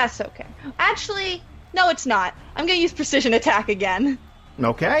 That's okay. Actually, no, it's not. I'm gonna use precision attack again.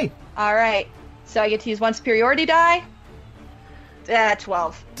 Okay. Alright. So I get to use 1 superiority die.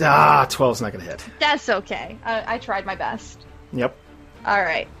 12. 12's not going to hit. That's okay. I tried my best. Yep.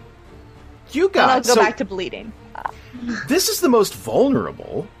 Alright. You And I'll got go so back to bleeding. this is the most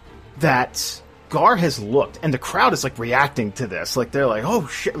vulnerable that Gar has looked, and the crowd is like reacting to this. Like they're like, "Oh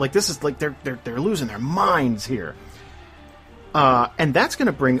shit!" Like this is like they're losing their minds here. And that's going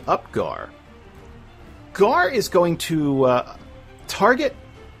to bring up Gar. Gar is going to target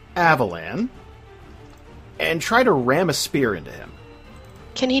Avalan and try to ram a spear into him.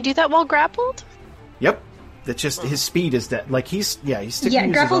 Can he do that while grappled? Yep. That's just his speed is that like he's sticking Yeah,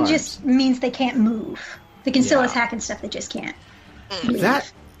 his grapple arms. just means they can't move. They can still Yeah. attack and stuff, they just can't.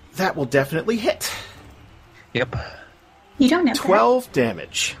 That will definitely hit. Yep. You don't know 12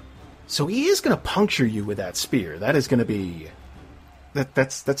 damage. So he is going to puncture you with that spear. That is going to be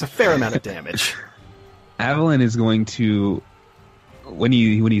that's a fair amount of damage. Avalan is going to, when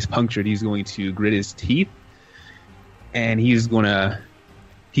he's punctured, he's going to grit his teeth, and he's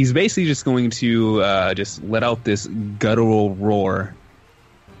basically just going to just let out this guttural roar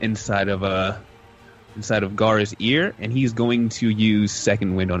inside of Gar's ear, and he's going to use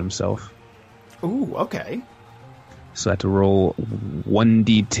Second Wind on himself. Ooh, okay. So I have to roll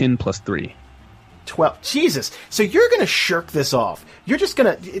 1d10 plus 3. 12. Jesus. So you're going to shirk this off. You're just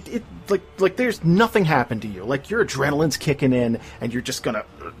going to like there's nothing happened to you. Like your adrenaline's kicking in and you're just going to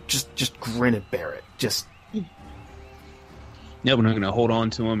just grin and bear it. Just Yep, and I'm going to hold on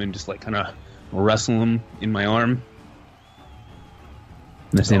to him and just like kind of wrestle him in my arm.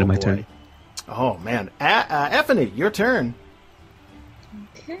 And that's the end of my boy. turn. Oh man. Effany, your turn.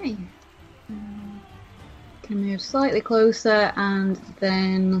 Okay. Can move slightly closer and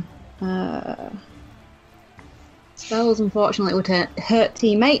then spells unfortunately would hurt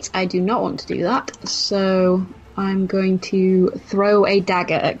teammates. I do not want to do that, so I'm going to throw a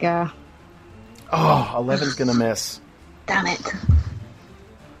dagger at Gar. Oh, 11's going to miss. Damn it.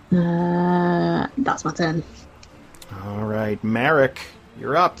 That's my turn. All right, Marek,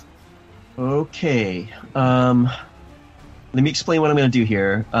 you're up. Okay. Let me explain what I'm going to do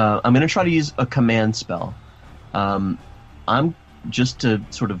here. I'm going to try to use a command spell. I'm just to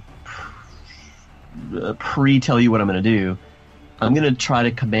sort of pre-tell you what I'm going to do. I'm going to try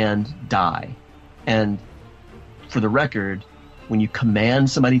to command die. And for the record, when you command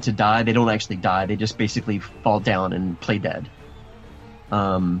somebody to die, they don't actually die. They just basically fall down and play dead.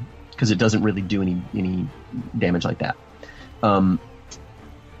 Because it doesn't really do any damage like that. But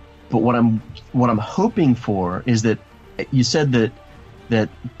what I'm hoping for is that you said that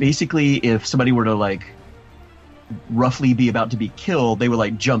basically if somebody were to like roughly be about to be killed, they would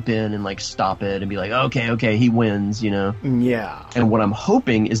like jump in and like stop it and be like, okay, he wins, you know? Yeah. And what I'm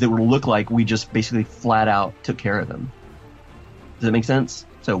hoping is that it will look like we just basically flat out took care of him. Does that make sense?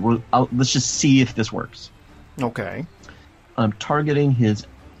 So let's just see if this works. Okay. I'm targeting his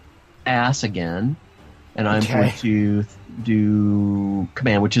ass again, and I'm going to do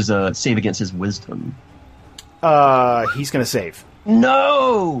command, which is a save against his wisdom. He's going to save.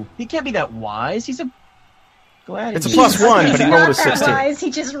 No! He can't be that wise. He's a gladiator. It's a +1, but he rolled a 16. Wise.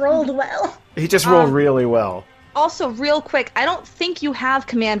 He just rolled well. He just rolled really well. Also, real quick, I don't think you have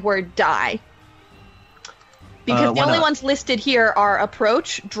command word die. Because the only ones listed here are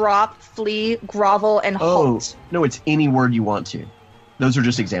approach, drop, flee, grovel, and halt. No, it's any word you want to. Those are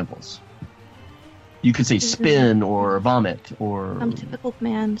just examples. You could say spin or vomit or... Some typical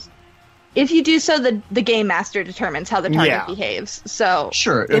commands. If you do so, the game master determines how the target behaves. So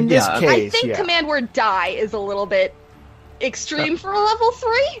sure, in this case, I think command word die is a little bit extreme for a level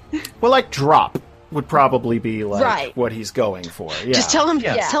 3. Well, like drop would probably be like what he's going for. Yeah. Just tell him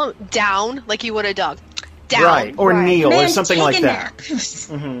down like you would a dog. Down. Right, or kneel, Man, or something take like a that.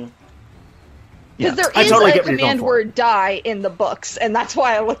 nap. Because there is a command word die in the books, and that's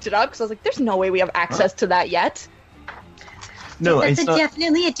why I looked it up, because I was like, there's no way we have access to that yet. No, that's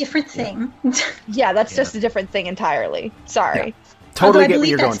definitely a different thing. Yeah, that's just a different thing entirely. Sorry. Yeah. Totally get I what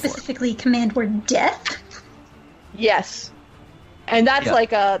you're believe going that's specifically command word death. Yes. And that's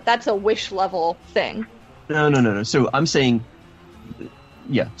that's a wish level thing. No. So I'm saying,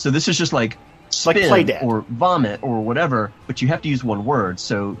 so this is just like spin play dead or vomit or whatever, but you have to use one word.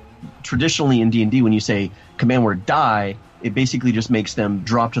 So traditionally in D&D, when you say command word die, it basically just makes them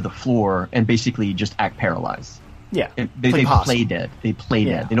drop to the floor and basically just act paralyzed. Yeah, they play dead. They play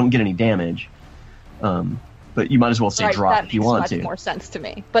dead. They don't get any damage. But you might as well say drop if you want to. That makes much more sense to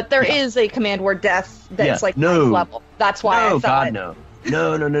me. But there is a command word death that's like no level. That's why I thought No.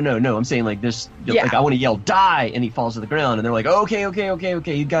 I'm saying like this. Like I want to yell die, and he falls to the ground, and they're like, okay,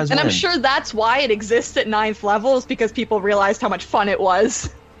 you guys win. And I'm sure that's why it exists at 9th level, is because people realized how much fun it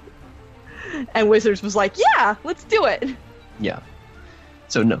was. And Wizards was like, yeah, let's do it. Yeah.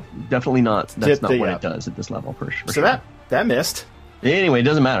 So no, definitely not. That's not what it does at this level for sure. So that missed. Anyway, it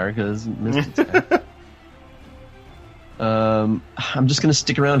doesn't matter because I'm just gonna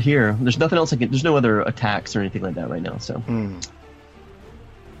stick around here. There's nothing else there's no other attacks or anything like that right now. So.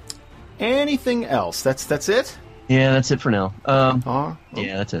 Anything else? That's it. Yeah, that's it for now.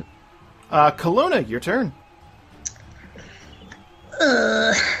 Yeah, that's it. Kaluna, your turn.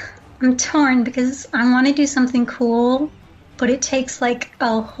 I'm torn because I want to do something cool, but it takes like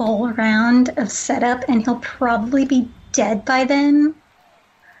a whole round of setup, and he'll probably be dead by then.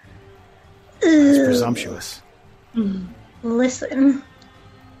 That's presumptuous. Listen.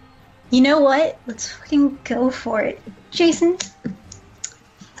 You know what? Let's fucking go for it. Jason,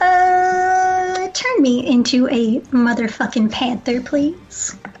 turn me into a motherfucking panther,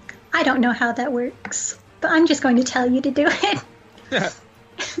 please. I don't know how that works, but I'm just going to tell you to do it.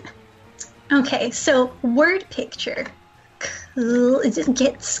 Okay, so word picture. Cool. Just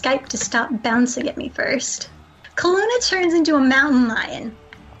get Skype to stop bouncing at me first. Kaluna turns into a mountain lion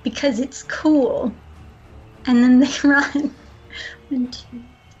because it's cool. And then they run. 1, 2,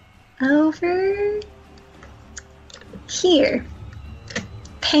 over here.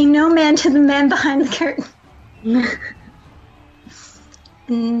 Pay no man to the man behind the curtain.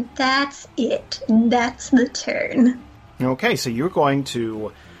 And that's it. That's the turn. Okay, so you're going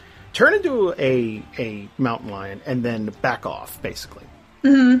to turn into a mountain lion and then back off, basically.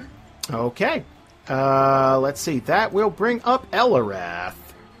 Mm-hmm. Okay. Let's see. That will bring up Elarath.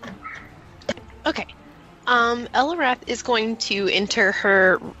 Okay. Elarath is going to enter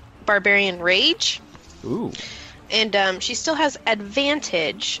her Barbarian Rage. Ooh. And she still has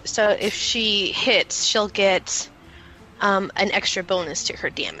advantage, so if she hits, she'll get an extra bonus to her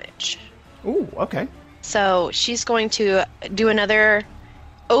damage. Ooh, okay. So she's going to do another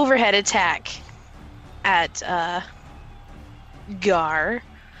overhead attack at Gar.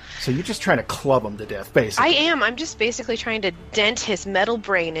 So you're just trying to club him to death, basically. I am. I'm just basically trying to dent his metal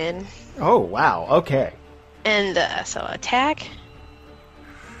brain in. Oh, wow. Okay. And so attack.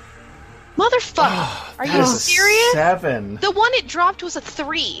 Motherfucker. Are you serious? 7. The one it dropped was a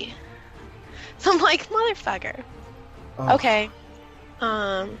 3. So I'm like, motherfucker. Oh. Okay.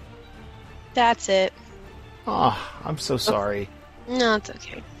 That's it. Oh, I'm so sorry. No, it's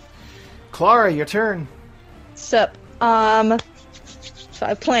okay. Clara, your turn. Sup. So I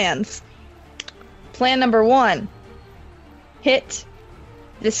have plans. Plan number 1. Hit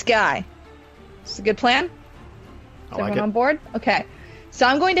this guy. Is this a good plan? Is I like everyone it. on board? Okay. So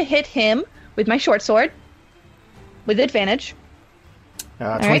I'm going to hit him with my short sword with advantage.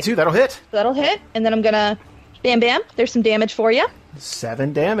 22, that'll hit. That'll hit. And then I'm going to bam bam. There's some damage for you.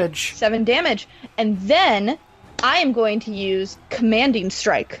 7 damage. 7 damage. And then I am going to use Commanding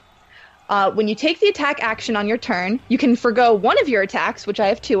Strike. When you take the attack action on your turn, you can forgo one of your attacks, which I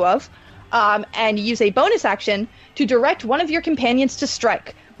have 2 of, and use a bonus action to direct one of your companions to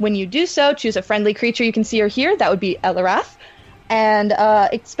strike. When you do so, choose a friendly creature you can see or hear. That would be Elarath. And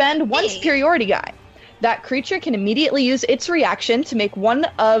expend 1 superiority die. That creature can immediately use its reaction to make one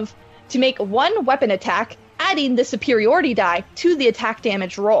weapon attack, adding the superiority die to the attack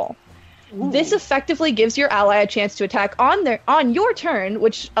damage roll. Ooh. This effectively gives your ally a chance to attack on your turn,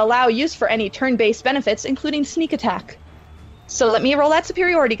 which allow use for any turn-based benefits, including sneak attack. So let me roll that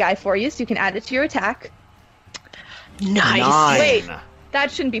superiority die for you, so you can add it to your attack. Nice. 9. Wait,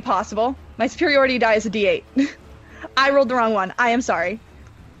 that shouldn't be possible. My superiority die is a D8. I rolled the wrong one. I am sorry.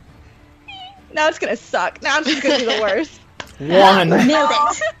 Now it's gonna suck. Now it's just gonna be the worst. 1. Nailed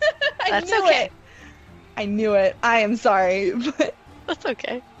it. That's knew okay. it. I knew it. I am sorry. But, That's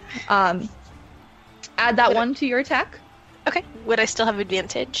okay. add that one to your attack. Okay. Would I still have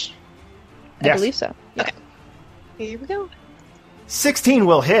advantage? I Yes. believe so. Yeah. Okay. Here we go. 16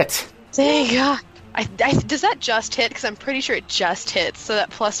 will hit. Thank God. Does that just hit? Because I'm pretty sure it just hits, so that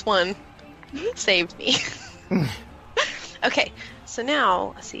 +1 saved me. Okay, so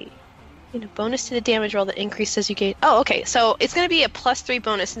now, let's see. Bonus to the damage roll that increases as you gain... Oh, okay, so it's going to be a +3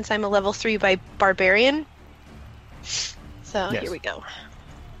 bonus since I'm a level 3 by Barbarian. So, Yes. Here we go.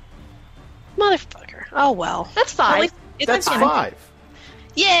 Motherfucker. Oh, well. That's 5. That's 5.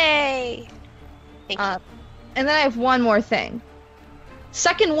 Yay! Thank you. And then I have one more thing.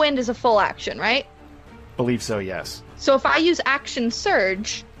 Second wind is a full action, right? Believe so, yes. So if I use action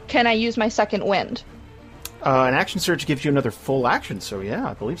surge, can I use my second wind? An action surge gives you another full action, so yeah,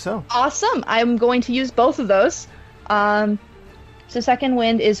 I believe so. Awesome. I'm going to use both of those. So second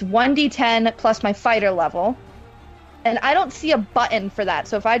wind is 1d10 plus my fighter level. And I don't see a button for that.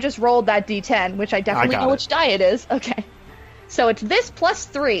 So if I just rolled that d10, which I definitely know which die it is. Okay. So it's this plus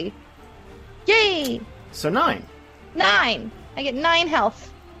 3. Yay! So 9. 9. I get 9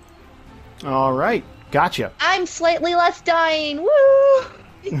 health. All right, gotcha. I'm slightly less dying.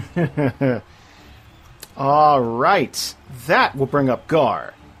 Woo! All right, that will bring up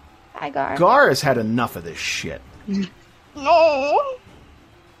Gar. Hi, Gar. Gar has had enough of this shit. No.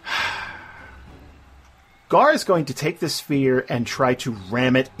 Gar is going to take the sphere and try to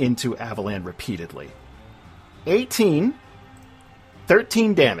ram it into Avalan repeatedly. 18,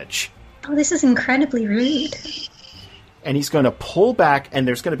 13 damage. Oh, this is incredibly rude. And he's going to pull back, and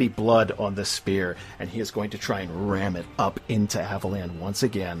there's going to be blood on the spear, and he is going to try and ram it up into Avalan once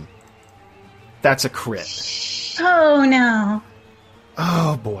again. That's a crit. Oh, no.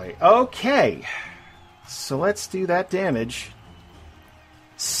 Oh, boy. Okay. So let's do that damage.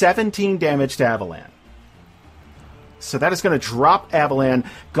 17 damage to Avalan. So that is going to drop Avalan.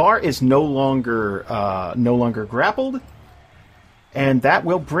 Gar is no longer grappled. And that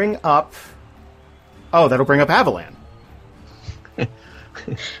will bring up... Oh, that'll bring up Avalan. Hey,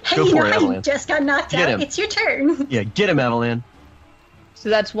 Go you for know it, how you Evelyn. just got knocked Get out? him. It's your turn. Yeah, get him, Avalan. So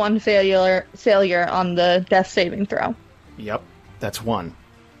that's one failure on the death saving throw. Yep, that's 1.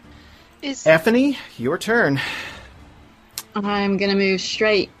 Is Effany, your turn. I'm going to move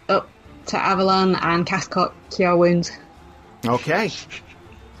straight up to Avalon and cast Cure Wounds. Okay.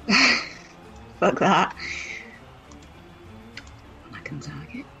 Fuck that. I can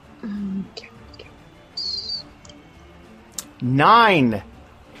target. 9.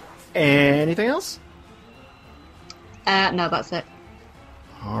 Anything else? No, that's it.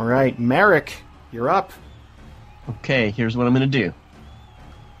 All right, Merrick, you're up. Okay, here's what I'm going to do.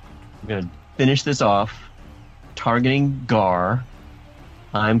 I'm going to finish this off, targeting Gar.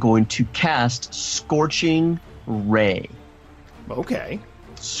 I'm going to cast Scorching Ray. Okay.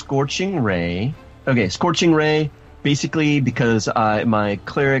 Scorching Ray. Okay, Scorching Ray, basically because my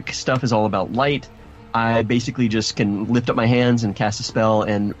cleric stuff is all about light, I basically just can lift up my hands and cast a spell,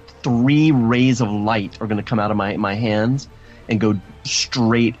 and 3 rays of light are going to come out of my hands and go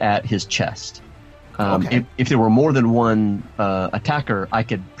straight at his chest. Okay. If there were more than one attacker, I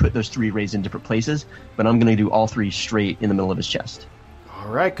could put those 3 rays in different places, but I'm going to do all 3 straight in the middle of his chest. All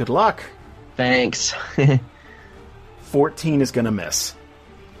right, good luck. Thanks. 14 is going to miss.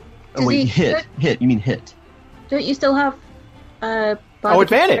 Oh, wait, he- hit. You mean hit. Don't you still have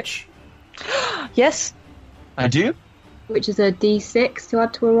Advantage. Yes. I do? Which is a D6 to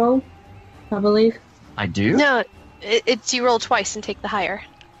add to a roll, I believe. I do? No, it's you roll twice and take the higher.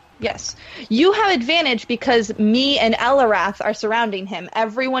 Yes. You have advantage because me and Elarath are surrounding him.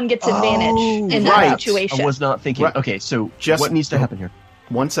 Everyone gets advantage in that right. situation. I was not thinking. Right. Okay, so Just- what needs to happen here?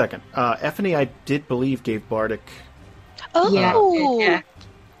 1 second. Effany, I did believe, gave Bardic. Oh, Yeah.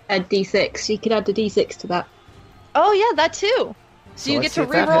 A D6. She could add a D6 to that. Oh, yeah, that too. So you let's get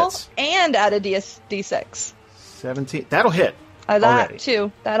to see if that reroll hits. and add a D6. 17. That'll hit. That Already.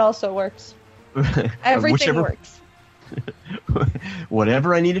 too. That also works. Everything Whichever- works.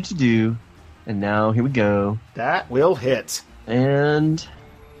 Whatever I needed to do. And now here we go. That will hit. And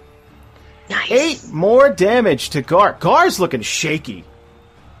 8 more damage to Gar. Gar's looking shaky.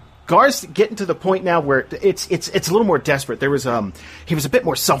 Gar's getting to the point now where it's a little more desperate. There was he was a bit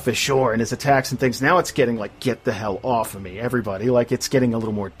more selfish, sure, in his attacks and things. Now it's getting like, get the hell off of me, everybody. Like, it's getting a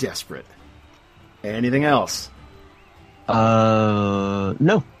little more desperate. Anything else?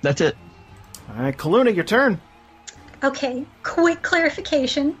 no, that's it. All right, Kaluna, your turn. Okay, quick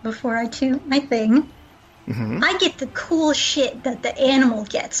clarification before I do my thing. Mm-hmm. I get the cool shit that the animal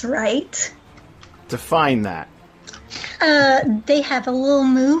gets, right? Define that. They have a little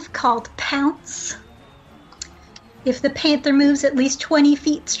move called Pounce. If the panther moves at least 20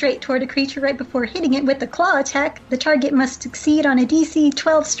 feet straight toward a creature right before hitting it with a claw attack, the target must succeed on a DC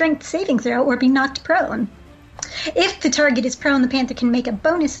 12 strength saving throw or be knocked prone. If the target is prone, the panther can make a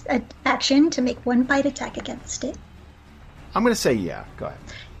bonus action to make one bite attack against it. I'm going to say yeah. Go ahead.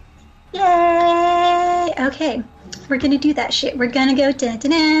 Yay! Okay, we're gonna do that shit. We're gonna go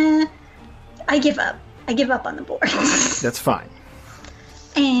da-da-da. I give up. I give up on the board. That's fine.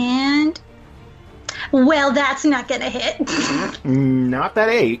 And... well, that's not gonna hit. Not that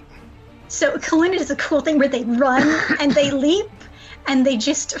 8. So Kaluna does a cool thing where they run and they leap and they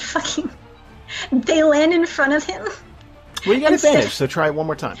just fucking... they land in front of him. Well, you got Instead- advantage, so try it one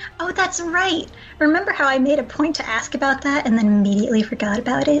more time. Oh, that's right. Remember how I made a point to ask about that and then immediately forgot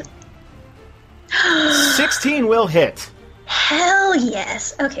about it? 16 will hit. Hell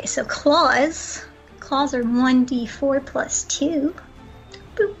yes. Okay, so claws. Claws are 1d4 plus 2.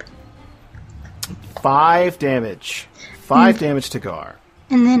 Boop. 5 damage. 5 damage to Gar.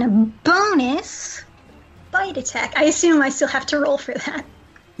 And then a bonus bite attack. I assume I still have to roll for that.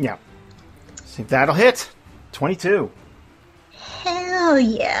 Yeah. See, that'll hit. 22. Hell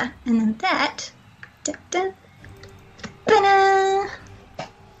yeah. And then that. Da, da, ba-da.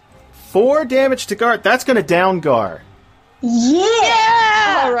 4 damage to Gar. That's going to down Gar.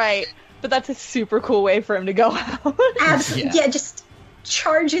 Yeah! All right. But that's a super cool way for him to go out. Absolutely. Yeah, just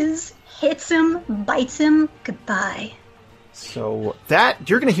charges, hits him, bites him. Goodbye. So that,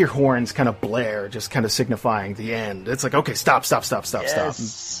 you're going to hear horns kind of blare, just kind of signifying the end. It's like, okay, stop.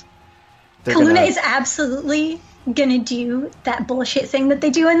 Yes. They're Kaluna gonna- is absolutely gonna do that bullshit thing that they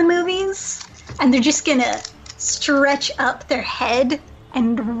do in the movies, and they're just gonna stretch up their head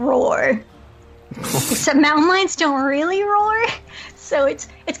and roar. Except mountain lions don't really roar, so it's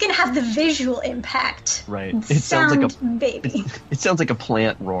gonna have the visual impact. Right. It sounds like a baby. It sounds like a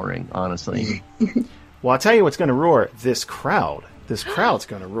plant roaring, honestly. Well, I'll tell you what's going to roar. This crowd. This crowd's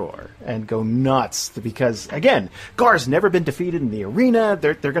going to roar and go nuts because, again, Gar's never been defeated in the arena.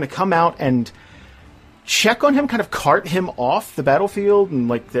 They're going to come out and check on him, kind of cart him off the battlefield, and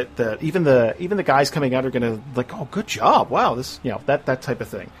like even the guys coming out are going to like, oh, good job, wow, this, that type of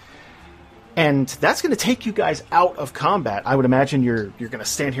thing. And that's going to take you guys out of combat. I would imagine you're going to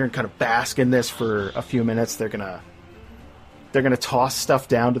stand here and kind of bask in this for a few minutes. They're going to toss stuff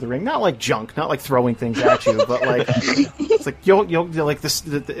down to the ring, not like junk, not like throwing things at you, but like it's like you'll like this.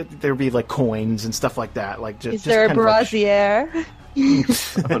 There'll be like coins and stuff like that. Like just Is there a kind of like- brassiere?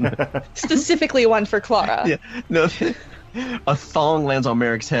 Specifically one for Clara. Yeah. No. A thong lands on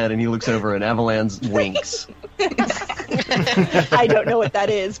Merrick's head, and he looks over, and Avalanche winks. I don't know what that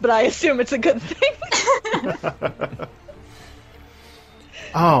is, but I assume it's a good thing.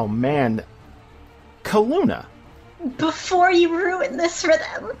 Oh man, Kaluna. Before you ruin this for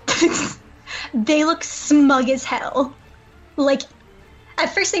them, they look smug as hell. Like,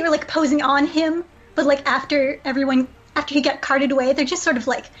 at first they were like posing on him, but like after he got carted away, they're just sort of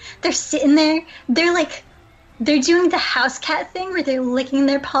like, they're sitting there, they're doing the house cat thing where they're licking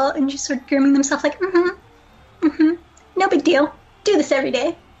their paw and just sort of grooming themselves like, no big deal. Do this every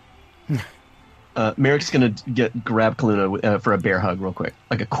day. Merrick's gonna grab Kaluna for a bear hug real quick.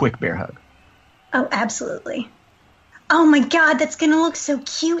 Like a quick bear hug. Oh, absolutely. Oh my god, that's gonna look so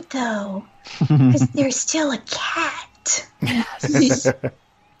cute though. Because they're still a cat.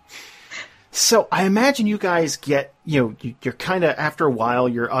 So I imagine you guys get, you're kind of, after a while,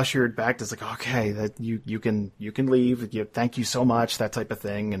 you're ushered back to, like, okay, that you can leave. Thank you so much, that type of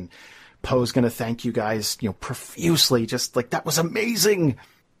thing. And Poe's going to thank you guys, profusely, just like, that was amazing.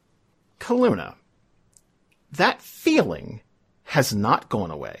 Kaluna, that feeling has not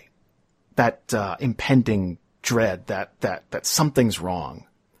gone away. That impending dread that something's wrong.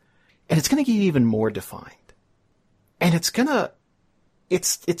 And it's going to get even more defined. And it's going to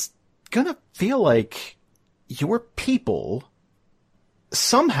feel like your people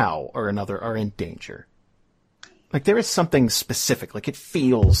somehow or another are in danger. Like there is something specific, like it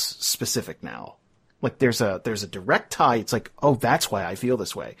feels specific now. Like there's a direct tie. It's like, oh, that's why I feel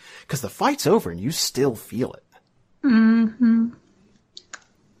this way. Because the fight's over and you still feel it. Mm-hmm.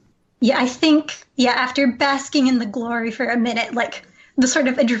 Yeah, I think, after basking in the glory for a minute, like the sort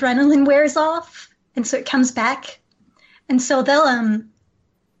of adrenaline wears off. And so it comes back. And so they'll,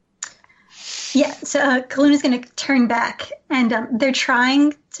 Kaluna's going to turn back, and they're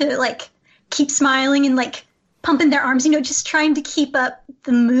trying to, like, keep smiling and, like, pumping their arms, just trying to keep up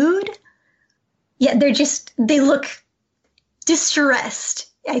the mood. Yeah, they look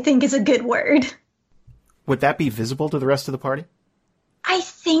distressed, I think is a good word. Would that be visible to the rest of the party? I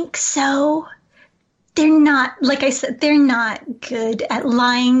think so. They're not, like I said, they're not good at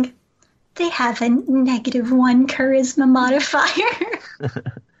lying. They have a -1 charisma modifier.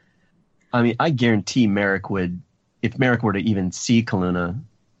 I mean, I guarantee Merrick would, if Merrick were to even see Kaluna,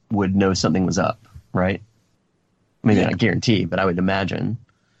 would know something was up, right? Maybe not guarantee, but I would imagine.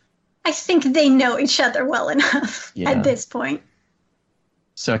 I think they know each other well enough at this point.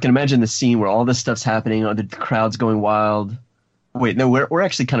 So I can imagine the scene where all this stuff's happening, the crowd's going wild. Wait, no, we're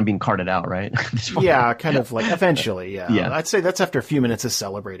actually kind of being carted out, right? Yeah, kind of like eventually, yeah. I'd say that's after a few minutes of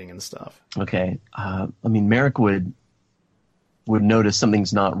celebrating and stuff. Okay. I mean, Merrick would notice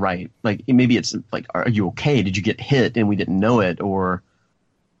something's not right. Like, maybe it's like, are you okay? Did you get hit and we didn't know it? Or,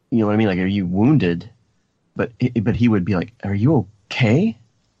 you know what I mean? Like, are you wounded? But he would be like, are you okay,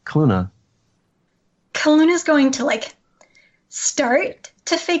 Kaluna? Kaluna's going to, like, start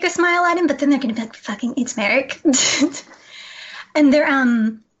to fake a smile at him, but then they're going to be like, fucking, it's Merrick. And they're,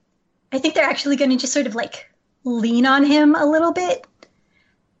 I think they're actually going to just sort of, like, lean on him a little bit.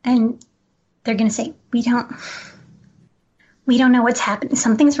 And they're going to say, we don't know what's happening.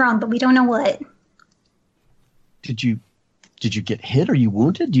 Something's wrong, but we don't know what. Did you get hit? Are you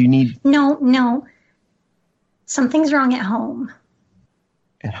wounded? Do you need... No. Something's wrong at home.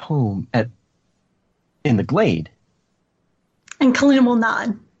 At home? In the glade? And Kaluna will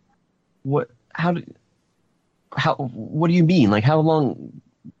nod. What do you mean? Like, how long...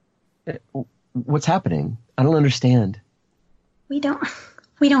 What's happening? I don't understand. We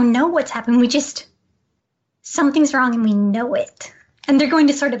don't know what's happened. Something's wrong and we know it. And they're going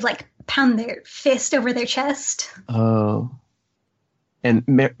to sort of, like, pound their fist over their chest. Oh. And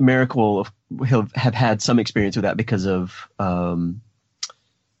Merrick he'll have had some experience with that because of the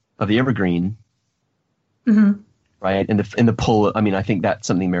evergreen. Mm-hmm. Right? And the pull, I mean, I think that's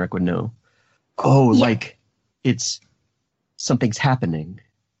something Merrick would know. Oh, yeah. Like, something's happening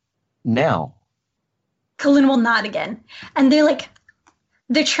now. Kaluna will nod again. And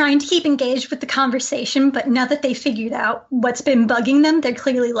they're trying to keep engaged with the conversation, but now that they figured out what's been bugging them, they're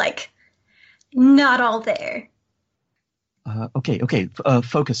clearly, like, not all there. Okay.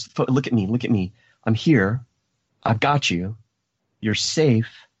 Focus. Look at me. I'm here. I've got you. You're safe.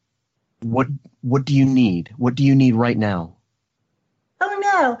 What do you need? What do you need right now? Oh,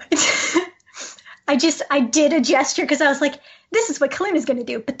 no. I did a gesture because I was like, this is what Kaluna's going to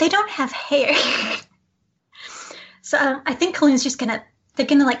do, but they don't have hair. So I think Kaluna's just they're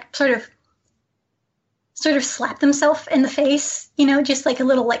going to, like, sort of slap themselves in the face, just like a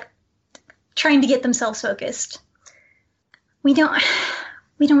little, like, trying to get themselves focused. We don't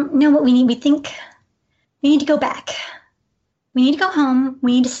know what we need. We think we need to go back. We need to go home.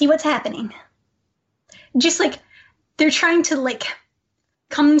 We need to see what's happening. Just, like, they're trying to, like,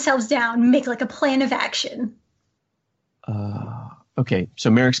 calm themselves down, make, like, a plan of action. Okay, so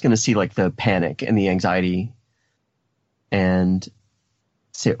Merrick's going to see, like, the panic and the anxiety and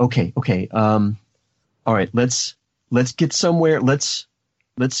say, okay, all right, let's get somewhere. Let's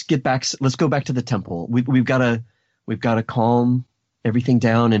get back. Let's go back to the temple. We've got to calm everything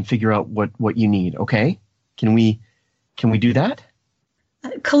down and figure out what you need. Okay, can we do that?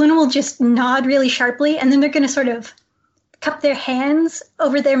 Kaluna will just nod really sharply, and then they're going to sort of cup their hands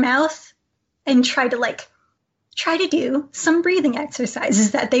over their mouth and try to do some breathing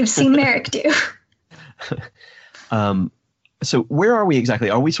exercises that they've seen Merrick do. So where are we exactly?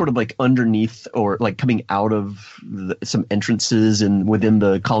 Are we sort of like underneath or like coming out of some entrances and within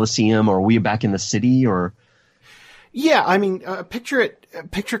the Colosseum, or are we back in the city, or? Yeah, I mean, picture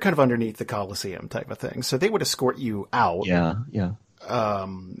kind of underneath the Colosseum type of thing. So they would escort you out. Yeah.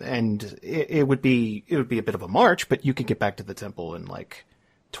 And it would be a bit of a march, but you could get back to the temple in like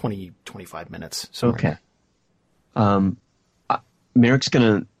 20, 25 minutes. Okay. Merrick's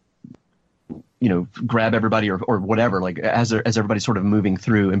gonna, grab everybody or whatever, like as everybody's sort of moving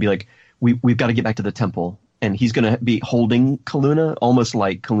through, and be like, we've got to get back to the temple. And he's gonna be holding Kaluna, almost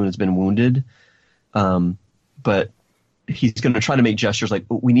like Kaluna's been wounded. But he's gonna try to make gestures like,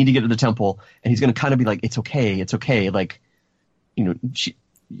 we need to get to the temple, and he's gonna kind of be like, it's okay, like,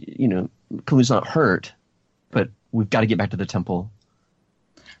 Kaluna's not hurt, but we've got to get back to the temple.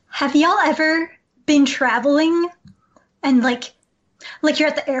 Have y'all ever been traveling and like you're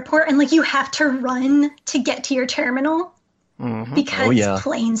at the airport and like you have to run to get to your terminal because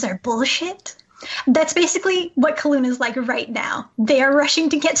planes are bullshit? That's basically what Kaluna's like right now. They are rushing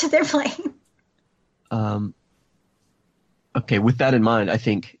to get to their plane. Okay, with that in mind, I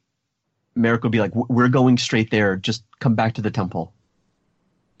think Merrick will be like, we're going straight there. Just come back to the temple.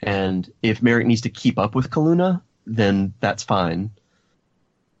 And if Merrick needs to keep up with Kaluna, then that's fine.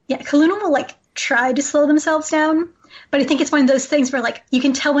 Yeah, Kaluna will like try to slow themselves down, but I think it's one of those things where like you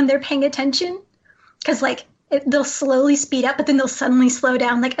can tell when they're paying attention, because like they'll slowly speed up, but then they'll suddenly slow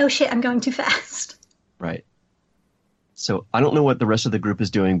down. Like, oh shit, I'm going too fast. Right. So I don't know what the rest of the group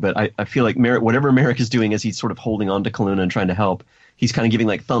is doing, but I feel like whatever Merrick is doing as he's sort of holding on to Kaluna and trying to help, he's kind of giving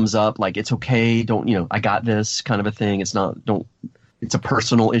like thumbs up, like it's okay, don't, I got this kind of a thing. It's a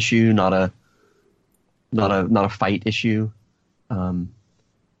personal issue, not a fight issue.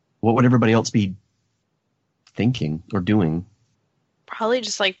 What would everybody else be thinking or doing? Probably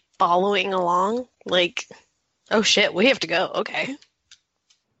just like following along, like, oh shit, we have to go. Okay.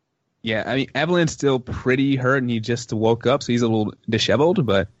 Yeah, I mean, Avalan's still pretty hurt, and he just woke up, so he's a little disheveled,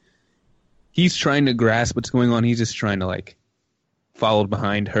 but he's trying to grasp what's going on. He's just trying to, like, follow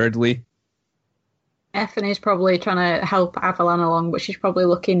behind hurriedly. Effie's probably trying to help Avalan along, but she's probably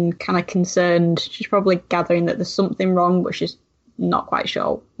looking kind of concerned. She's probably gathering that there's something wrong, but she's not quite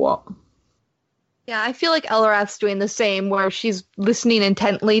sure what. Yeah, I feel like Elrath's doing the same, where she's listening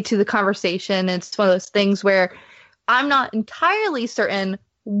intently to the conversation. It's one of those things where I'm not entirely certain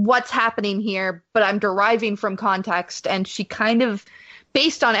what's happening here, but I'm deriving from context, and she kind of,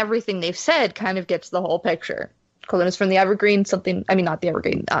 based on everything they've said, kind of gets the whole picture. Kaluna's from the Evergreen, not the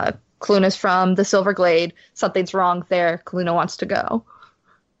Evergreen, Kaluna's from the Silver Glade, something's wrong there, Kaluna wants to go.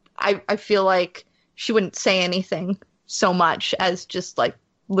 I feel like she wouldn't say anything so much as just, like,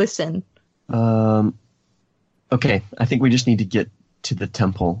 listen. Okay, I think we just need to get to the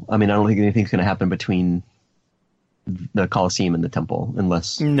temple. I mean, I don't think anything's going to happen between the Colosseum and the temple,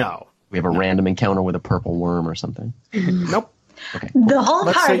 unless we have a random encounter with a purple worm or something. Nope. Okay. The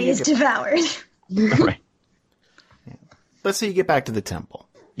whole party is devoured. Right. Let's say you get back to the temple.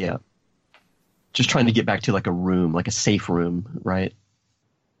 Yeah. Just trying to get back to like a room, like a safe room, right?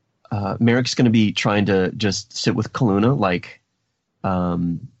 Merrick's going to be trying to just sit with Kaluna, like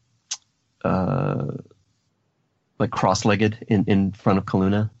cross-legged in front of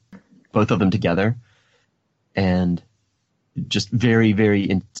Kaluna, both of them together. And just very,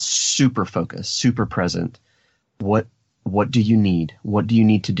 very super focused, super present. What do you need? What do you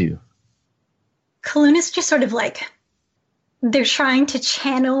need to do? Kaluna's just sort of like, they're trying to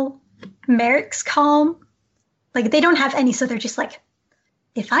channel Merrick's calm. Like, they don't have any, so they're just like,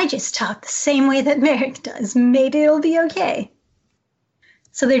 if I just talk the same way that Merrick does, maybe it'll be okay.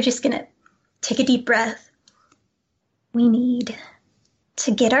 So they're just gonna take a deep breath. We need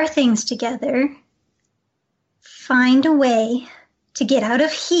to get our things together, find a way to get out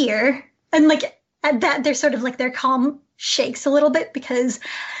of here. And like at that, they're sort of like their calm shakes a little bit, because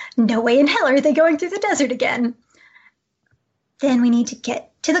no way in hell are they going through the desert again. Then we need to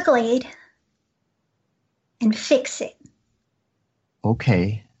get to the glade and fix it.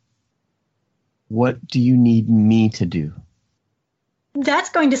 Okay. What do you need me to do? That's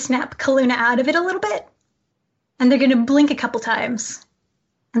going to snap Kaluna out of it a little bit. And they're going to blink a couple times.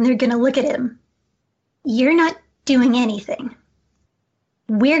 And they're going to look at him. You're not doing anything.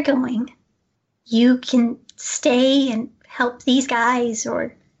 We're going. You can stay and help these guys,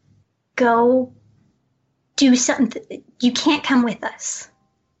 or go do something. You can't come with us.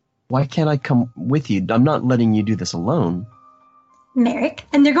 Why can't I come with you? I'm not letting you do this alone. Merrick.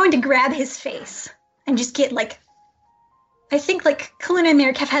 And they're going to grab his face and just get like, I think like Kaluna and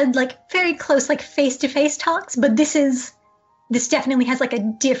Merrick have had like very close like face-to-face talks, but this definitely has like a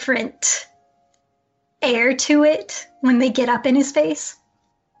different air to it when they get up in his face.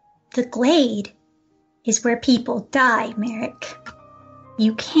 The glade is where people die, Merrick.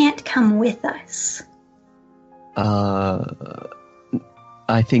 You can't come with us. I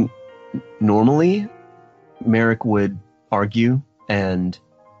think normally Merrick would argue and,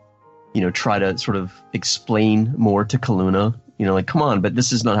 try to sort of explain more to Kaluna, like, come on, but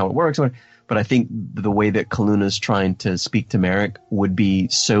this is not how it works. But I think the way that Kaluna's trying to speak to Merrick would be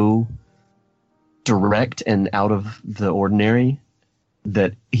so direct and out of the ordinary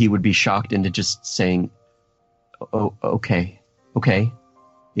that he would be shocked into just saying, oh, okay,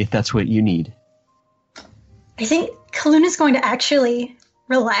 if that's what you need. I think Kaluna's going to actually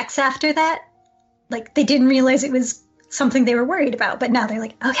relax after that. Like, they didn't realize it was something they were worried about, but now they're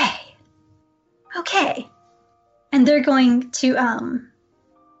like, okay. And they're going to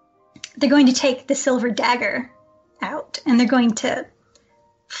take the silver dagger out, and they're going to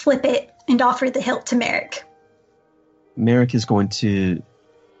flip it and offer the hilt to Merrick. Merrick is going to...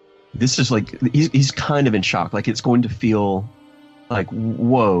 This is like... He's kind of in shock. Like, it's going to feel like,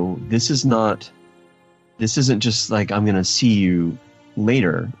 whoa, this isn't just like, I'm going to see you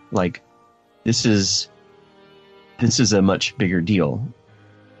later. Like, this is a much bigger deal.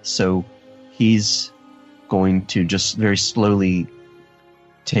 So he's going to just very slowly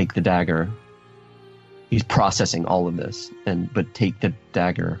take the dagger. He's processing all of this, but take the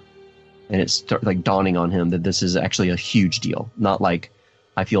dagger, and it's like dawning on him that this is actually a huge deal. Not like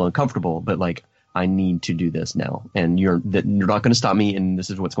I feel uncomfortable, but like I need to do this now, and you're not going to stop me, and this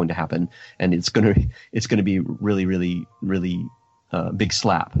is what's going to happen, and it's going to be really, really, really big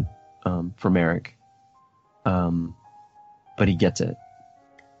slap for Merrick. But he gets it.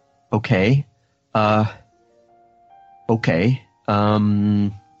 Okay.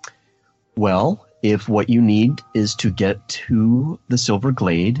 Well, if what you need is to get to the Silver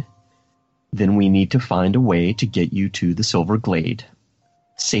Glade, then we need to find a way to get you to the Silver Glade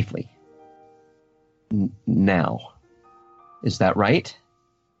safely. Now. Is that right?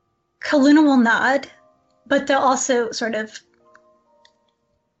 Kaluna will nod, but they'll also sort of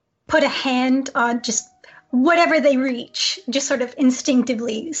put a hand on just whatever they reach, just sort of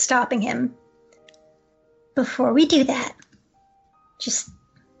instinctively stopping him. Before we do that, just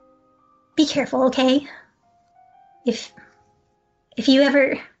be careful, okay? If you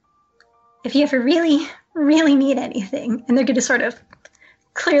ever really, really need anything, and they're going to sort of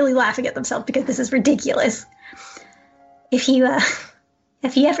clearly laughing at themselves because this is ridiculous. If you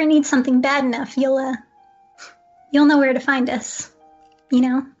ever need something bad enough, you'll know where to find us,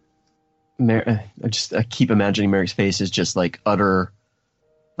 I keep imagining Merrick's face is just like utter,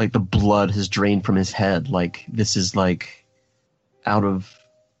 like the blood has drained from his head. Like this is like out of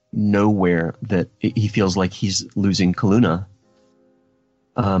nowhere that he feels like he's losing Kaluna.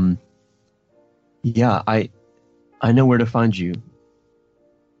 Yeah, I know where to find you.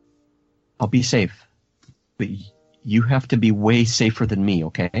 I'll be safe, but you have to be way safer than me,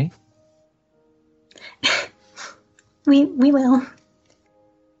 okay? We will.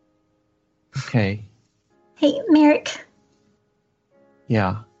 Okay. Hey, Merrick.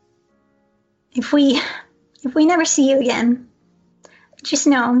 Yeah. If we never see you again, just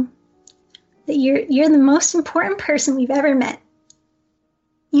know that you're the most important person we've ever met.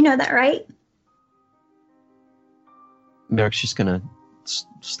 You know that, right? Merrick's just gonna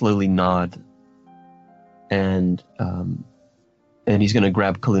slowly nod, and he's gonna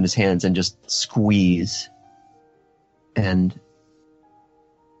grab Kaluna's hands and just squeeze, and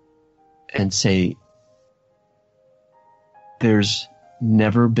say, "There's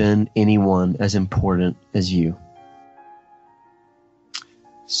never been anyone as important as you.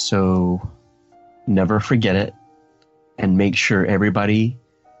 So never forget it, and make sure everybody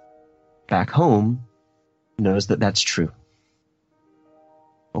back home knows that that's true.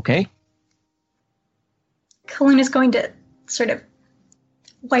 Okay?" Kaluna's going to sort of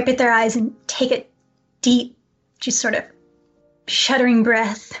wipe at their eyes and take a deep, just sort of shuddering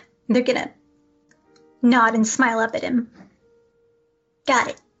breath. They're going to nod and smile up at him. Got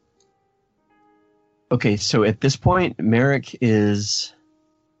it. Okay, so at this point, Merrick is...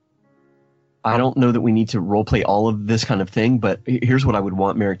 I don't know that we need to roleplay all of this kind of thing, but here's what I would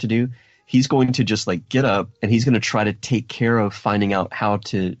want Merrick to do. He's going to just like get up, and he's going to try to take care of finding out how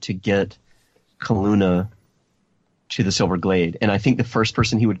to get Kaluna to the Silver Glade. And I think the first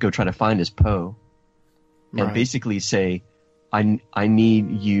person he would go try to find is Poe, and Right. basically say, I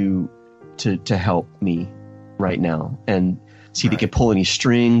need you to help me right now, and see if he can pull any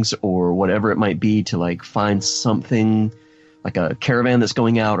strings or whatever it might be to like find something, like a caravan that's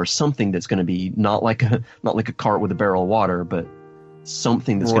going out or something that's going to be not like a cart with a barrel of water, but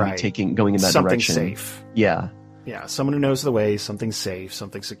something that's going to be going in that something direction. Safe. Yeah. Yeah, someone who knows the way, something safe,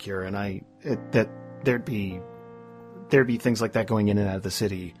 something secure, and there'd be things like that going in and out of the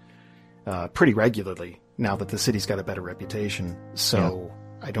city pretty regularly now that the city's got a better reputation. So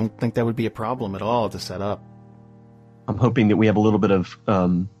I don't think that would be a problem at all to set up. I'm hoping that we have a little bit of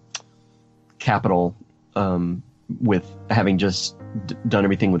capital with having just done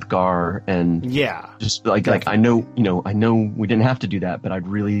everything with Gar, and just like I know we didn't have to do that, but I'd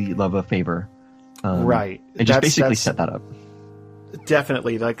really love a favor. Right. And just basically set that up.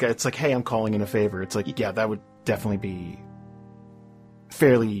 Definitely. Like, it's like, hey, I'm calling in a favor. It's like, yeah, that would definitely be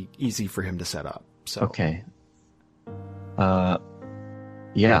fairly easy for him to set up. So. Okay.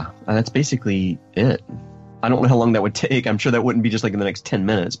 Yeah, that's basically it. I don't know how long that would take. I'm sure that wouldn't be just like in the next 10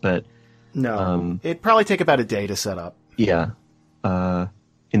 minutes, but... No. It'd probably take about a day to set up. Yeah.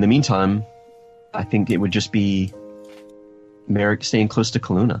 In the meantime, I think it would just be Merrick staying close to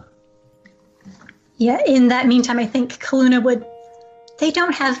Kaluna. Yeah, in that meantime, I think Kaluna would... They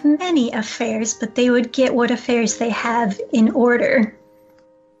don't have many affairs, but they would get what affairs they have in order.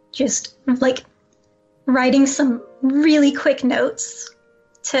 Just, like, writing some really quick notes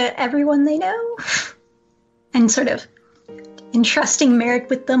to everyone they know. And sort of entrusting Merrick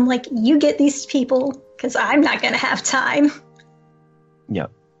with them, like, you get these people, because I'm not going to have time.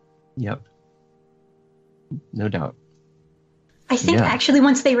 Yep. No doubt. I think actually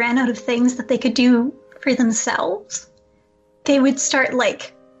once they ran out of things that they could do for themselves, they would start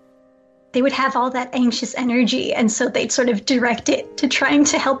they would have all that anxious energy, and so they'd sort of direct it to trying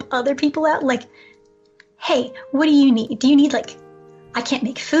to help other people out. Like, hey, what do you need? Do you need I can't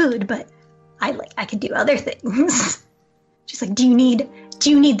make food, but I could do other things. Just like, do you need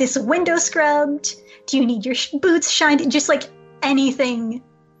this window scrubbed? Do you need your boots shined? Just anything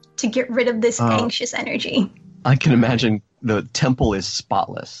to get rid of this anxious energy. I can imagine the temple is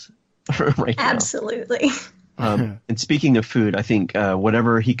spotless right now. Absolutely. And speaking of food, I think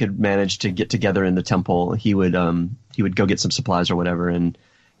whatever he could manage to get together in the temple, he would go get some supplies or whatever, and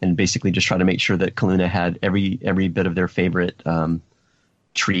basically just try to make sure that Kaluna had every bit of their favorite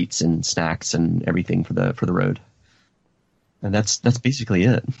treats and snacks and everything for the road. And that's basically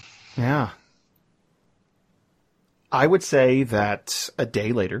it. Yeah. I would say that a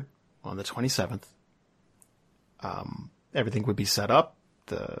day later, on the 27th, everything would be set up.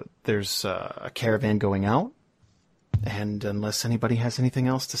 There's a caravan going out. And unless anybody has anything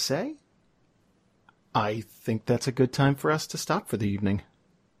else to say, I think that's a good time for us to stop for the evening.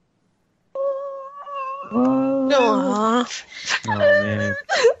 Aww. Oh, man.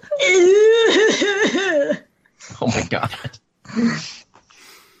 Oh, my God.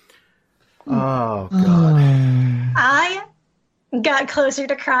 Oh, God. I got closer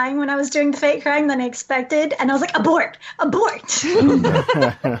to crying when I was doing the fake crying than I expected, and I was like, abort!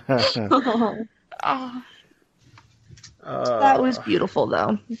 That was beautiful,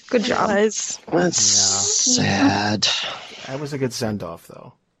 though. Good job. Guys. That's sad. That was a good send-off,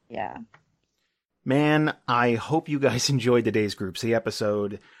 though. Yeah. Man, I hope you guys enjoyed today's Group C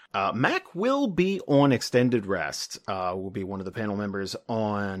episode. Mac will be on extended rest. Will be one of the panel members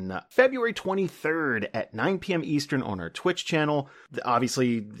on February 23rd at 9 p.m. Eastern on our Twitch channel.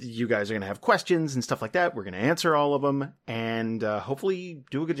 Obviously, you guys are going to have questions and stuff like that. We're going to answer all of them and hopefully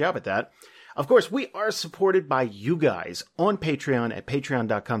do a good job at that. Of course, we are supported by you guys on Patreon at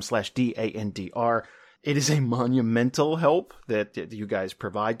patreon.com/DANDR. It is a monumental help that you guys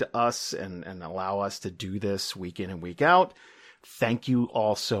provide to us and allow us to do this week in and week out. Thank you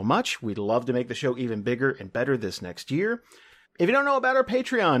all so much. We'd love to make the show even bigger and better this next year. If you don't know about our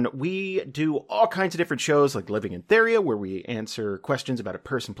Patreon, we do all kinds of different shows like Living in Theria, where we answer questions about a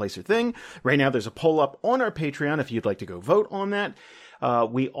person, place, or thing. Right now, there's a poll up on our Patreon if you'd like to go vote on that.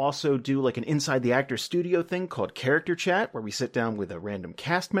 We also do like an Inside the Actor Studio thing called Character Chat, where we sit down with a random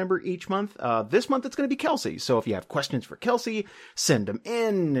cast member each month. This month it's going to be Kelsey. So if you have questions for Kelsey, send them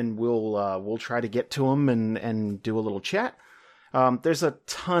in, and we'll try to get to them and do a little chat. There's a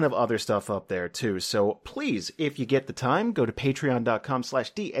ton of other stuff up there too. So please, if you get the time, go to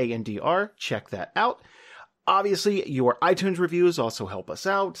patreon.com/DANDR. Check that out. Obviously, your iTunes reviews also help us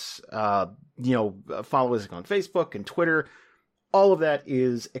out. Follow us on Facebook and Twitter. All of that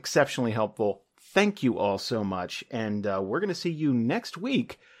is exceptionally helpful. Thank you all so much. And we're going to see you next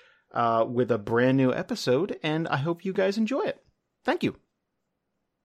week with a brand new episode. And I hope you guys enjoy it. Thank you.